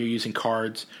 whether you're using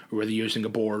cards or whether you're using a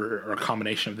board or a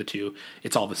combination of the two,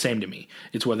 it's all the same to me.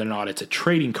 It's whether or not it's a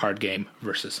trading card game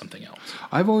versus something else.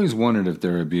 I've always wondered if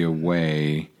there would be a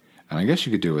way, and I guess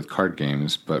you could do it with card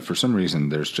games, but for some reason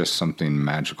there's just something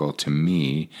magical to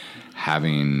me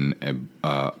having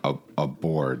a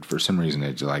board. For some reason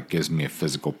it like gives me a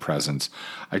physical presence.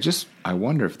 I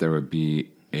wonder if there would be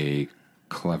a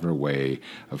clever way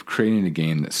of creating a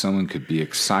game that someone could be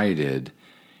excited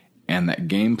and that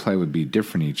gameplay would be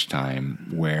different each time,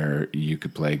 where you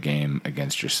could play a game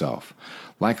against yourself,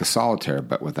 like a solitaire,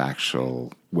 but with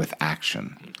action.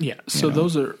 Yeah. So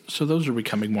those are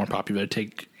becoming more popular. Are they?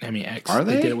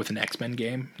 They did it with an X-Men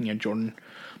game. Jordan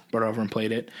brought over and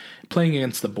played it. Playing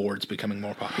against the board's becoming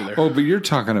more popular. Oh, but you're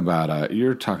talking about a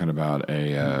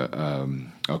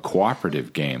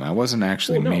cooperative game. I wasn't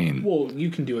actually mean. Well, you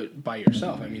can do it by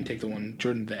yourself. Take the one,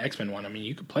 Jordan, the X-Men one.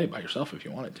 You could play it by yourself if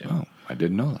you wanted to. Oh, I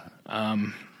didn't know that.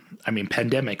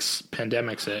 Pandemic's an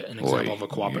example of a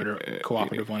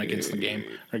cooperative one against the game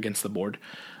or against the board.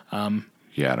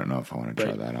 Yeah, I don't know if I want to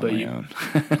try that on my own.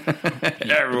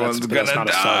 Everyone's gonna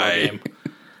die.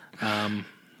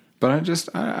 But I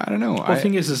don't know. Well, the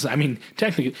thing is,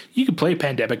 technically, you could play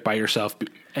Pandemic by yourself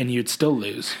and you'd still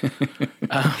lose.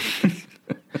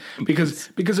 Because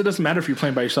it doesn't matter if you're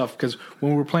playing by yourself, because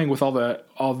when we're playing with all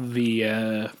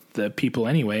the people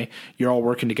anyway, you're all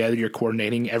working together, you're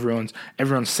coordinating, everyone's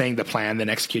saying the plan, then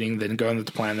executing, then going with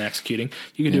the plan, then executing.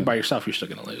 You can do it by yourself, you're still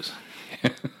going to lose.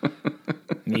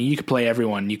 You could play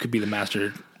everyone, you could be the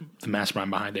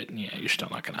mastermind behind it, and you're still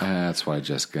not going to. That's why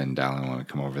Jessica and Dallin want to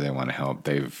come over. They want to help.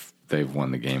 They've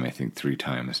won the game, I think, 3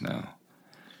 times now.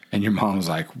 And your mom was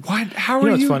like, "What? How are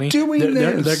you doing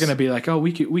this?" They're going to be like, "Oh,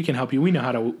 we can help you. We know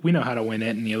how to win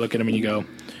it." And you look at them and you go,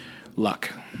 "Luck,"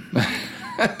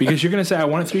 because you're going to say, "I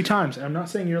won it 3 times." And I'm not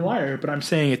saying you're a liar, but I'm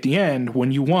saying at the end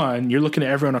when you won, you're looking at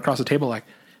everyone across the table like,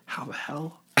 "How the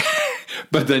hell?"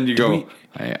 But then you go,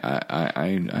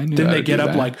 I knew. Then how they to get do up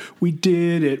that. like, we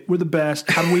did it. We're the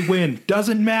best. How do we win?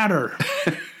 Doesn't matter.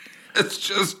 It's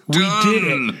just We did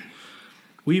done. it.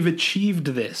 We've achieved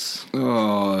this.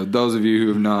 Oh, those of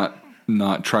you who have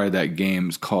not tried that game,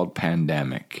 it's called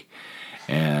Pandemic,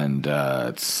 and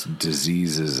it's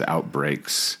diseases,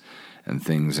 outbreaks, and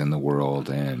things in the world.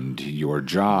 And your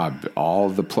job, all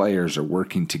the players are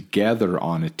working together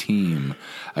on a team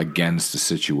against a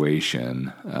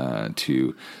situation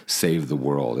to save the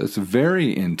world. It's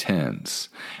very intense,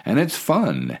 and it's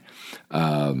fun.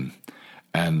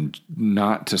 And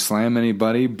not to slam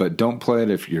anybody, but don't play it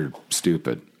if you're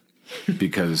stupid,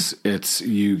 because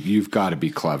you've got to be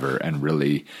clever and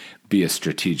really be a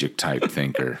strategic type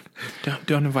thinker.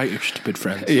 Don't invite your stupid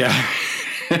friends. Yeah.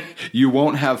 You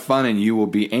won't have fun and you will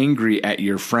be angry at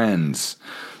your friends.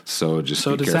 So just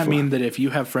So be does careful. that mean that if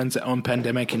you have friends that own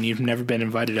Pandemic and you've never been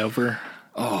invited over,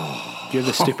 you're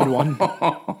the stupid one?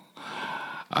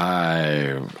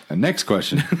 Next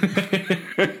question.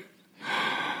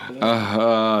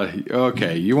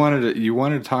 Okay, you wanted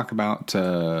to talk about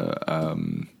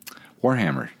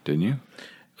Warhammer, didn't you?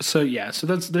 So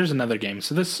there's another game.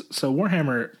 So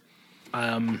Warhammer,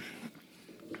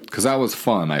 Because that was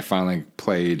fun. I finally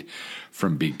played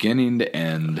from beginning to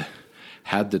end.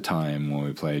 Had the time when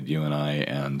we played, you and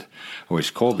I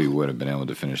wish Colby would have been able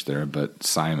to finish there, but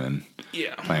Simon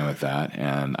playing with that,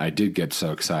 and I did get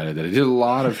so excited that I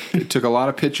did took a lot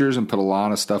of pictures and put a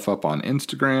lot of stuff up on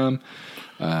Instagram.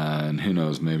 And who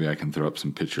knows, maybe I can throw up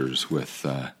some pictures with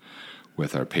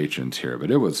our patrons here. But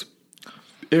it was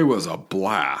a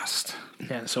blast.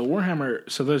 Yeah, so Warhammer,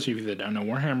 so those of you that don't know,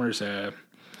 Warhammer's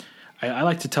I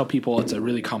like to tell people it's a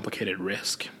really complicated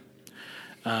Risk.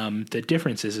 The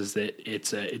difference is that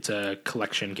it's a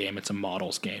collection game, it's a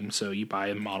models game. So you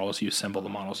buy models, you assemble the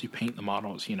models, you paint the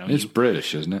models, It's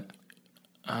British, isn't it?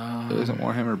 Isn't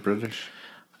Warhammer British?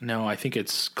 No, I think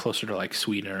it's closer to like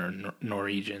Sweden or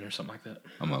Norwegian or something like that.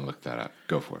 I'm gonna look that up.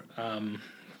 Go for it.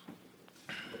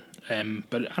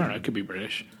 But I don't know, it could be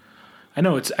British. I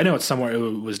know it's somewhere. It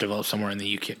was developed somewhere in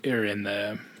the UK or in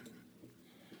the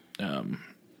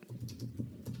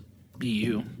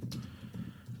EU.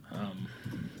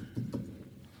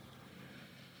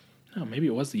 No, maybe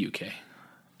it was the UK.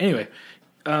 Anyway,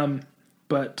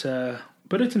 but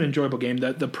it's an enjoyable game.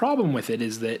 The problem with it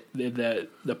is that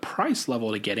the price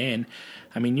level to get in.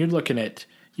 I mean, you're looking at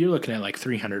like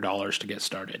 $300 to get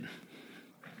started.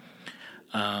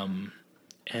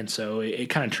 And so it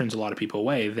kind of turns a lot of people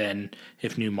away. Then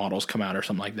if new models come out or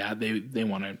something like that, they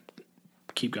want to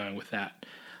keep going with that.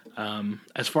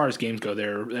 As far as games go,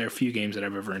 there are a few games that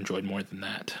I've ever enjoyed more than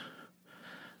that.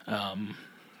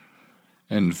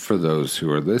 And for those who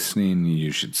are listening,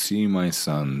 you should see my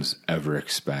son's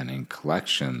ever-expanding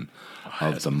collection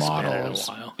of the models.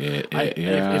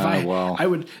 I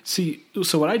would see.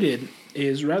 So what I did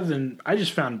is I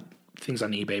just found things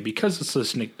on eBay because it's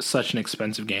such an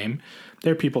expensive game.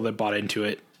 There are people that bought into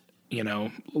it,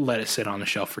 let it sit on the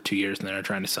shelf for 2 years, and then are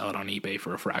trying to sell it on eBay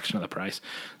for a fraction of the price.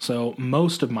 So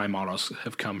most of my models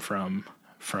have come from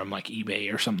like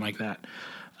eBay or something like that.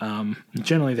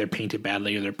 Generally they're painted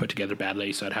badly or they're put together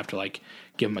badly, so I'd have to like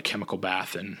give them a chemical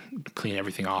bath and clean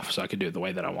everything off so I could do it the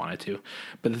way that I wanted to.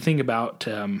 But the thing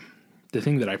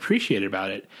that I appreciated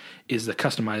about it is the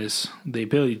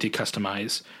ability to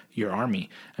customize your army.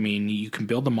 I mean, you can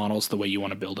build the models the way you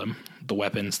want to build them, the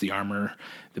weapons, the armor,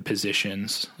 the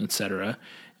positions, etc.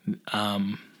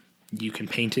 You can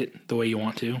paint it the way you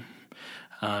want to.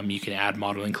 You can add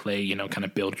modeling clay, kind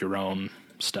of build your own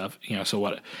stuff,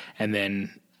 and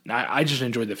then I just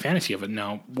enjoyed the fantasy of it.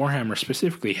 Now, Warhammer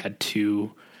specifically had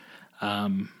two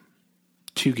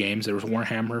games. There was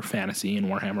Warhammer Fantasy and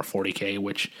Warhammer 40K,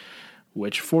 which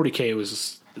 40K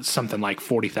was something like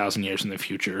 40,000 years in the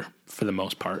future for the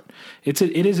most part. It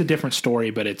is a different story,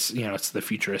 but it's the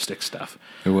futuristic stuff.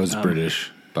 It was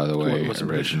British, by the way,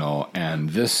 original, British?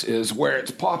 And this is where it's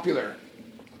popular.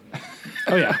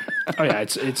 Oh yeah.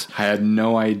 It's. I had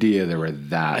no idea there were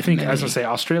that. I think many. I was gonna say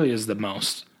Australia is the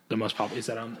most popular. Is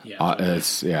that on? Yeah.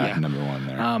 It's number one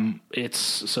there.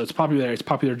 It's popular. It's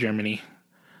popular Germany,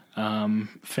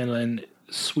 Finland,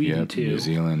 Sweden too. New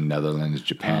Zealand, Netherlands,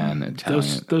 Japan,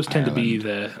 Italian. Those tend to be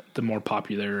Ireland. the more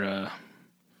popular.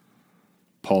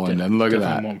 Poland, and look at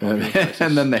definitely that.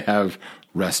 And then they have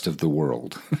rest of the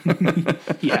world.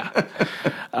 Yeah.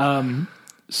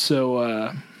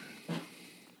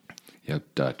 Yep,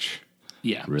 Dutch.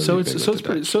 Yeah. Really so big it's with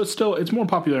the Dutch. it's more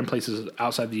popular in places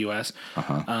outside the U.S.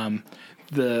 Uh-huh.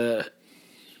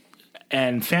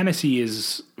 And fantasy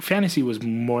was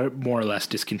more or less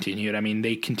discontinued. I mean,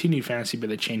 they continued fantasy, but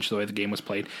they changed the way the game was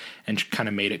played and kind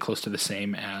of made it close to the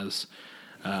same as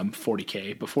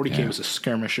 40K. But 40K was a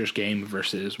skirmishers game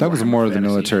versus that was Warhammer more of the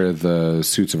Fantasy. military of the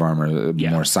suits of armor,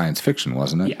 more science fiction,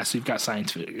 wasn't it? Yeah, so you've got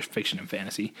science fiction and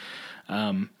fantasy.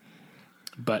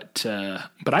 But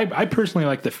I personally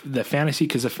like the fantasy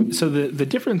because the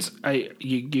difference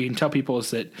you can tell people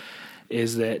is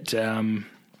that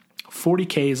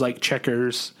 40K is like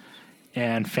checkers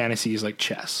and fantasy is like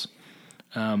chess.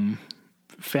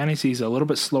 Fantasy is a little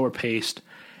bit slower paced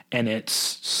and it's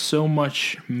so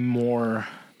much more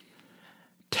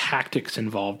tactics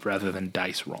involved rather than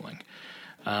dice rolling.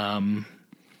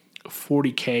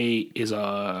 40K is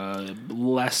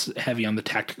less heavy on the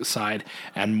tactical side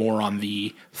and more on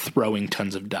the throwing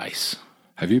tons of dice.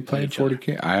 Have you played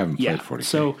 40K? I haven't played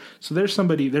 40K. So there's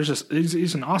somebody.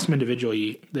 He's an awesome individual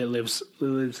that lives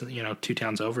 2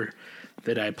 towns over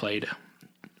that I played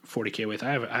 40K with.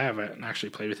 I haven't actually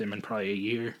played with him in probably a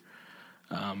year.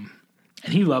 And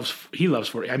he loves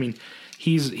 40. I mean,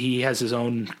 he has his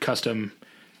own custom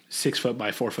 6 foot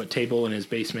by 4 foot table in his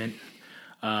basement.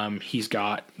 He's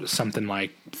got something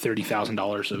like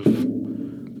 $30,000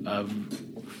 of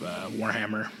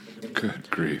Warhammer. Good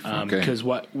grief! Okay. Because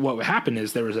what happened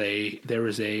is there was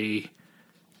a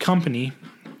company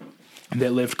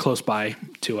that lived close by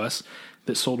to us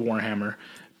that sold Warhammer,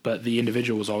 but the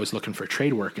individual was always looking for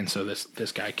trade work, and so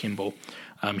this guy Kimball,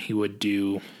 he would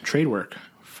do trade work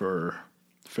for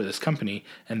this company,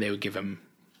 and they would give him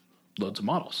loads of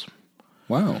models.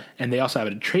 Wow. And they also have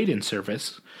a trade-in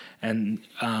service. And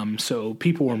so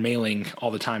people were mailing all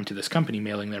the time to this company,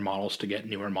 mailing their models to get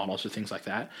newer models or things like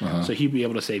that. Uh-huh. So he'd be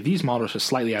able to say, these models are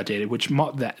slightly outdated, which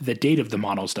the date of the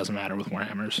models doesn't matter with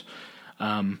Warhammers.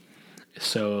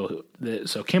 So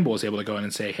Kimball was able to go in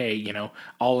and say, hey,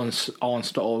 I'll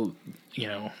install,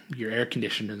 your air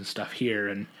conditioning and stuff here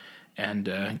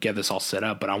and get this all set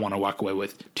up, but I want to walk away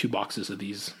with 2 boxes of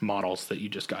these models that you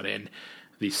just got in,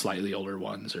 these slightly older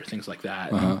ones or things like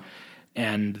that. Uh-huh.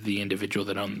 And the individual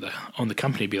that owned the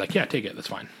company would be like, yeah, take it. That's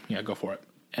fine. Yeah, go for it.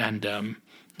 And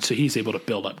so he's able to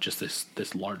build up just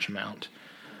this large amount.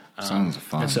 Sounds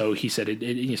fun. And so he said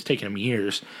it's taken him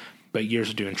years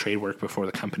of doing trade work before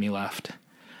the company left.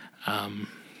 And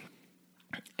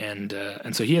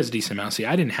so he has a decent amount. See,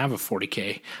 I didn't have a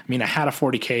 40K. I mean, I had a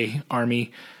 40K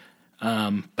army,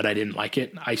 but I didn't like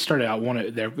it. I started out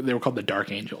they were called the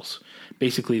Dark Angels.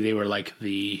 Basically, they were like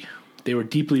they were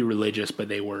deeply religious, but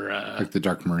they were like the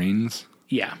Dark Marines.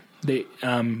 Yeah, they.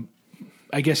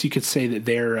 I guess you could say that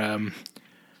they're. I'm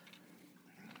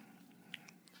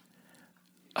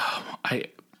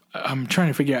trying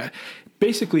to figure out.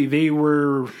 Basically, they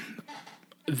were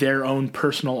their own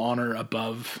personal honor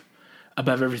above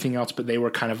everything else, but they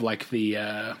were kind of like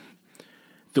the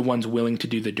ones willing to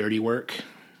do the dirty work.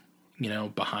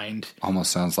 Behind. Almost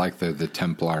sounds like the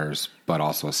Templars, but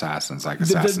also assassins, like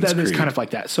Assassin's Creed. That is kind of like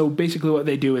that. So basically what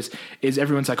they do is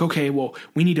everyone's like, okay, well,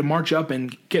 we need to march up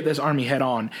and get this army head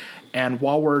on. And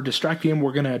while we're distracting them,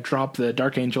 we're going to drop the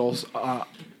Dark Angels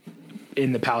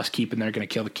in the palace keep, and they're going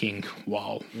to kill the king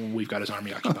while we've got his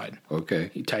army occupied. Okay.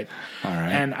 Type. All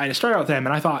right. And I started out with them,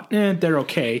 and I thought, they're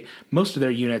okay. Most of their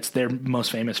units, they're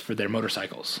most famous for their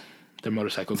motorcycles. Their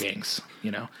motorcycle gangs,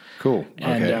 Cool.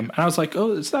 And, okay. and I was like,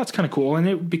 oh, that's kind of cool. And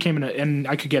it became and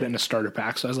I could get it in a starter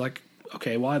pack. So I was like,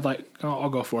 okay, well,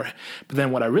 I'll go for it. But then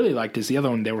what I really liked is the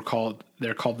other one. They're called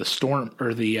the Storm,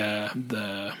 or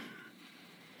the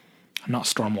not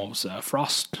Storm Wolves,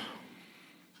 Frost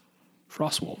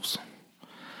Wolves.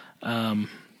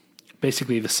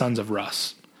 Basically the Sons of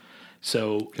Russ.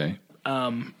 So, okay.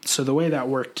 So the way that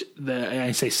worked,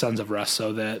 I say Sons of Russ.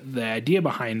 So the idea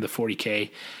behind the 40K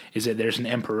is that there's an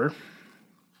emperor,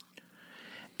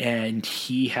 and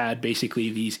he had basically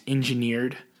these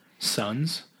engineered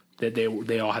sons that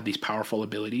they all had these powerful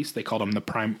abilities. They called them the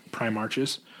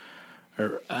Primarches,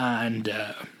 and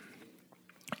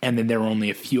then there were only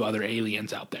a few other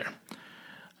aliens out there.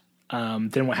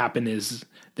 Then what happened is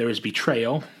there was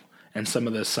betrayal, and some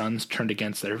of the sons turned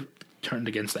against the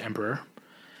emperor.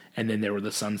 And then there were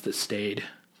the sons that stayed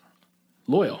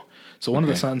loyal. So one of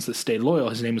the sons that stayed loyal,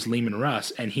 his name was Lehman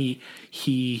Russ, and he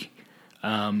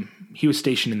was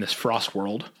stationed in this frost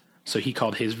world. So he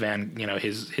called his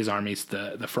his armies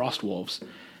the Frost Wolves.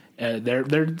 They're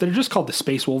just called the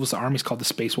Space Wolves. The army's called the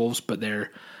Space Wolves, but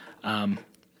they're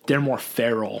more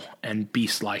feral and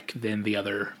beast-like than the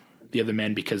other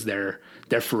men because they're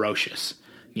ferocious.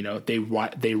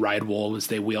 They ride wolves.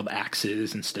 They wield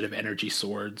axes instead of energy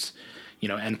swords.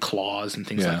 And claws and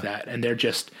things like that. And they're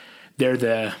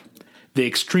the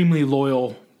extremely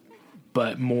loyal,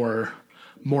 but more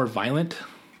violent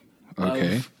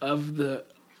of the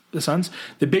sons.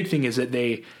 The big thing is that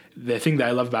the thing that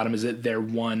I love about them is that they're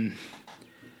one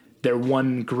their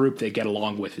one group they get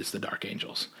along with is the Dark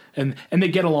Angels, and they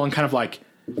get along kind of like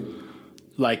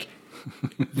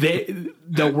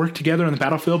they'll work together on the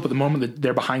battlefield, but the moment that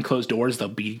they're behind closed doors, they'll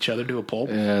beat each other to a pulp.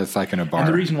 Yeah, it's like in a bar. And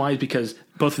the reason why is because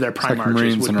both of their prime like archers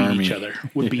Marines would and beat Army. each other.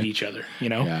 Beat each other, you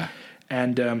know. Yeah.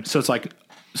 And so it's like,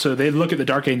 so they look at the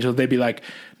Dark Angel, they'd be like,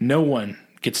 no one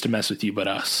gets to mess with you but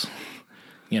us,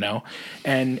 you know.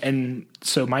 And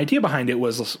so my idea behind it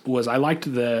was I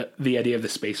liked the idea of the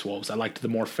Space Wolves. I liked the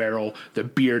more feral, the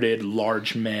bearded,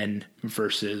 large men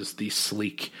versus the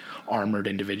sleek, armored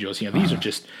individuals. You know, these are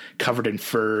just covered in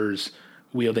furs,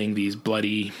 wielding these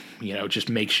bloody, you know, just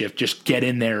makeshift, just get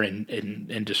in there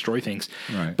and destroy things.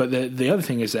 Right. But the other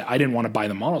thing is that I didn't want to buy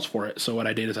the models for it. So what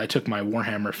I did is I took my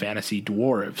Warhammer Fantasy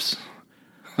Dwarves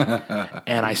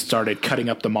and I started cutting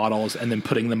up the models and then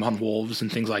putting them on wolves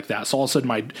and things like that. So all of a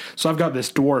sudden I've got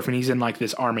this dwarf and he's in like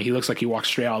this army. He looks like he walks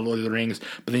straight out of Lord of the Rings,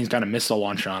 but then he's got a missile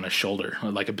launcher on his shoulder,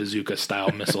 like a bazooka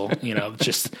style missile, you know,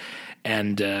 just,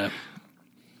 and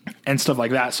stuff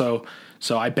like that. So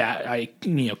I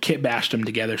you know, kit bashed them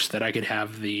together so that I could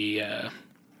have the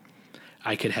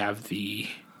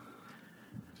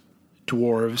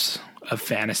dwarves of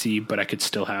fantasy, but I could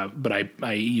still have, but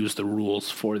I used the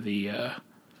rules for the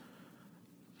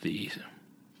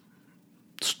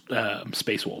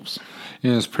Space Wolves.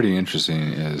 Yeah, it's pretty interesting.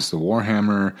 Is the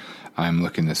Warhammer? I'm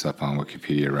looking this up on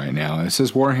Wikipedia right now. It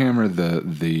says Warhammer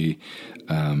the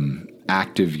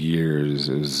active years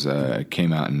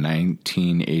came out in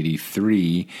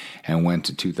 1983 and went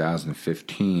to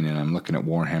 2015. And I'm looking at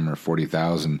Warhammer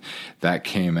 40,000 that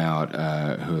came out.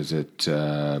 Who is it?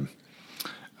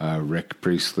 Rick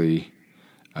Priestley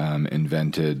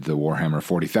invented the Warhammer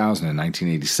 40,000 in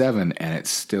 1987, and it's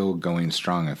still going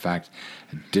strong. In fact,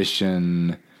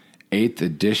 8th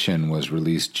edition was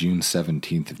released June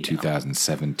 17th of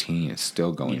 2017. It's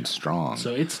still going strong.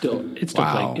 So it's still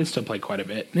played quite a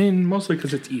bit, and mostly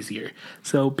because it's easier.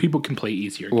 So people can play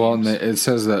easier games. Well, and it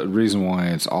says that the reason why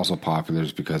it's also popular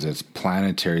is because it's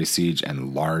planetary siege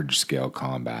and large scale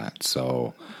combat.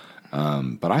 So,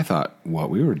 but I thought what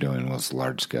we were doing was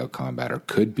large scale combat, or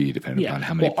could be, depending on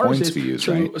how many points we use.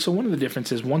 So one of the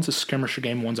differences, one's a skirmisher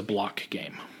game, one's a block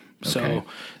game. So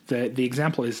the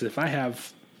example is, if I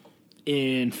have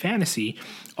in fantasy,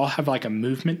 I'll have like a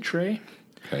movement tray.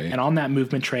 Okay. And on that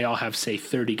movement tray, I'll have, say,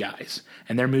 30 guys.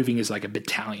 And their moving is like a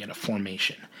battalion, a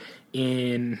formation.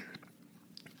 In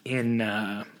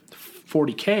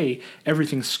 40K,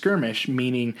 everything's skirmish,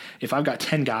 meaning if I've got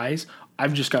 10 guys,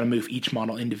 I've just got to move each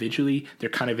model individually.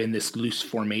 They're kind of in this loose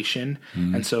formation.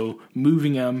 Mm-hmm. And so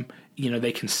moving them, you know,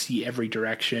 they can see every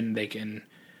direction. They can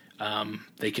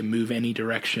move any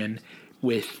direction.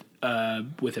 With a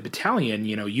battalion,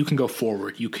 you know, you can go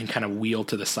forward. You can kind of wheel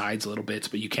to the sides a little bit,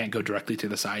 but you can't go directly to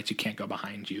the sides. You can't go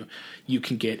behind you. You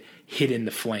can get hit in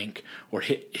the flank or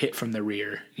hit from the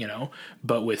rear, you know.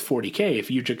 But with 40K, if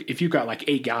you've got like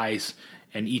 8 guys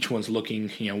and each one's looking,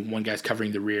 you know, one guy's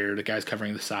covering the rear, the guy's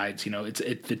covering the sides, you know,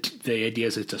 the idea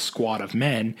is it's a squad of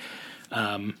men.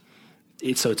 So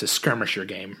it's a skirmisher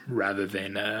game rather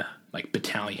than like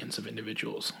battalions of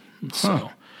individuals.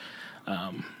 So.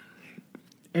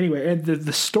 Anyway, and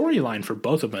the storyline for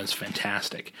both of them is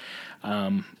fantastic.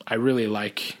 I really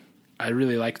like the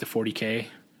 40K.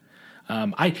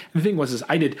 The thing was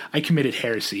I committed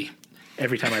heresy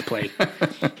every time I played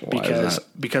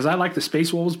because I liked the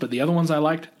Space Wolves, but the other ones I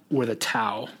liked were the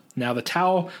Tau. Now the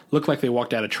Tau looked like they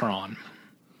walked out of Tron.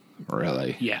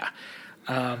 Really? Yeah.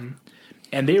 And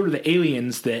they were the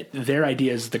aliens that their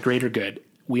idea is the greater good.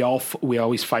 We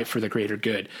always fight for the greater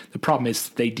good. The problem is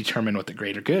they determine what the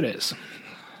greater good is.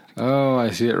 Oh,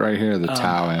 I see it right here, the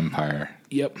Tau Empire.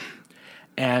 Yep.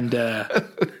 And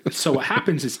so what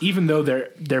happens is, even though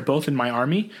they're both in my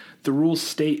army, the rules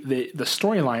state the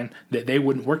storyline that they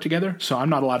wouldn't work together, so I'm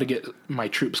not allowed to get my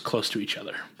troops close to each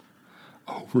other.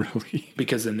 Oh, really?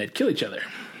 Because then they'd kill each other.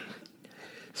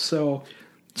 So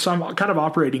I'm kind of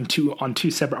operating on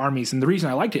two separate armies, and the reason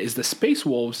I liked it is the Space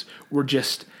Wolves were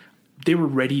they were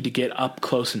ready to get up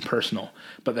close and personal.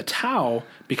 But the Tau,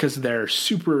 because of their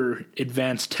super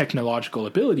advanced technological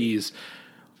abilities,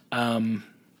 they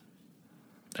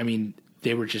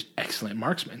were just excellent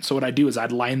marksmen. So what I'd do is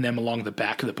I'd line them along the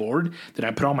back of the board. Then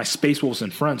I'd put all my Space Wolves in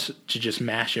front to just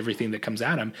mash everything that comes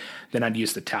at them. Then I'd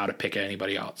use the Tau to pick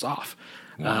anybody else off.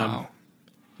 Wow.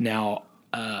 The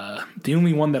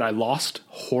only one that I lost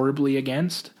horribly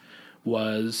against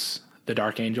was the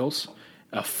Dark Angels,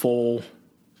 a full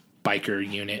biker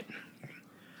unit,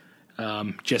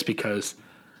 just because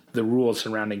the rules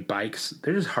surrounding bikes,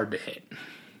 they're just hard to hit.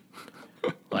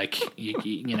 Like,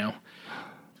 you know,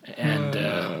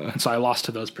 And so I lost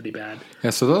to those pretty bad.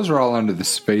 Yeah, so those are all under the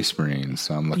Space Marines.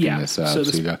 So I'm looking this up.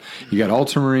 So you got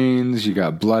Ultramarines, you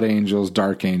got Blood Angels,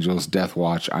 Dark Angels, Death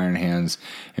Watch, Iron Hands,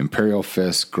 Imperial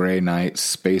Fists, Grey Knights,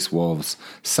 Space Wolves,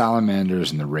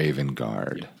 Salamanders, and the Raven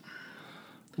Guard. Yeah.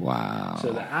 Wow.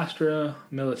 So the Astra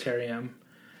Militarium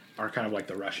are kind of like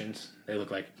the Russians. They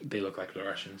look like the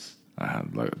Russians.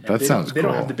 That sounds cool. They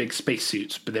don't have the big space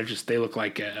suits, but they look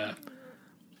like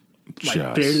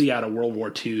barely out of World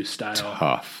War II style.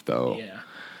 Tough, though. Yeah.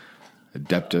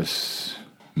 Adeptus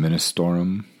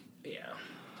Ministorum. Yeah.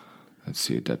 Let's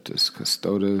see, Adeptus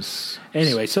Custodes.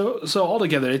 Anyway, so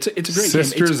altogether, it's a great game.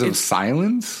 Sisters of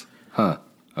Silence? Huh.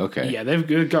 Okay. Yeah,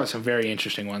 they've got some very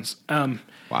interesting ones.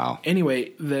 Wow.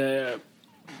 Anyway, the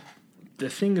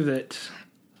thing that...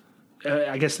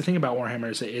 I guess the thing about Warhammer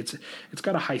is that it's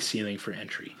got a high ceiling for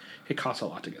entry. It costs a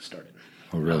lot to get started.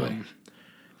 Oh, really?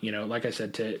 Like I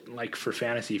said, for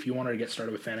fantasy, if you wanted to get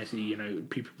started with fantasy,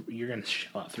 you're going to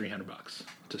shell out $300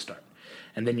 to start,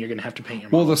 and then you're going to have to paint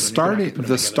your. Well, the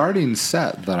starting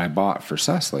set that I bought for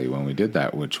Cecily when we did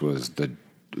that, which was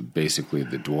basically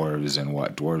the dwarves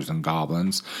and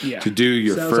goblins, to do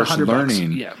your first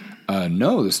learning. Yeah.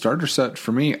 No, the starter set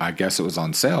for me, I guess it was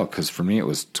on sale because for me it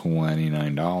was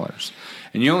 $29,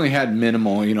 and you only had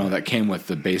minimal, that came with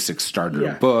the basic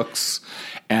starter books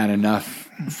and enough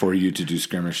for you to do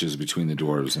skirmishes between the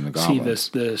dwarves and the goblins.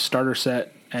 See, the starter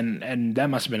set, and that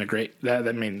must have been a great.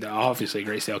 Obviously a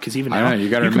great sale because even now you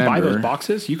got to remember, can buy those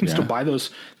boxes. You can still buy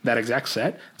that exact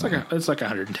set. It's like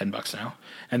 $110 now.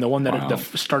 And the one that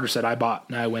the starter set I bought,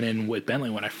 and I went in with Bentley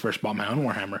when I first bought my own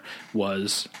Warhammer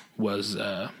was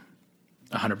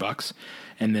 $100.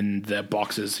 And then the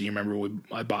boxes, you remember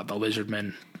I bought the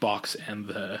Lizardmen box and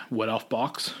the Wood Elf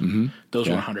box. Mm-hmm. Those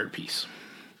were $100 a piece.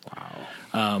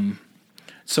 Wow.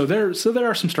 So there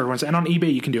are some starter ones, and on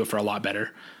eBay you can do it for a lot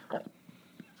better.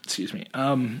 Excuse me.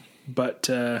 But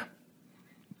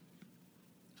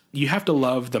you have to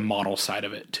love the model side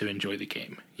of it to enjoy the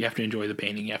game. You have to enjoy the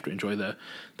painting. You have to enjoy the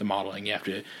modeling. You have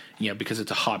to, because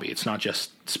it's a hobby. It's not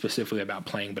just specifically about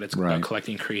playing, but it's about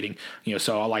collecting, creating.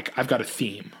 So I've got a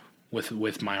theme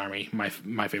with my army, my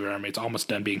favorite army. It's almost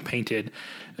done being painted,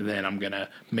 and then I'm gonna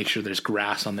make sure there's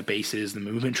grass on the bases, the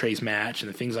movement trays match,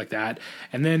 and the things like that.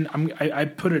 And then I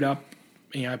put it up.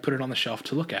 I put it on the shelf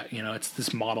to look at. It's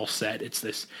this model set. It's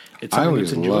I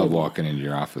always love walking into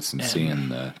your office and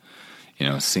seeing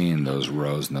seeing those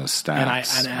rows and those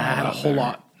stacks. And I had a whole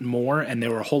lot more, and they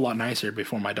were a whole lot nicer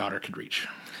before my daughter could reach.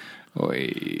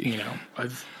 Oy.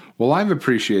 I've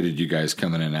appreciated you guys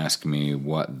coming and asking me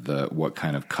what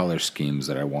kind of color schemes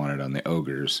that I wanted on the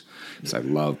ogres, because I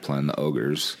love playing the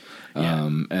ogres,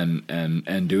 and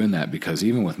doing that, because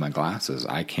even with my glasses,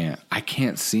 I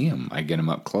can't see them. I get them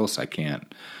up close. I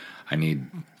can't. I need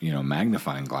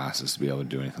magnifying glasses to be able to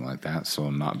do anything like that. So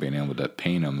not being able to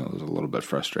paint them, it was a little bit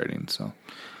frustrating. So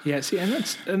see,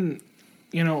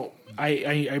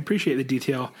 I appreciate the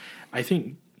detail. I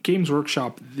think Games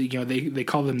Workshop, they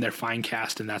call them their fine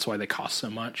cast, and that's why they cost so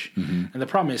much. Mm-hmm. And the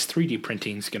problem is 3D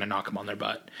printing is going to knock them on their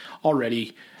butt.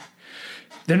 Already,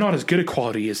 they're not as good a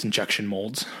quality as injection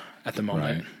molds at the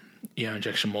moment. Right.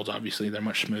 Injection molds, obviously, they're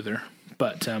much smoother,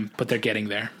 but they're getting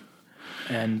there.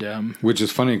 And which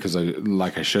is funny because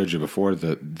I showed you before,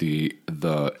 the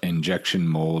injection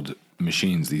mold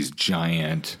machines, these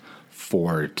giant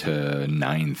 4,000 to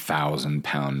 9,000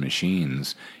 pound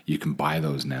machines, you can buy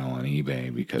those now on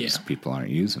eBay because people aren't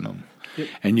using them. Yep.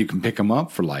 And you can pick them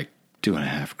up for like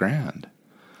 $2,500.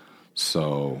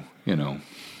 So,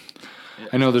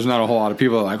 I know there's not a whole lot of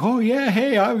people that are like, oh yeah,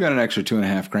 hey, I've got an extra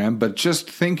 $2,500, but just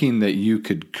thinking that you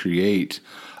could create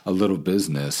a little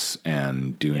business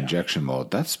and do injection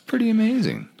mold, that's pretty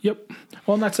amazing. Yep.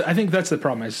 Well, and I think that's the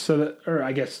problem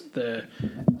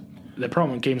the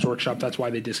problem with Games Workshop, that's why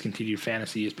they discontinued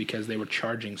Fantasy, is because they were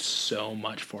charging so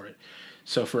much for it.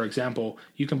 So, for example,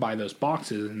 you can buy those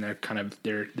boxes, and they're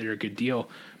a good deal.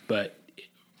 But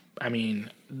I mean,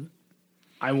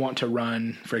 I want to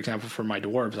run, for example, for my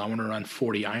dwarves, I want to run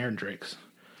 40 iron drinks.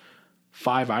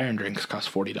 5 iron drinks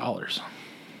cost $40.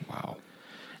 Wow.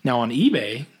 Now on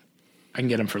eBay, I can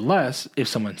get them for less if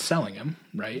someone's selling them,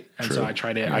 right? And True. so I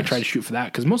try to shoot for that,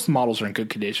 because most of the models are in good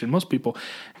condition. Most people,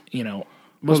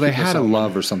 they had a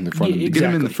love or something for them to get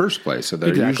them in the first place, so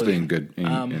they're usually in good,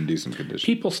 in decent condition.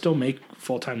 People still make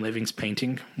full-time livings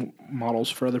painting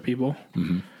models for other people.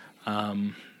 Mm-hmm.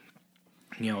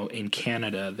 In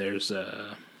Canada, there's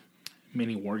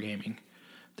mini wargaming.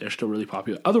 They're still really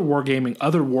popular. Other war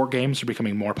games are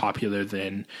becoming more popular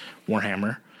than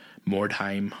Warhammer,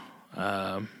 Mordheim,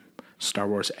 Star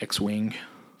Wars X-Wing.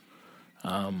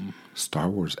 Star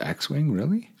Wars X-Wing,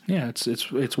 really? Yeah, it's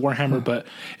Warhammer, but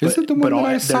is it the one that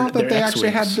I saw that they actually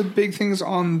had X-Wings. the big things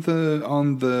on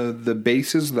the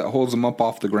bases that holds them up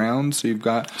off the ground? So you've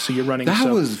got you're running. That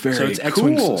was very so it's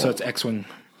X-Wing, cool. So it's X-Wing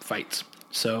fights.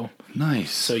 So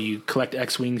nice. So you collect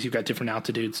X-Wings. You've got different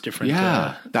altitudes, different.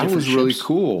 Yeah, that different was really ships.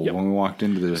 cool. Yep. When we walked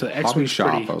into the hobby X-Wing's shop,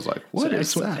 pretty, I was like, "What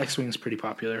is that?" X-Wing's pretty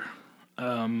popular.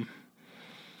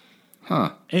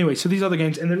 Huh. Anyway, so these other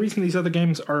games, and the reason these other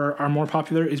games are more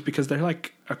popular is because they're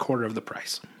like a quarter of the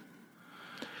price.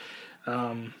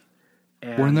 And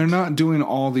when they're not doing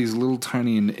all these little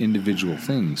tiny individual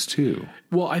things too.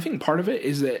 Well, I think part of it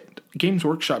is that Games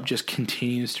Workshop just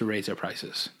continues to raise their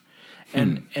prices.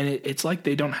 And it's like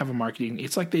they don't have a marketing.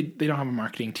 It's like they don't have a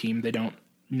marketing team. They don't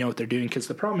know what they're doing, because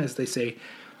the problem is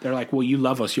they're like, well, you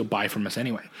love us, you'll buy from us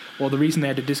anyway. Well, the reason they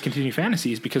had to discontinue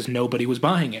Fantasy is because nobody was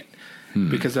buying it.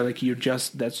 Because they're like,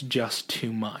 that's just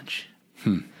too much.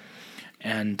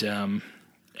 And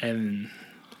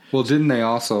well, didn't they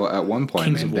also at one point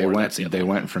Kings of War, they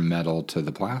went from metal to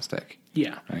the plastic?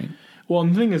 Yeah. Right. Well,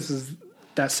 and the thing is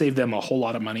that saved them a whole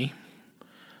lot of money.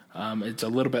 It's a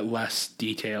little bit less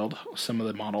detailed, some of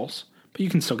the models, but you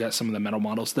can still get some of the metal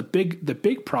models. The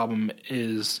big problem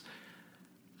is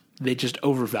they just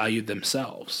overvalued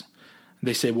themselves.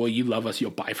 They say, well, you love us,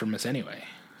 you'll buy from us anyway.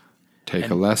 Take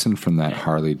a lesson from that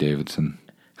Harley Davidson.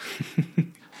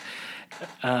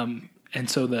 And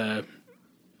so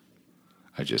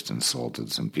I just insulted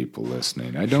some people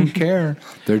listening. I don't care.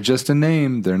 They're just a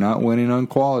name. They're not winning on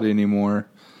quality anymore.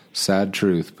 Sad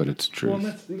truth, but it's truth.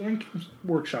 Well, the Games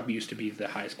Workshop used to be the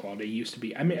highest quality. It used to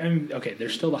be. I mean, okay, they're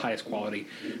still the highest quality,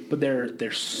 but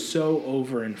they're so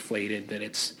overinflated that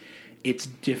it's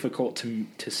difficult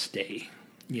to stay.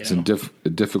 You know? It's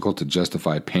difficult to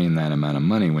justify paying that amount of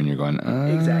money when you're going.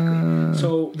 Exactly.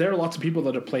 So there are lots of people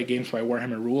that play games by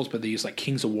Warhammer rules, but they use like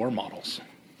Kings of War models.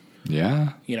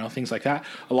 Yeah. You know, things like that.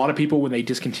 A lot of people, when they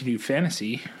discontinued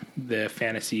Fantasy, the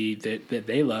Fantasy that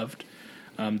they loved,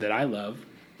 that I love,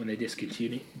 when they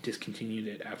discontinued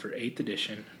it after 8th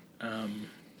edition,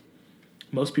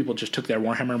 most people just took their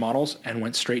Warhammer models and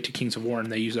went straight to Kings of War,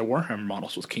 and they use their Warhammer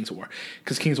models with Kings of War.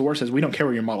 Because Kings of War says, we don't care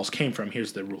where your models came from,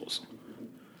 here's the rules.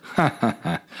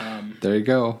 There you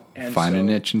go. Find a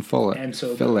niche and fill it.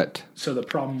 So the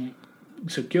problem...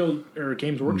 So Guild or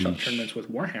Games Workshop tournaments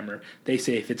with Warhammer, they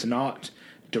say if it's not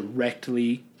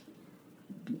directly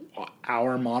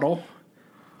our model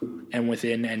and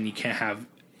you can't have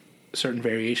certain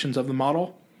variations of the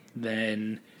model,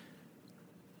 then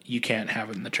you can't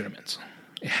have it in the tournaments.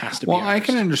 It has to be ours. I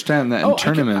can understand that in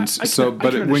tournaments.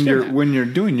 But when you're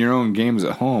doing your own games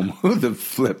at home, who the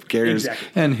flip cares? Exactly.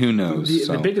 And who knows?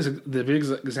 The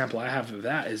biggest example I have of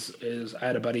that is I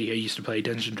had a buddy I used to play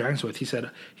Dungeons and Dragons with. He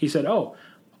said, "Oh,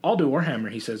 I'll do Warhammer."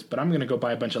 He says, "But I'm going to go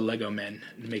buy a bunch of Lego men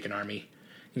and make an army."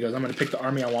 He goes, "I'm going to pick the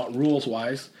army I want rules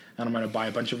wise, and I'm going to buy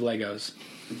a bunch of Legos,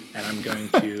 and I'm going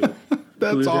to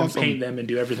glue them, paint them, and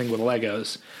do everything with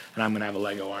Legos, and I'm going to have a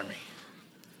Lego army."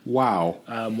 Wow.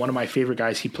 One of my favorite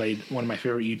guys, one of my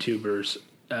favorite YouTubers,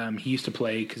 he used to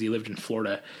play, because he lived in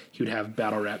Florida, he would have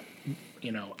Battle Rep,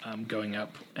 going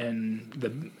up, and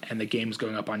the games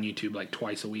going up on YouTube like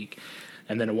twice a week.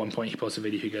 And then at one point he posts a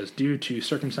video, he goes, "Due to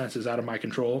circumstances out of my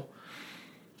control,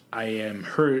 I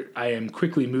am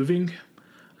quickly moving,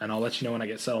 and I'll let you know when I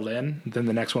get settled in." Then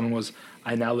the next one was,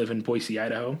 "I now live in Boise,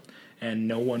 Idaho, and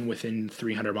no one within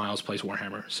 300 miles plays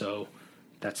Warhammer, so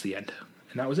that's the end."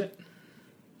 And that was it.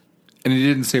 And he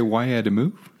didn't say why he had to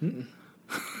move? Mm-mm.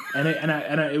 And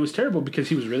it was terrible, because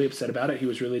he was really upset about it. He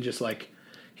was really just like,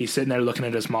 he's sitting there looking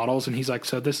at his models, and he's like,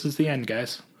 "So this is the end,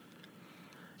 guys."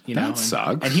 That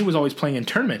sucks. And he was always playing in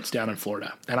tournaments down in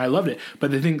Florida, and I loved it.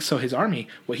 But the thing, so his army,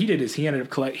 what he did is he ended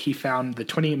up he found the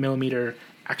 28mm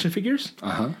action figures,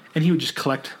 and he would just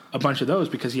collect a bunch of those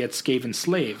because he had Skaven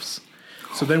slaves.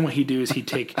 So then what he'd do is he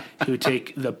would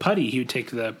take the putty, he would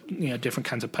take the different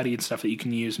kinds of putty and stuff that you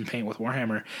can use and paint with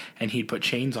Warhammer, and he'd put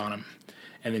chains on them,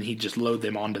 and then he'd just load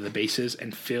them onto the bases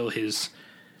and fill his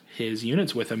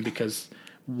units with them, because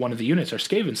one of the units are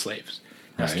Skaven slaves.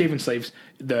 Now, Skaven slaves,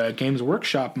 the Games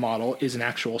Workshop model is an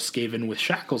actual Skaven with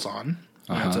shackles on.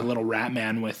 It's a little rat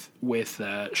man with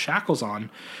shackles on,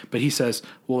 but he says,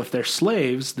 well, if they're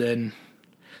slaves, then...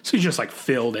 So he just like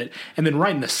filled it, and then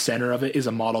right in the center of it is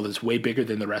a model that's way bigger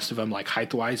than the rest of them, like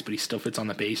height-wise, but he still fits on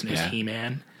the base, and is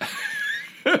He-Man.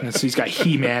 And so he's got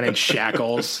He-Man and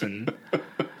shackles, and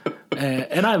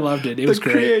I loved it. It was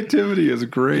great. The creativity is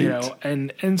great,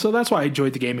 and so that's why I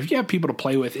enjoyed the game. If you have people to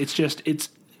play with, it's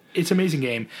an amazing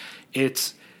game.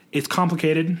 It's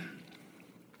complicated,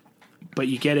 but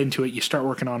you get into it, you start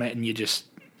working on it, and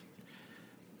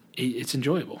it's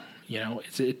enjoyable.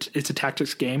 It's a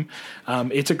tactics game.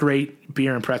 It's a great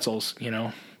beer and pretzels.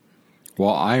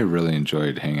 Well, I really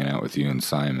enjoyed hanging out with you and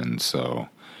Simon, so,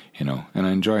 and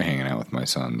I enjoy hanging out with my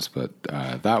sons, but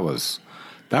that was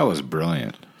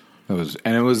brilliant. It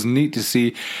was neat to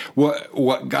see.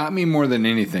 What got me more than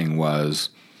anything was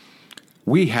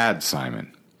we had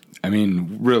Simon. I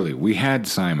mean, really, we had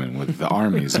Simon with the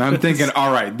armies, and I'm thinking,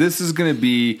 all right, this is going to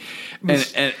be,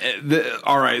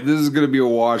 all right, this is going to be a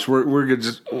wash. We're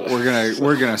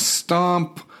gonna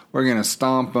stomp. We're going to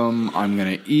stomp him. I'm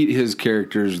going to eat his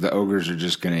characters. The ogres are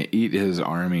just going to eat his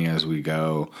army as we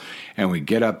go. And we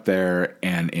get up there,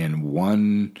 and in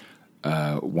one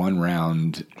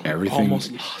round,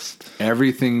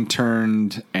 everything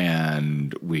turned,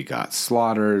 and we got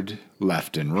slaughtered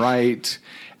left and right,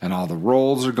 and all the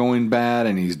rolls are going bad,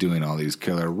 and he's doing all these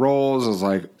killer rolls. I was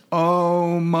like,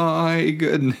 oh my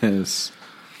goodness.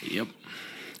 Yep.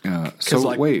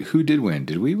 So wait, who did win?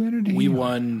 Did we win or did we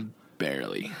won?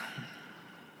 Barely.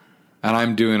 And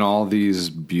I'm doing all these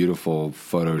beautiful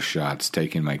photo shots,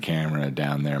 taking my camera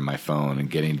down there, my phone, and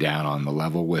getting down on the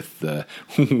level with the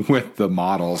with the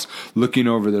models, looking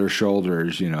over their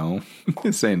shoulders,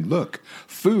 saying, "Look,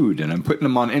 food." And I'm putting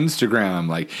them on Instagram. I'm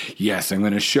like, "Yes, I'm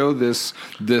going to show this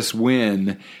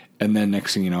win." And then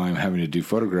next thing you know, I'm having to do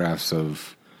photographs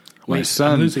of my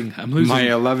son, I'm losing. My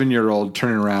 11-year-old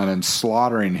turning around and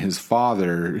slaughtering his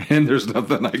father, and there's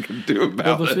nothing I can do about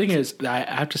it. Well, the thing is, I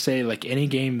have to say, like any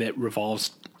game that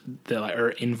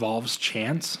involves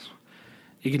chance,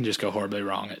 it can just go horribly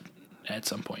wrong at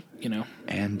some point,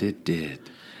 And it did.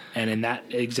 And in that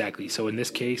exactly. So in this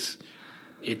case,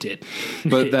 it did.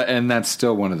 But that's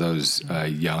still one of those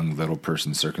young little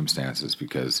person circumstances,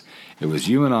 because it was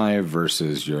you and I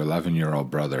versus your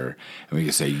 11-year-old brother, and we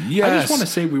could say yes. I just want to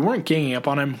say we weren't ganging up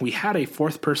on him. We had a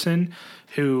fourth person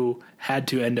who had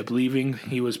to end up leaving.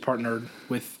 He was partnered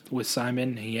with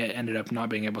Simon. He ended up not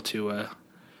being able to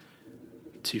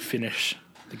finish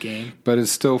the game. But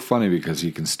it's still funny because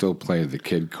he can still play the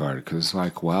kid card, because it's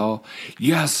like, well,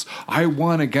 yes, I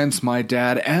won against my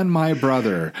dad and my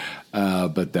brother.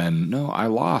 But then, no, I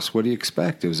lost. What do you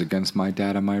expect? It was against my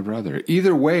dad and my brother.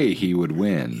 Either way, he would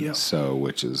win. Yep. So,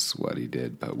 which is what he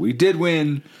did. But we did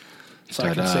win. So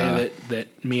I can say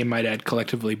that me and my dad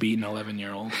collectively beat an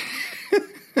 11-year-old.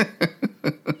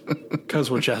 Because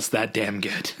we're just that damn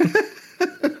good.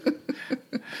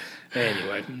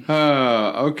 Anyway.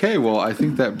 Okay, well, I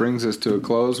think that brings us to a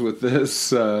close with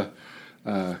this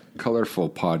colorful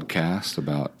podcast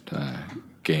about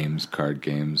games, card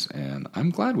games, and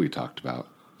I'm glad we talked about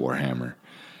Warhammer,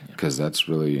 because that's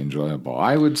really enjoyable.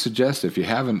 I would suggest, if you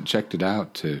haven't checked it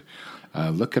out, to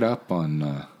look it up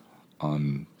on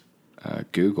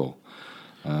Google.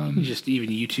 You just even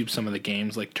YouTube some of the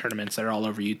games, like tournaments that are all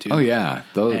over YouTube. Oh, yeah,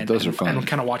 those are fun. And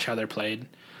kind of watch how they're played.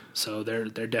 So they're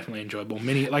definitely enjoyable.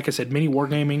 Like I said, Mini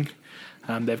Wargaming,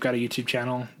 they've got a YouTube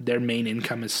channel. Their main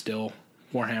income is still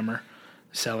Warhammer,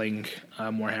 selling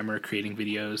Warhammer, creating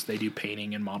videos. They do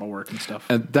painting and model work and stuff.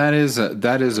 That is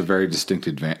a very distinct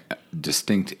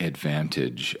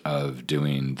advantage of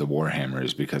doing the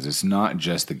Warhammers, because it's not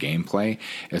just the gameplay;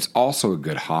 it's also a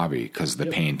good hobby, because the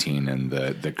painting and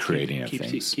the creating of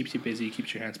things keeps you busy,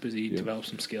 keeps your hands busy, develops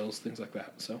some skills, things like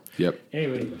that. So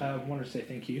Anyway, I want to say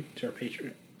thank you to our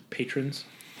patrons.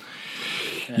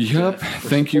 And,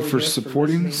 thank you for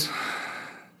supporting us.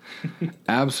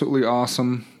 Absolutely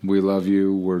awesome. We love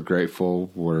you. We're grateful.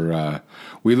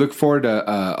 We look forward to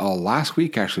last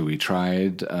week, actually, we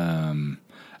tried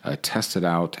tested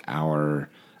out our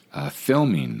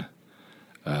filming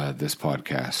this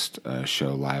podcast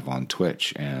show live on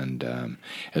Twitch, and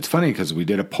it's funny because we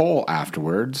did a poll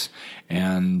afterwards,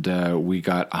 and we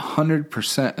got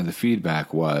 100% of the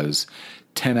feedback was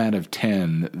 10 out of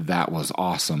 10, that was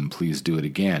awesome, please do it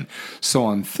again. So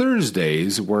on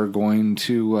Thursdays, we're going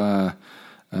to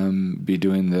be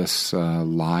doing this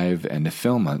live and to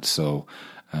film it. So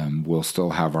we'll still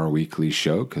have our weekly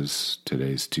show, because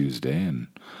today's Tuesday, and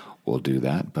we'll do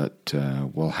that. But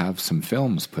we'll have some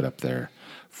films put up there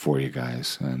for you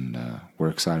guys, and we're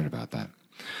excited about that.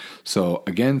 So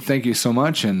again, thank you so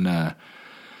much, and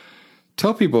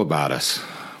tell people about us.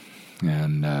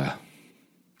 And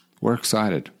we're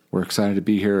excited. We're excited to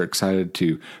be here, excited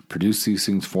to produce these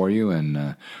things for you, and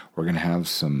we're going to have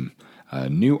some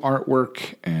new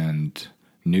artwork and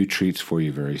new treats for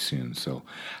you very soon. So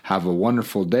have a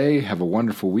wonderful day, have a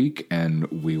wonderful week, and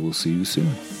we will see you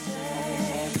soon.